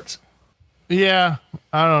the courts. Yeah,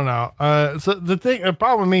 I don't know. So the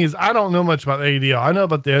problem with me is I don't know much about the ADL. I know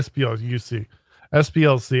about the SPLC.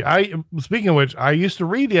 Speaking of which, I used to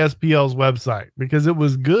read the SPL's website because it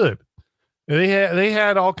was good. They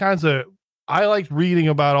had all kinds of. I liked reading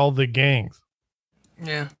about all the gangs.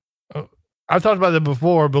 Yeah, I've talked about that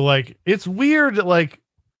before, but like it's weird that like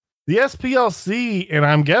the SPLC and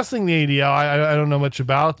I'm guessing the ADL. I don't know much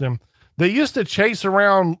about them. They used to chase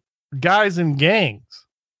around guys in gangs,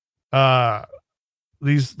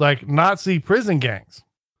 these like Nazi prison gangs,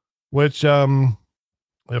 which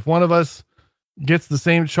if one of us gets the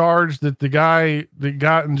same charge that the guy that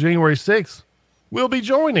got in January 6th, we'll be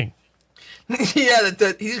joining. Yeah,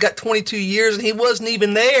 that he's got 22 years and he wasn't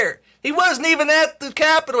even there. He wasn't even at the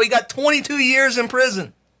Capitol. He got 22 years in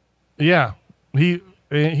prison. Yeah, he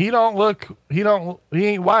ain't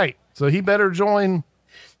white, so he better join.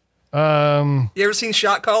 You ever seen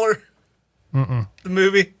Shot Caller? Mm-mm. The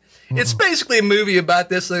movie? Mm-mm. It's basically a movie about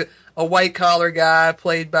this a white collar guy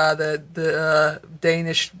played by the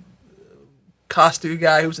Danish costume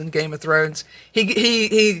guy who's in Game of Thrones.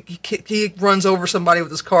 He runs over somebody with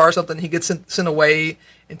his car or something. He gets sent away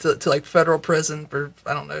to like federal prison for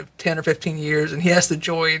I don't know 10 or 15 years, and he has to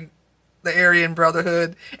join the Aryan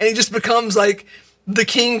Brotherhood, and he just becomes like the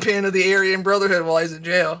kingpin of the Aryan Brotherhood while he's in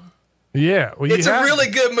jail. Yeah, well, it's a really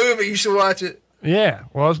good movie. You should watch it. Yeah,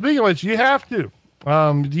 well, speaking of which, you have to.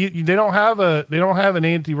 They don't have an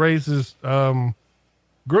anti-racist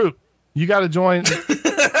group. You got to join.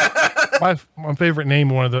 my favorite name,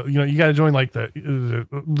 one of the you got to join like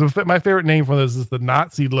my favorite name for this is the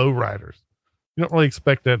Nazi Lowriders. You don't really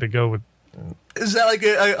expect that to go with. Is that like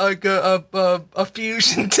a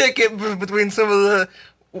fusion ticket between some of the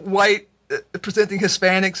white presenting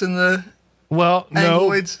Hispanics and the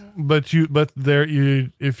Angloids? No,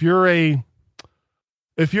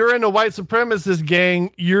 if you're in a white supremacist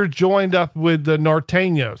gang, you're joined up with the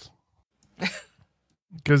Norteños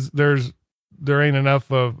because there ain't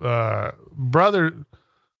enough of brothers.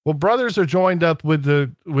 Well, brothers are joined up with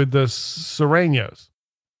the Sureños.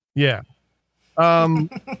 Yeah. Carl,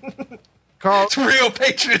 It's real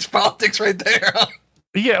patriots politics right there.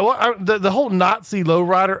 yeah, well, the whole Nazi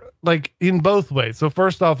lowrider, like in both ways. So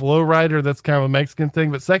first off, lowrider, that's kind of a Mexican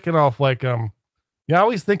thing, but second off, like I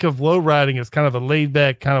always think of lowriding as kind of a laid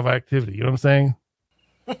back kind of activity. You know what I'm saying?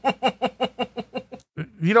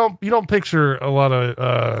 you don't picture a lot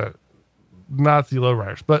of Nazi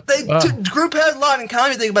lowriders, but The group has a lot in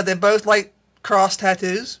common. You think about, they both like cross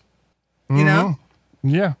tattoos. You know?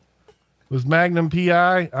 Yeah. Was Magnum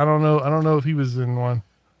PI? I don't know if he was in one.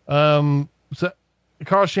 So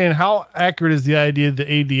Carl Shannon, how accurate is the idea that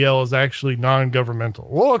ADL is actually non-governmental?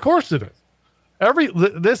 Well, of course it is.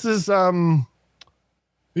 This is somebody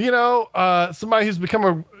who's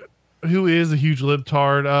who is a huge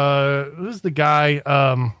libtard. Who's the guy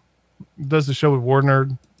does the show with War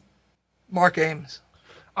Nerd? Mark Ames.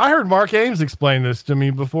 I heard Mark Ames explain this to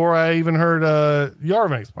me before I even heard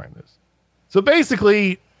Yarvin explain this. So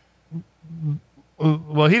basically,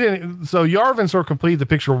 well, he didn't. So Yarvin sort of completed the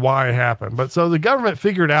picture of why it happened. But so the government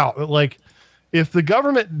figured out that, like, if the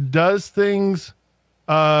government does things,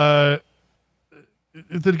 if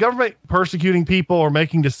the government persecuting people or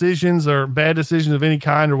making decisions or bad decisions of any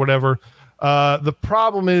kind or whatever, the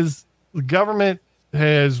problem is the government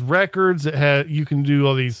has records. You can do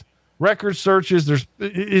all these record searches.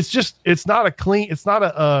 It's not a clean. It's not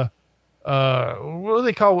what do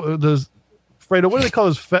they call those? Fredo, what do they call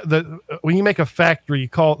those? When you make a factory, you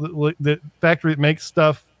call the factory that makes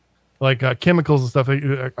stuff like chemicals and stuff,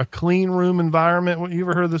 a clean room environment. You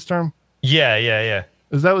ever heard of this term? Yeah.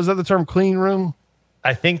 Was that the term, clean room?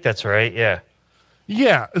 I think that's right. Yeah.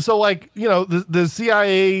 Yeah. So, like, the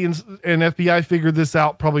CIA and FBI figured this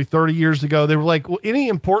out probably 30 years ago. They were like, well, any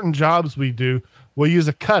important jobs we do, we'll use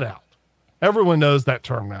a cutout. Everyone knows that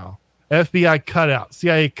term now. FBI cutout,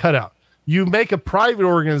 CIA cutout. You make a private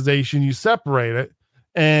organization, you separate it,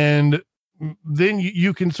 and then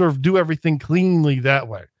you can sort of do everything cleanly that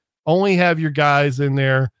way. Only have your guys in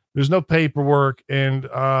there. There's no paperwork. And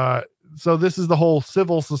so this is the whole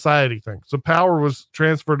civil society thing. So power was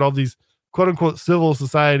transferred to all these quote unquote civil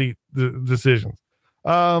society decisions.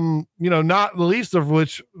 Not the least of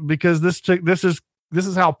which, because this is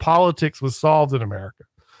how politics was solved in America.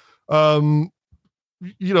 For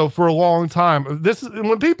a long time.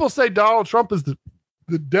 When people say Donald Trump is the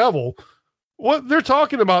devil, what they're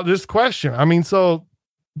talking about this question. I mean, so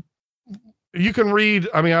you can read,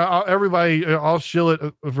 I'll shill it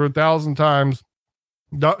for 1,000 times.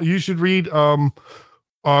 You should read, Curtis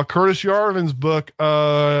Yarvin's book.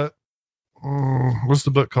 What's the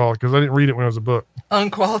book called? Cause I didn't read it when it was a book.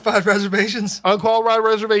 Unqualified Reservations.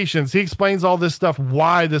 He explains all this stuff,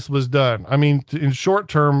 why this was done. I mean, in short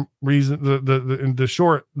term reason,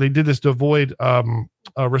 they did this to avoid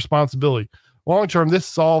responsibility. Long term, this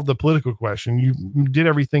solved the political question. You did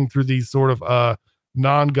everything through these sort of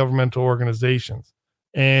non-governmental organizations,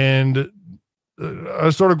 and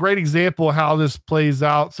a sort of great example of how this plays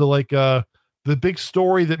out. So, like the big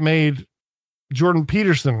story that made Jordan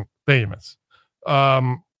Peterson famous.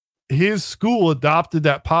 His school adopted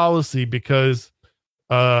that policy because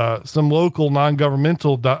some local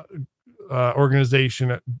non-governmental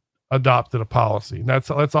organization adopted a policy. And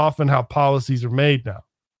that's often how policies are made now.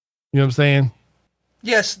 You know what I'm saying?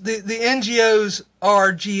 Yes, the NGOs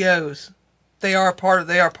are GOs. They are part of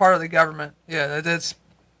the government. Yeah,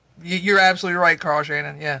 you're absolutely right, Carl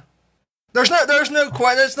Shannon. Yeah. There's not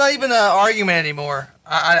even an argument anymore.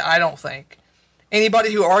 I don't think.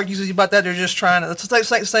 Anybody who argues about that, they're just trying to.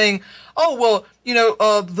 It's like saying, "Oh well,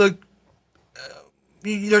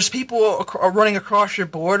 there's people running across your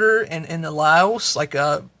border in the Laos, like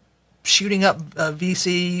shooting up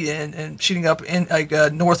VC and shooting up in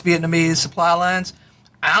North Vietnamese supply lines."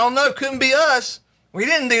 I don't know. Couldn't be us. We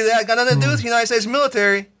didn't do that. Got nothing to do with the United States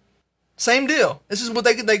military. Same deal. This is what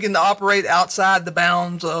they can operate outside the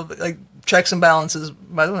bounds of like checks and balances.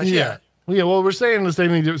 By the way, yeah. Well, we're saying the same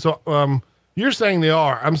thing. So, you're saying they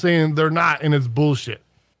are. I'm saying they're not, and it's bullshit.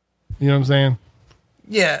 You know what I'm saying?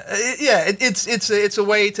 Yeah. It's a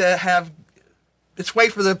way to have. It's a way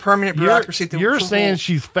for the permanent bureaucracy to. You're saying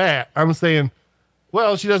she's fat. I'm saying,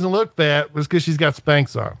 well, she doesn't look fat. It's because she's got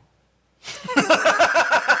Spanx on.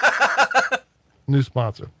 New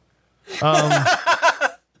sponsor.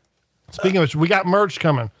 Speaking of which, we got merch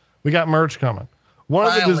coming. One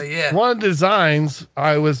of the designs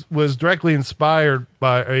I was directly inspired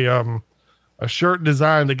by a shirt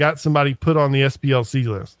design that got somebody put on the SPLC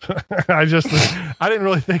list. I didn't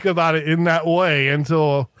really think about it in that way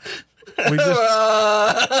until we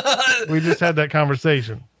just had that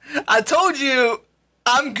conversation. I told you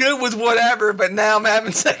I'm good with whatever, but now I'm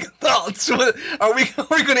having second thoughts. Are we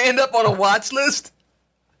going to end up on a watch list?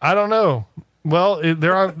 I don't know. Well,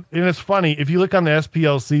 they're on, and it's funny if you look on the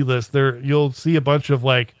SPLC list, there you'll see a bunch of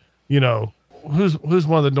like, who's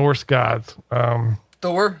one of the Norse gods,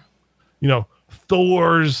 Thor.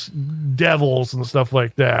 Thor's devils and stuff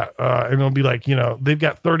like that, and it'll be like, they've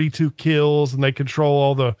got 32 kills and they control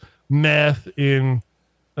all the meth in,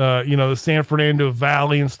 the San Fernando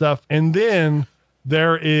Valley and stuff, and then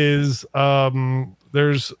there's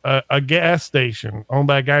a gas station owned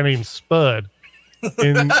by a guy named Spud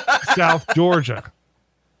in South Georgia.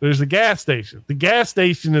 There's a gas station. The gas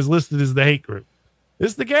station is listed as the hate group.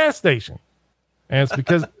 It's the gas station. And it's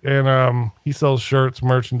because, he sells shirts,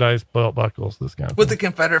 merchandise, belt buckles, this kind of with thing. The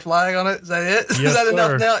Confederate flag on it. Is that it? Yes, Is that sir.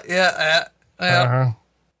 enough now? Yeah. Uh-huh.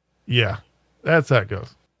 Yeah, that's how it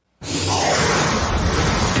goes.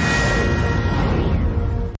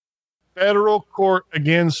 Federal court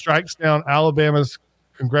again strikes down Alabama's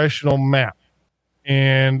congressional map.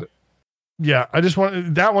 And yeah, I just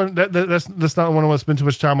want that one. That's not the one I want to spend too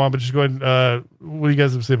much time on, but just go ahead. What do you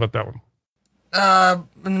guys have to say about that one? I'm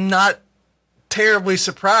not terribly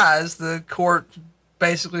surprised. The court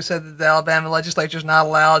basically said that the Alabama legislature is not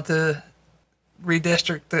allowed to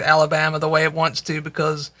redistrict the Alabama the way it wants to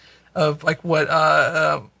because of like what's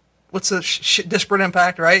the disparate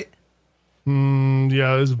impact, right?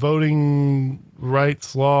 Yeah, it's voting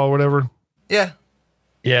rights law or whatever. Yeah.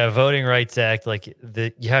 Yeah, Voting Rights Act, like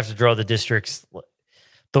you have to draw the districts.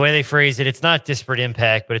 The way they phrase it, it's not disparate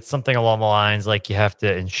impact, but it's something along the lines like you have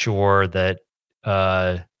to ensure that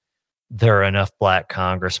there are enough black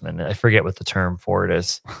congressmen. I forget what the term for it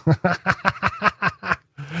is.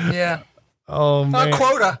 Yeah. Oh man. Not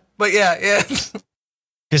quota, but yeah.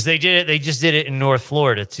 Because they did it. They just did it in North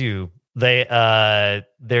Florida too. They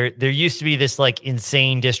there used to be this like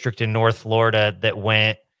insane district in North Florida that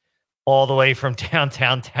went all the way from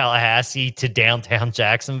downtown Tallahassee to downtown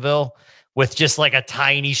Jacksonville with just like a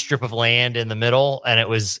tiny strip of land in the middle. And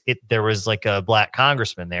there was like a black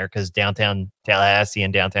congressman there because downtown Tallahassee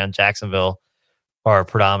and downtown Jacksonville are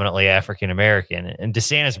predominantly African-American. And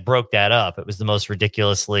DeSantis broke that up. It was the most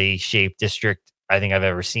ridiculously shaped district I think I've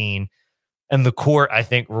ever seen. And the court, I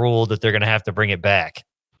think, ruled that they're going to have to bring it back.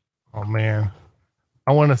 Oh man.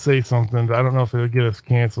 I want to say something, but I don't know if it'll get us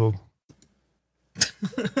canceled.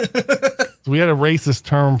 We had a racist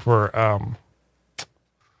term for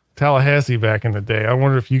Tallahassee back in the day. I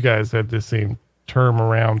wonder if you guys had the same term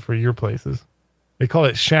around for your places. They call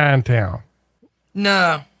it Shine Town.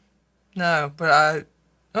 No, but I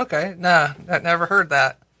never heard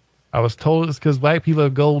that. I was told it's because black people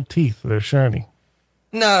have gold teeth. They're shiny.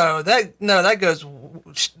 No, that goes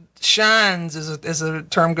shines is a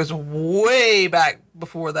term goes way back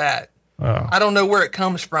before that. Oh. I don't know where it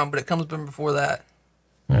comes from, but it comes from before that.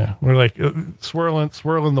 Yeah, we're like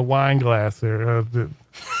swirling the wine glass there.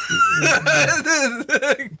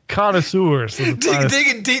 Connoisseurs.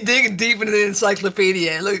 Digging deep into the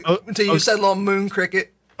encyclopedia. Look until you settle on moon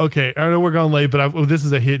cricket. Okay, I know we're going late, but this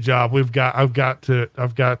is a hit job. I've got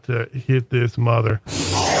to hit this mother.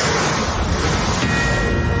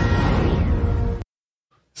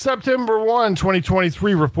 September 1,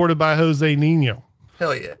 2023, reported by Jose Nino.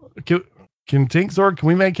 Hell yeah. Can Tinksor, can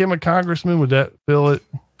we make him a congressman? Would that fill it?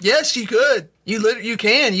 Yes, you could. You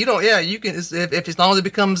can. You don't. Yeah, you can. If as long as it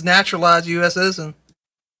becomes naturalized U.S. citizen.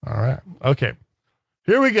 All right. Okay.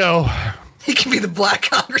 Here we go. He can be the black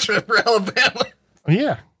congressman for Alabama.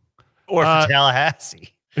 Yeah. Or for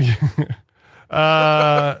Tallahassee.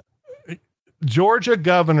 Georgia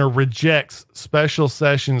governor rejects special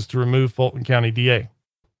sessions to remove Fulton County DA.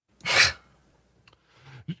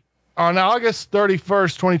 On August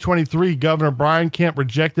 31st, 2023, Governor Brian Kemp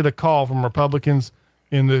rejected a call from Republicans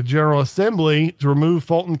in the General Assembly to remove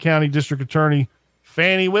Fulton County District Attorney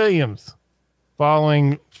Fannie Williams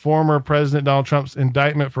following former President Donald Trump's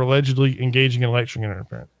indictment for allegedly engaging in election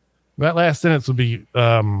interference. That last sentence would be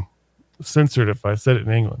censored if I said it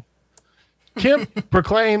in England. Kemp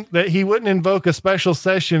proclaimed that he wouldn't invoke a special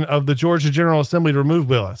session of the Georgia General Assembly to remove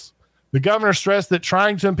Willis. The governor stressed that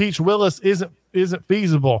trying to impeach Willis isn't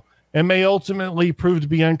feasible and may ultimately prove to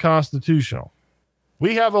be unconstitutional.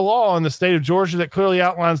 We have a law in the state of Georgia that clearly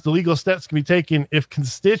outlines the legal steps can be taken if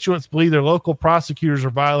constituents believe their local prosecutors are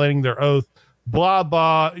violating their oath. Blah,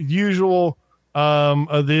 blah, usual,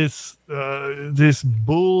 this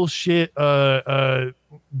bullshit,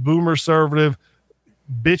 boomer conservative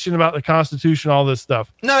bitching about the Constitution, all this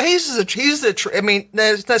stuff. No, he doesn't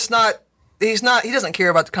care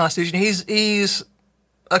about the Constitution. He's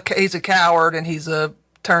a coward and he's a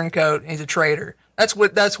turncoat and he's a traitor. That's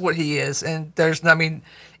what he is. And this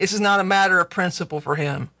is not a matter of principle for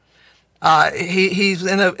him. He's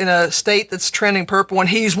in a state that's trending purple, and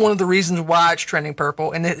he's one of the reasons why it's trending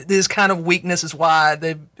purple. And his kind of weakness is why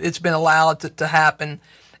it's been allowed to happen,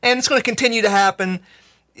 and it's going to continue to happen.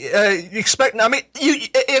 I mean,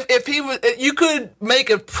 if he was, you could make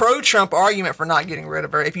a pro-Trump argument for not getting rid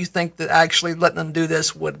of her if you think that actually letting them do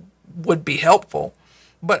this would be helpful,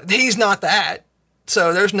 but he's not that,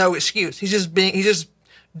 so there's no excuse. He's just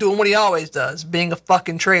doing what he always does, being a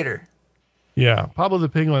fucking traitor. Yeah, Pablo the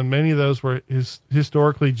Penguin. Many of those were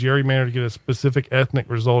historically gerrymandered to get a specific ethnic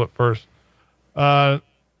result at first.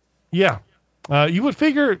 You would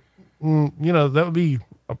figure, that would be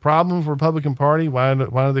a problem for the Republican Party. Why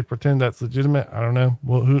do they pretend that's legitimate? I don't know.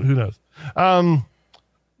 Well, who knows?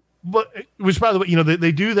 But which, by the way,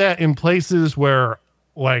 they do that in places where,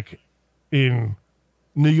 like in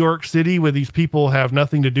New York City, where these people have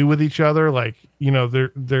nothing to do with each other. Like,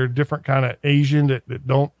 they're different kind of Asian that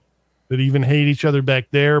even hate each other back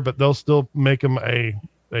there, but they'll still make them a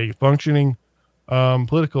functioning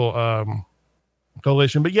political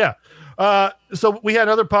coalition. But yeah, so we had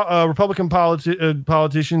other Republican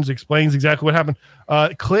politicians explains exactly what happened.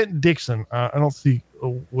 Clinton Dixon. I don't see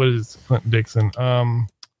what is Clinton Dixon.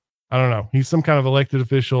 I don't know. He's some kind of elected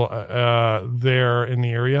official there in the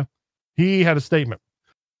area. He had a statement.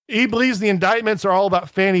 He believes the indictments are all about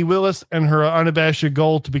Fannie Willis and her unabashed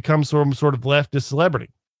goal to become some sort of leftist celebrity.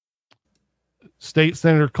 State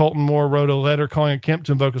Senator Colton Moore wrote a letter calling on Kemp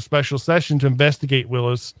to invoke a special session to investigate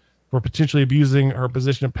Willis for potentially abusing her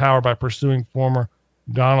position of power by pursuing former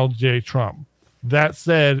Donald J. Trump. That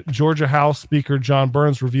said, Georgia House Speaker John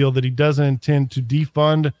Burns revealed that he doesn't intend to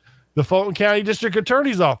defund the Fulton County District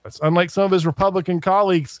Attorney's Office, unlike some of his Republican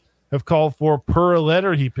colleagues have called for per a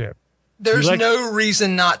letter he penned. There's no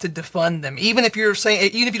reason not to defund them, even if you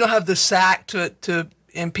don't have the sack to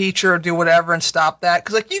impeach her or do whatever and stop that.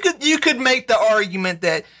 Because you could make the argument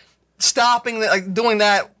that doing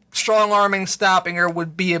that, strong arming, stopping her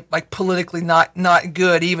would be politically not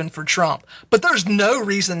good even for Trump. But there's no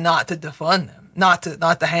reason not to defund them, not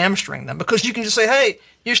to hamstring them, because you can just say, hey,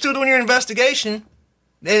 you're still doing your investigation.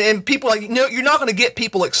 And people you're not going to get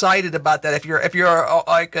people excited about that if you're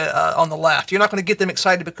on the left. You're not going to get them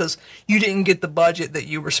excited because you didn't get the budget that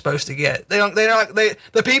you were supposed to get. The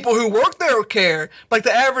people who work there care. Like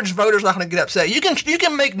the average voter's not going to get upset. You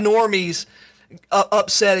can make normies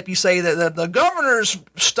upset if you say that the governor's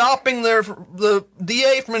stopping the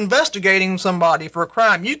DA from investigating somebody for a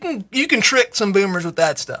crime. You can trick some boomers with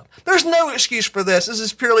that stuff. There's no excuse for this. This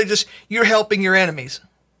is purely just you're helping your enemies.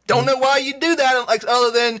 Don't know why you do that,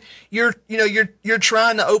 other than you're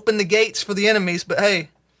trying to open the gates for the enemies. But hey,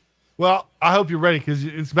 well, I hope you're ready because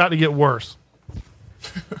it's about to get worse.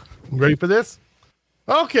 Ready for this?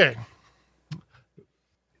 Okay.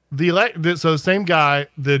 So the same guy,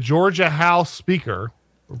 the Georgia House Speaker,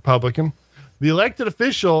 Republican, the elected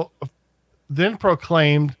official then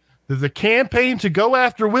proclaimed that the campaign to go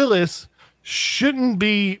after Willis shouldn't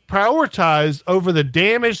be prioritized over the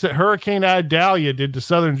damage that Hurricane Idalia did to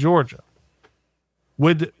southern Georgia,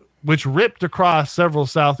 which ripped across several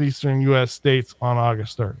southeastern U.S. states on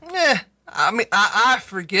August 3rd. I mean, I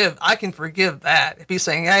can forgive that. If he's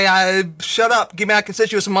saying, hey, shut up, give me my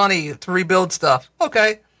constituents money to rebuild stuff.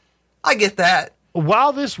 Okay, I get that.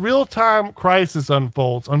 While this real-time crisis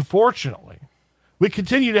unfolds, unfortunately, we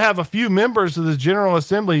continue to have a few members of the General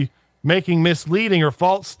Assembly making misleading or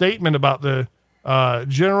false statement about the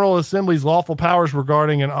General Assembly's lawful powers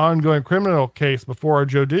regarding an ongoing criminal case before our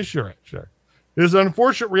judiciary. It is an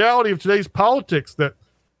unfortunate reality of today's politics that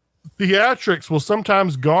theatrics will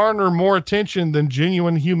sometimes garner more attention than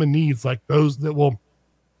genuine human needs like those that will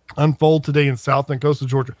unfold today in South and coastal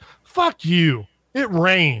Georgia. Fuck you. It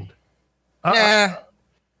rained. I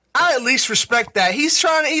at least respect that. He's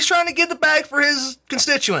trying to get the bag for his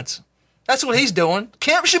constituents. That's what he's doing.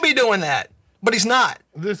 Kemp should be doing that, but he's not.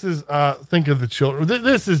 This is, think of the children.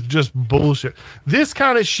 This is just bullshit. This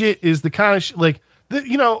kind of shit is the kind of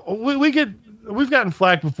we've gotten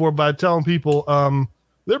flack before by telling people,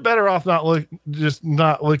 they're better off not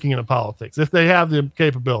looking into politics if they have the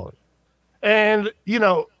capability. And,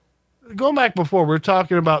 going back before, we were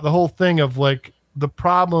talking about the whole thing of the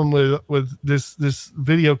problem with this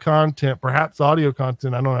video content, perhaps audio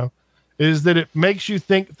content, I don't know, is that it makes you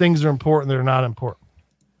think things are important that are not important.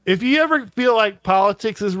 If you ever feel like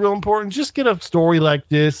politics is real important, just get a story like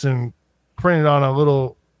this and print it on a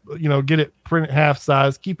little, get it print it half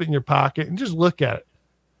size, keep it in your pocket and just look at it.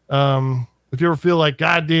 If you ever feel like,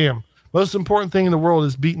 goddamn, most important thing in the world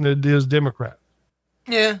is beating those Democrats.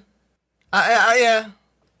 Yeah. Yeah.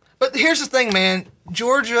 But here's the thing, man.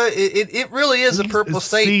 Georgia, it really is a purple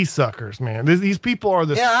state. Sea suckers, man. These people are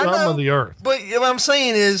the scum of the earth. But what I'm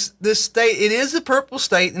saying is, this state, it is a purple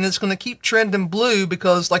state, and it's going to keep trending blue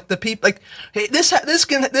because, like, the people, like, hey, this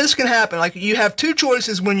can happen. Like, you have two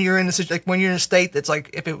choices when you're in when you're in a state that's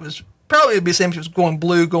like, if it was probably it'd be the same if it was going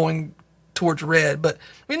blue going towards red, but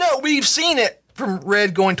we've seen it from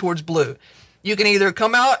red going towards blue. You can either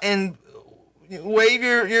come out and wave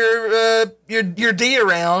your D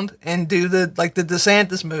around and do the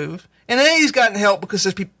DeSantis move, and then he's gotten help because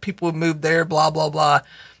there's people who moved there, blah blah blah.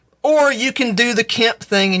 Or you can do the Kemp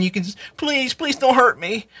thing, and you can please don't hurt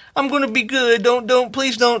me. I'm going to be good.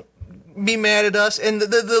 Please don't be mad at us. And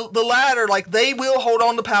the latter, like, they will hold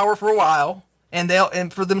on to power for a while,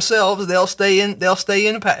 and for themselves they'll stay in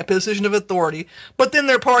a position of authority. But then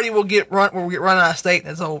their party will get run out of state,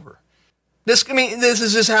 and it's over. This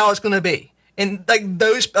is just how it's going to be. And like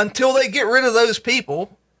until they get rid of those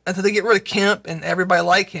people, until they get rid of Kemp and everybody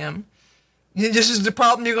like him, this is the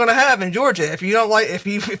problem you're going to have in Georgia. If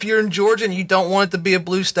you're in Georgia and you don't want it to be a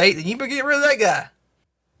blue state, then you better get rid of that guy.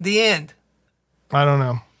 The end. I don't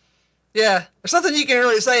know. Yeah, there's nothing you can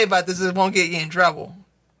really say about this that won't get you in trouble,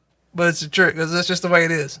 but it's a trick because that's just the way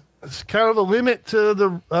it is. It's kind of a limit to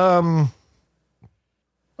the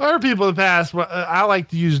other people in the past. I like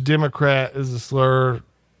to use Democrat as a slur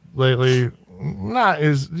lately.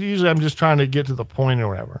 Usually I'm just trying to get to the point or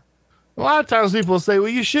whatever. A lot of times people say, well,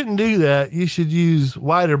 you shouldn't do that. You should use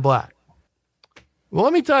white or black. Well,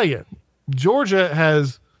 let me tell you, Georgia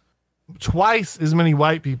has twice as many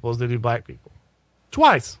white people as they do black people.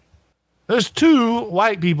 Twice. There's 2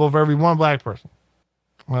 white people for every 1 black person.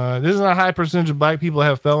 Isn't a high percentage of black people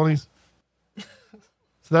have felonies? So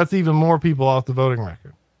that's even more people off the voting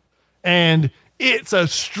record. And it's a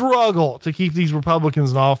struggle to keep these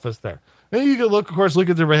Republicans in office there. And you could look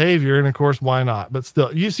at their behavior, and of course, why not? But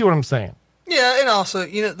still, you see what I'm saying? Yeah, and also,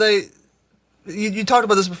 you talked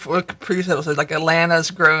about this before, previous episode, like Atlanta's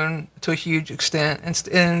grown to a huge extent,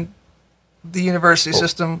 and the university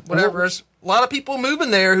system, whatever. There's a lot of people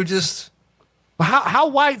moving there who just. How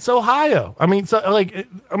white's Ohio? I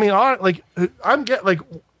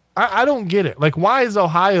don't get it. Like, why is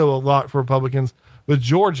Ohio a lot for Republicans, but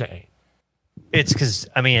Georgia ain't? It's because,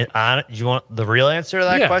 you want the real answer to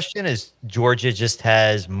that question is Georgia just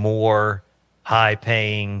has more high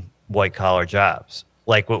paying white collar jobs.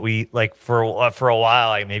 Like what we like for a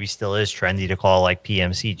while, maybe still is trendy to call like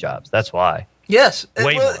PMC jobs. That's why. Yes.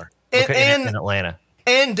 Way more. In Atlanta.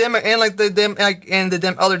 And other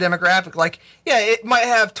demographic, like, yeah, it might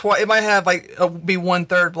have be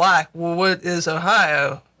 1/3 black. Well, what is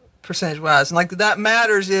Ohio percentage wise? And like that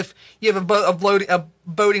matters if you have a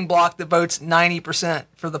voting block that votes 90%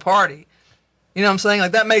 for the party. You know what I'm saying?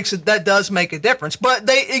 Like that does make a difference. But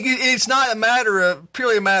it's not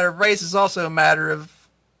purely a matter of race. It's also a matter of,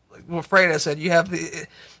 like what Fredo said.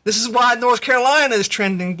 This is why North Carolina is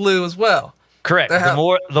trending blue as well. Correct.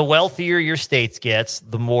 The wealthier your states gets,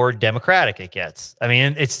 the more democratic it gets. I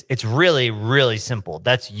mean, it's really, really simple.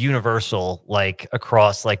 That's universal, like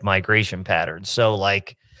across like migration patterns. So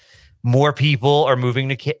like more people are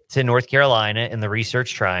moving to North Carolina in the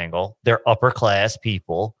Research Triangle. They're upper class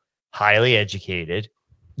people, highly educated.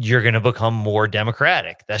 You're going to become more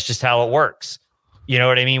democratic. That's just how it works. You know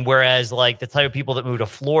what I mean? Whereas like the type of people that move to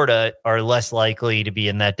Florida are less likely to be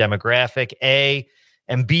in that demographic, A.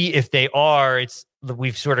 And B, if they are,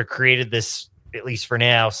 we've sort of created this, at least for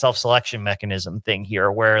now, self-selection mechanism thing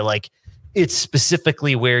here where like it's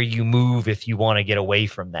specifically where you move if you want to get away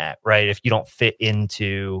from that, right? If you don't fit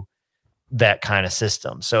into that kind of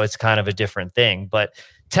system. So it's kind of a different thing. But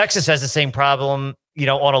Texas has the same problem,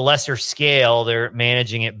 on a lesser scale. They're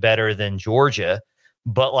managing it better than Georgia,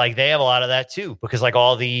 but like they have a lot of that too, because like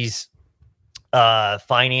all these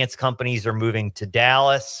finance companies are moving to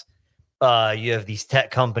Dallas. You have these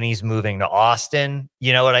tech companies moving to Austin.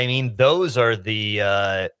 You know what I mean? Those are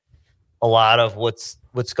a lot of what's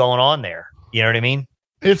going on there. You know what I mean?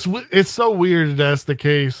 It's so weird that's the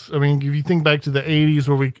case. I mean, if you think back to the 80s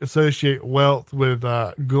where we associate wealth with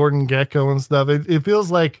Gordon Gekko and stuff, it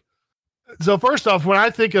feels like. So first off, when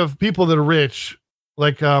I think of people that are rich,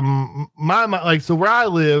 like so where I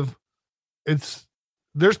live,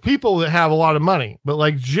 there's people that have a lot of money, but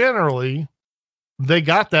like generally. They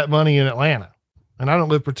got that money in Atlanta, and I don't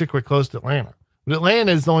live particularly close to Atlanta, but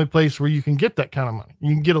Atlanta is the only place where you can get that kind of money.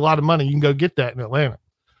 You can get a lot of money. You can go get that in Atlanta.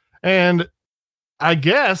 And I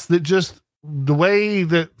guess that just the way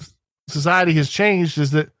that society has changed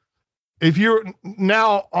is that if you're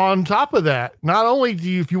now on top of that, not only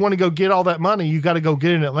if you want to go get all that money, you got to go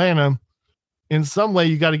get it in Atlanta. In some way,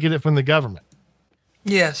 you got to get it from the government.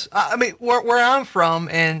 Yes. I mean, where I'm from,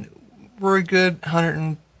 and we're a good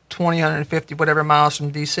 120, 150, whatever miles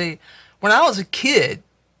from D.C. When I was a kid,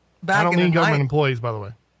 I don't mean government employees, by the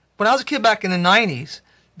way. When I was a kid back in the 90s,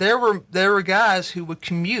 there were guys who would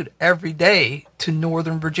commute every day to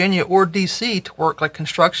Northern Virginia or D.C. to work like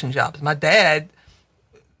construction jobs. My dad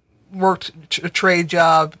worked a trade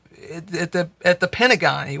job at the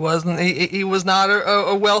Pentagon. He was not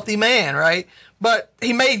a wealthy man, right? But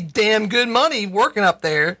he made damn good money working up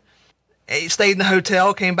there. He stayed in the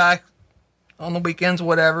hotel, came back on the weekends,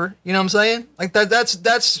 whatever. You know what I'm saying? Like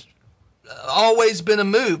that's always been a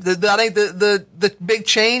move. I think the big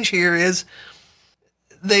change here is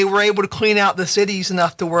they were able to clean out the cities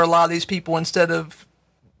enough to where a lot of these people, instead of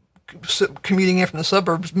commuting in from the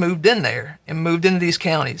suburbs, moved in there and moved into these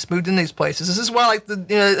counties, moved in these places. This is why,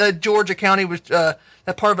 like Georgia County was that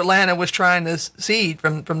part of Atlanta was trying to cede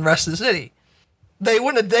from the rest of the city. They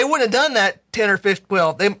wouldn't have done that 10 or 15.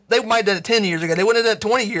 Well, they might have done it 10 years ago. They wouldn't have done it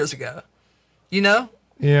 20 years ago. You know?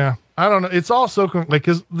 Yeah, I don't know. It's also like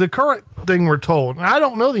because the current thing we're told, and I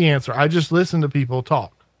don't know the answer. I just listen to people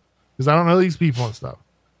talk because I don't know these people and stuff.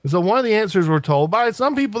 And so one of the answers we're told by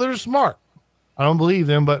some people that are smart. I don't believe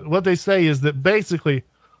them, but what they say is that basically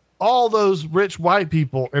all those rich white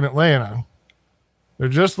people in Atlanta, they're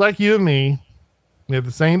just like you and me. They have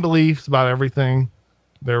the same beliefs about everything.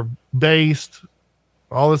 They're based,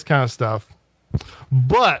 all this kind of stuff.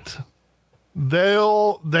 But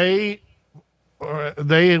they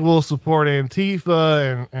will support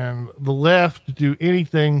Antifa and the left to do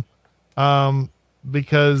anything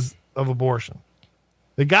because of abortion.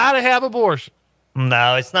 They got to have abortion.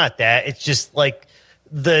 No, it's not that. It's just like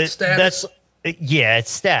Status.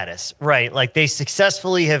 It's status, right? Like they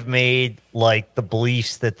successfully have made like the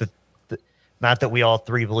beliefs that not that we all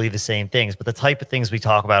three believe the same things, but the type of things we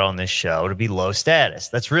talk about on this show to be low status.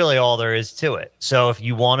 That's really all there is to it. So if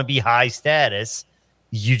you want to be high status,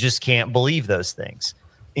 you just can't believe those things,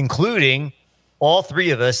 including all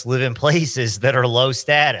three of us live in places that are low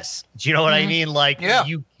status. Do you know what I mean? Like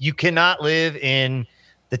you cannot live in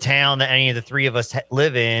the town that any of the three of us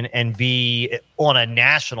live in and be on a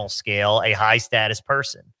national scale a high status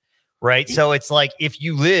person, right? So it's like if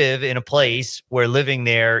you live in a place where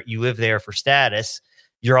you live there for status,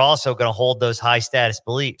 you're also going to hold those high status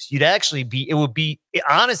beliefs. The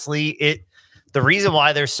reason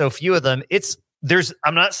why there's so few of them,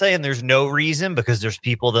 I'm not saying there's no reason, because there's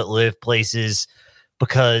people that live places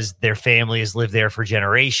because their family has lived there for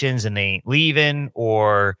generations and they ain't leaving,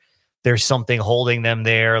 or there's something holding them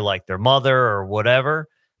there, like their mother or whatever.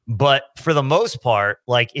 But for the most part,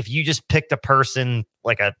 like if you just picked a person,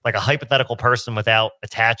 like a hypothetical person without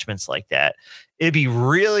attachments like that, it'd be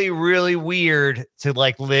really, really weird to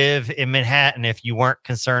like live in Manhattan if you weren't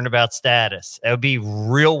concerned about status. It would be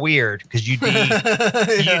real weird because you'd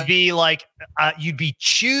be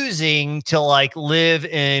choosing to like live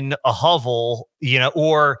in a hovel,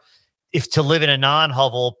 or if to live in a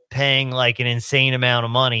non-hovel, paying like an insane amount of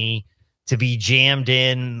money to be jammed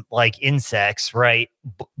in like insects, right?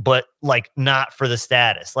 But like not for the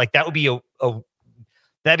status. Like that would be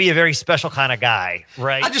that'd be a very special kind of guy,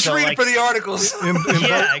 right? I just read it for the articles.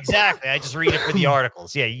 Yeah, exactly. I just read it for the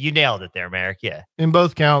articles. Yeah, you nailed it there, Merrick. Yeah. In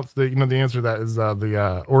both counts, the answer to that is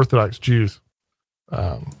the Orthodox Jews,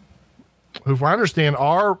 who, if I understand,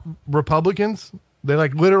 are Republicans. They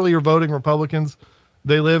like literally are voting Republicans.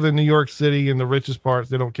 They live in New York City in the richest parts.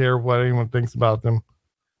 They don't care what anyone thinks about them.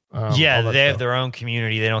 They have their own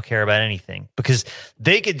community. They don't care about anything because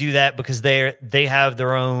they could do that because they have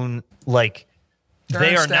their own like.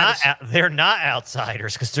 They're not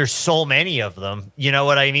outsiders because there's so many of them. You know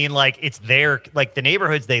what I mean? Like it's like the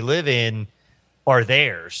neighborhoods they live in are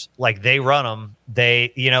theirs. Like they run them.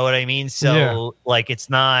 You know what I mean? So like it's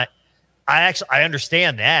not. I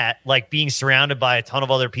understand that. Like being surrounded by a ton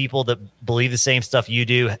of other people that believe the same stuff you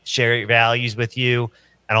do, share your values with you,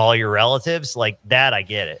 and all your relatives, like that, I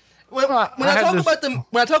get it. When I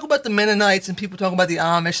talk about the Mennonites and people talk about the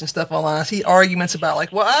Amish and stuff online, I see arguments about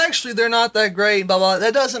like, well, actually, they're not that great. Blah blah.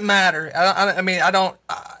 That doesn't matter. That's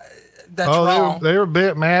wrong. They were a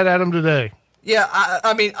bit mad at them today. Yeah,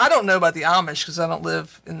 I don't know about the Amish because I don't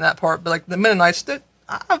live in that part. But like the Mennonites,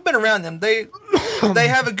 I've been around them. They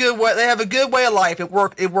have a good way. They have a good way of life. It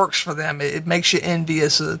works for them. It makes you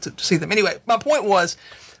envious to see them. Anyway, my point was.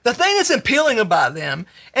 The thing that's appealing about them,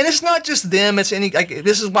 and it's not just them, it's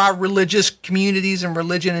this is why religious communities and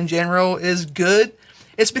religion in general is good.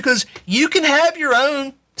 It's because you can have your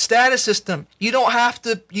own status system. You don't have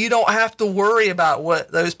to worry about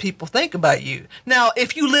what those people think about you. Now,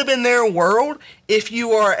 if you live in their world, if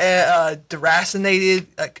you are a deracinated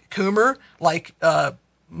Coomer, like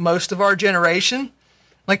most of our generation,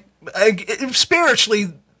 like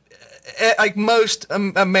spiritually, like most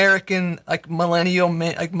American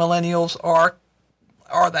millennials are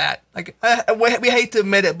that. Like we hate to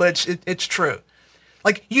admit it, but it's true.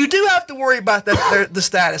 Like you do have to worry about the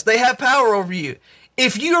status. They have power over you.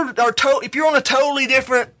 If if you're on a totally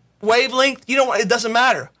different wavelength, it doesn't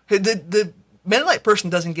matter. The Mennonite person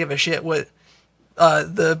doesn't give a shit what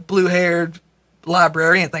the blue-haired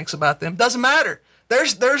librarian thinks about them. Doesn't matter.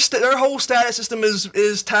 Their whole status system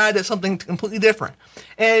is tied to something completely different.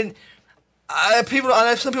 And I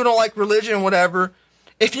know some people don't like religion or whatever.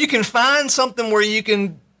 If you can find something where you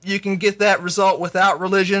can get that result without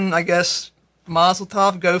religion, I guess Mazel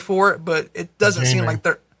Tov, go for it. But it doesn't seem like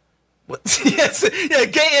they're. Yes, yeah,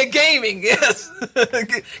 gaming. Yes,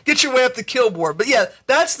 get your way up the kill board. But yeah,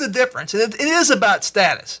 that's the difference, and it is about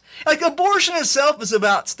status. Like abortion itself is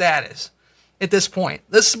about status at this point.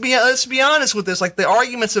 Let's be honest with this. Like the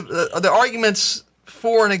arguments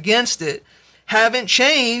for and against it haven't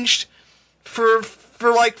changed for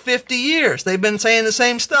like 50 years. They've been saying the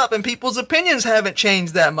same stuff, and people's opinions haven't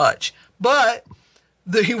changed that much. But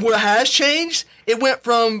what has changed? It went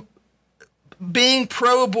from being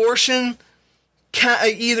pro-abortion,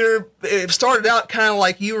 either it started out kind of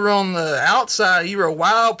like you were on the outside, you were a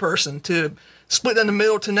wild person, to split in the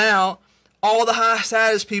middle, to now all the high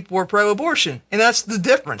status people are pro-abortion, and that's the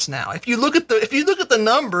difference now. If you look at the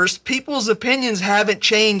numbers, people's opinions haven't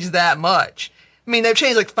changed that much. I mean, they've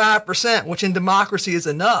changed like 5%, which in democracy is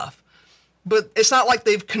enough. But it's not like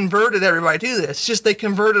they've converted everybody to this. It's just they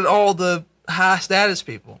converted all the high status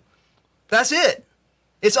people. That's it.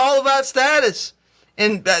 It's all about status,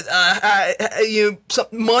 and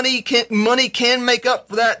money can make up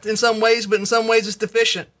for that in some ways, but in some ways it's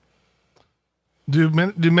deficient. Do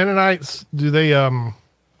Mennonites you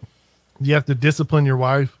have to discipline your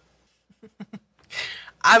wife?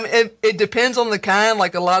 It depends on the kind.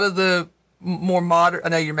 Like a lot of the more modern, I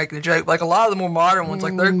know you're making a joke. Like a lot of the more modern ones,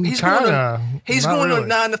 like he's going to a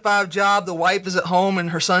 9-to-5 job. The wife is at home in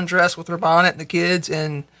her sundress with her bonnet and the kids,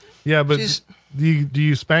 and yeah, but. Do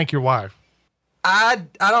you spank your wife? I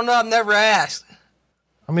don't know. I've never asked.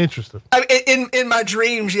 I'm interested. In my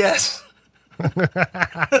dreams, yes. Yeah.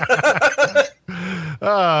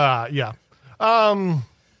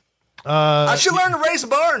 I should learn to raise a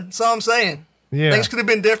barn. That's all I'm saying. Yeah. Things could have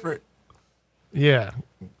been different. Yeah.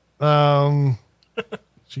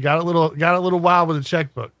 She got a little wild with a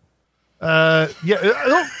checkbook. Yeah.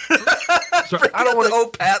 Sorry, I don't want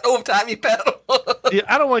the old timey paddle. Yeah,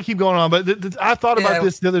 I don't want to keep going on, but I thought about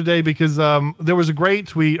this the other day because there was a great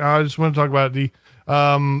tweet. I just want to talk about it.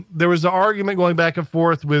 There was an argument going back and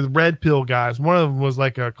forth with red pill guys. One of them was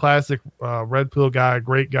like a classic red pill guy,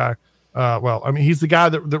 great guy. Well, I mean, he's the guy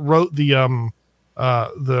that wrote the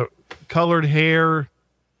colored hair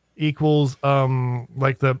equals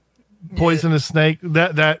like the poisonous snake.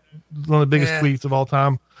 That one of the biggest tweets of all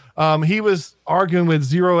time. He was arguing with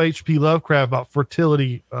Zero HP Lovecraft about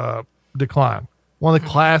fertility decline. One of the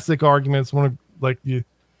classic arguments, one of like the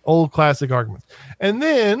old classic arguments. And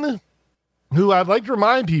then, who I'd like to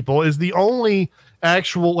remind people is the only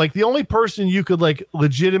actual, like the only person you could like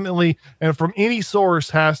legitimately and from any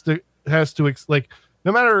source has to like,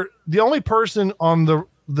 no matter, the only person on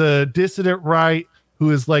the dissident right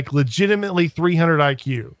who is like legitimately 300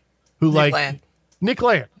 IQ, who Nick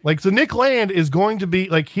Land. Like, so Nick Land is going to be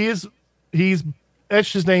like, he's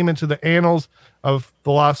etched his name into the annals of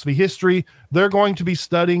philosophy history. They're going to be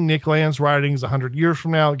studying Nick Land's writings 100 years from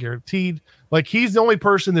now, guaranteed. Like, he's the only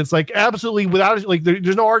person that's like absolutely without, like,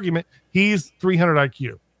 there's no argument. He's 300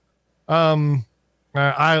 IQ.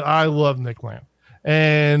 I love Nick Land.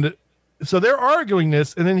 And so they're arguing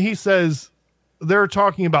this. And then he says, they're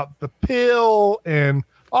talking about the pill and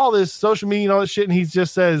all this social media and all this shit. And he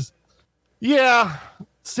just says, yeah,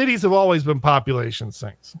 cities have always been population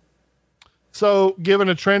sinks. So given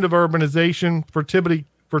a trend of urbanization,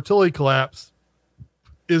 fertility collapse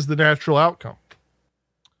is the natural outcome.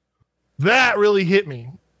 That really hit me.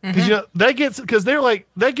 Because that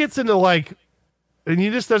gets into like, and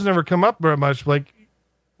this doesn't ever come up very much, like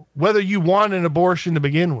whether you want an abortion to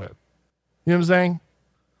begin with. You know what I'm saying?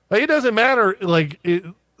 Like, it doesn't matter.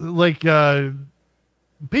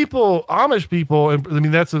 People, Amish people, and I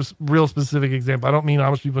mean, that's a real specific example. I don't mean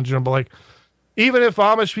Amish people in general, but like, even if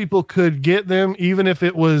Amish people could get them, even if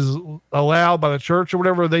it was allowed by the church or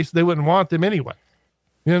whatever, they wouldn't want them anyway.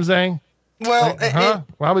 You know what I'm saying? Well, like,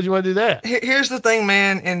 why would you want to do that? Here's the thing,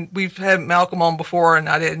 man, and we've had Malcolm on before, and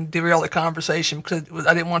I didn't derail the conversation because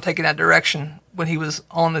I didn't want to take it in that direction when he was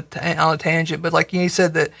on the tangent. But like he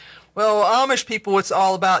said that, well, Amish people, it's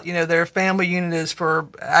all about, their family unit is for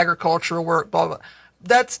agricultural work, blah blah.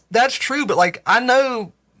 That's true, but like I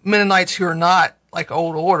know Mennonites who are not like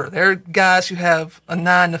old order. They're guys who have a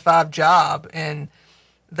 9-to-5 job, and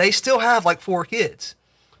they still have like 4 kids.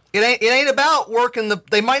 It ain't about working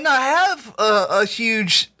they might not have a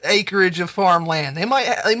huge acreage of farmland. They might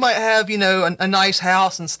have, you know, a nice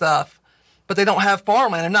house and stuff, but they don't have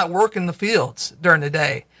farmland. They're not working the fields during the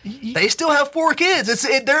day. They still have 4 kids.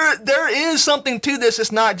 There is something to this.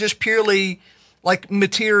 It's not just purely like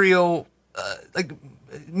materialism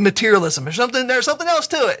or something. There's something else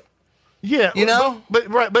to it. Yeah, you know.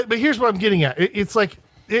 But here's what I'm getting at. It's like.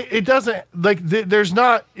 It doesn't like there's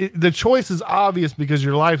not the choice is obvious because of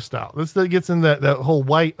your lifestyle. This gets in that whole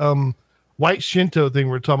white Shinto thing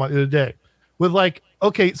we were talking about the other day. With like,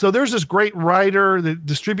 okay, so there's this great writer that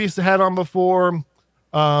Distributes had on before.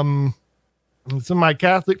 Some of my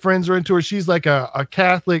Catholic friends are into her. She's like a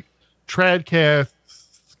Catholic tradcast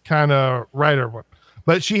kind of writer,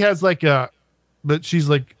 but she has like she's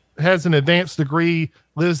like has an advanced degree,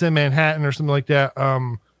 lives in Manhattan or something like that.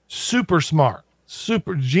 Super smart.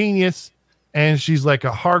 Super genius, and she's like a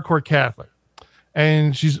hardcore Catholic,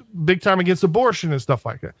 and she's big time against abortion and stuff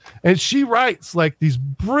like that. And she writes like these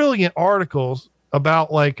brilliant articles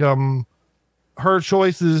about like her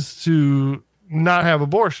choices to not have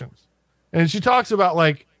abortions. And she talks about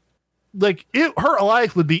like her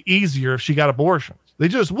life would be easier if she got abortions. They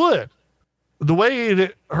just would. The way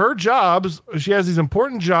that her jobs, she has these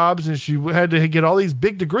important jobs, and she had to get all these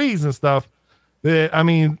big degrees and stuff. I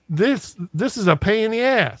mean, this is a pain in the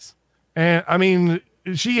ass. And I mean,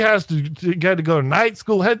 she has to go to night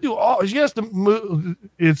school, had to do all, she has to move.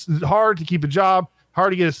 It's hard to keep a job,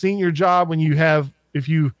 hard to get a senior job if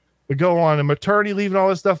you go on a maternity leave and all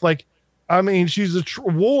this stuff. Like, I mean, she's a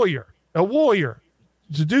warrior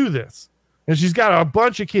to do this. And she's got a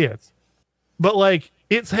bunch of kids, but like,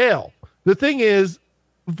 it's hell. The thing is,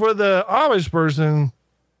 for the Amish person,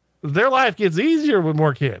 their life gets easier with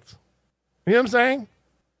more kids. You know what I'm saying?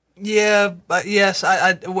 Yeah, but yes,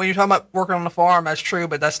 I when you're talking about working on the farm, that's true,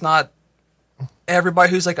 but that's not everybody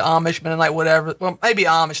who's like Amish, Mennonite, whatever. Well, maybe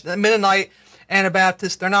Amish, Mennonite,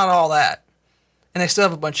 Anabaptist, they're not all that. And they still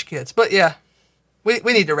have a bunch of kids. But yeah, we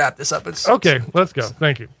need to wrap this up. Okay, let's go.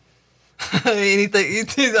 Thank you. Anything, you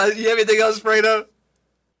have anything else, Fredo?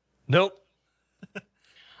 Nope.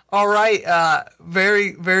 All right.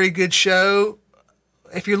 Very, very good show.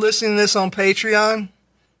 If you're listening to this on Patreon,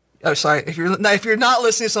 oh, sorry. If you're not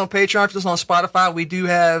listening to this on Patreon, if you're listening on Spotify, we do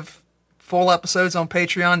have full episodes on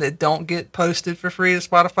Patreon that don't get posted for free to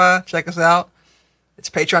Spotify. Check us out. It's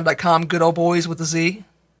patreon.com, good old boys with a Z.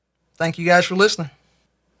 Thank you guys for listening.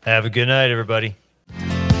 Have a good night, everybody.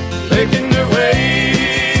 Making their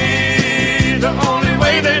way the only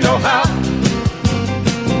way they know how.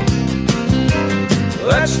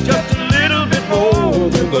 That's just a little bit more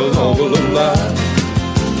than the humble of life.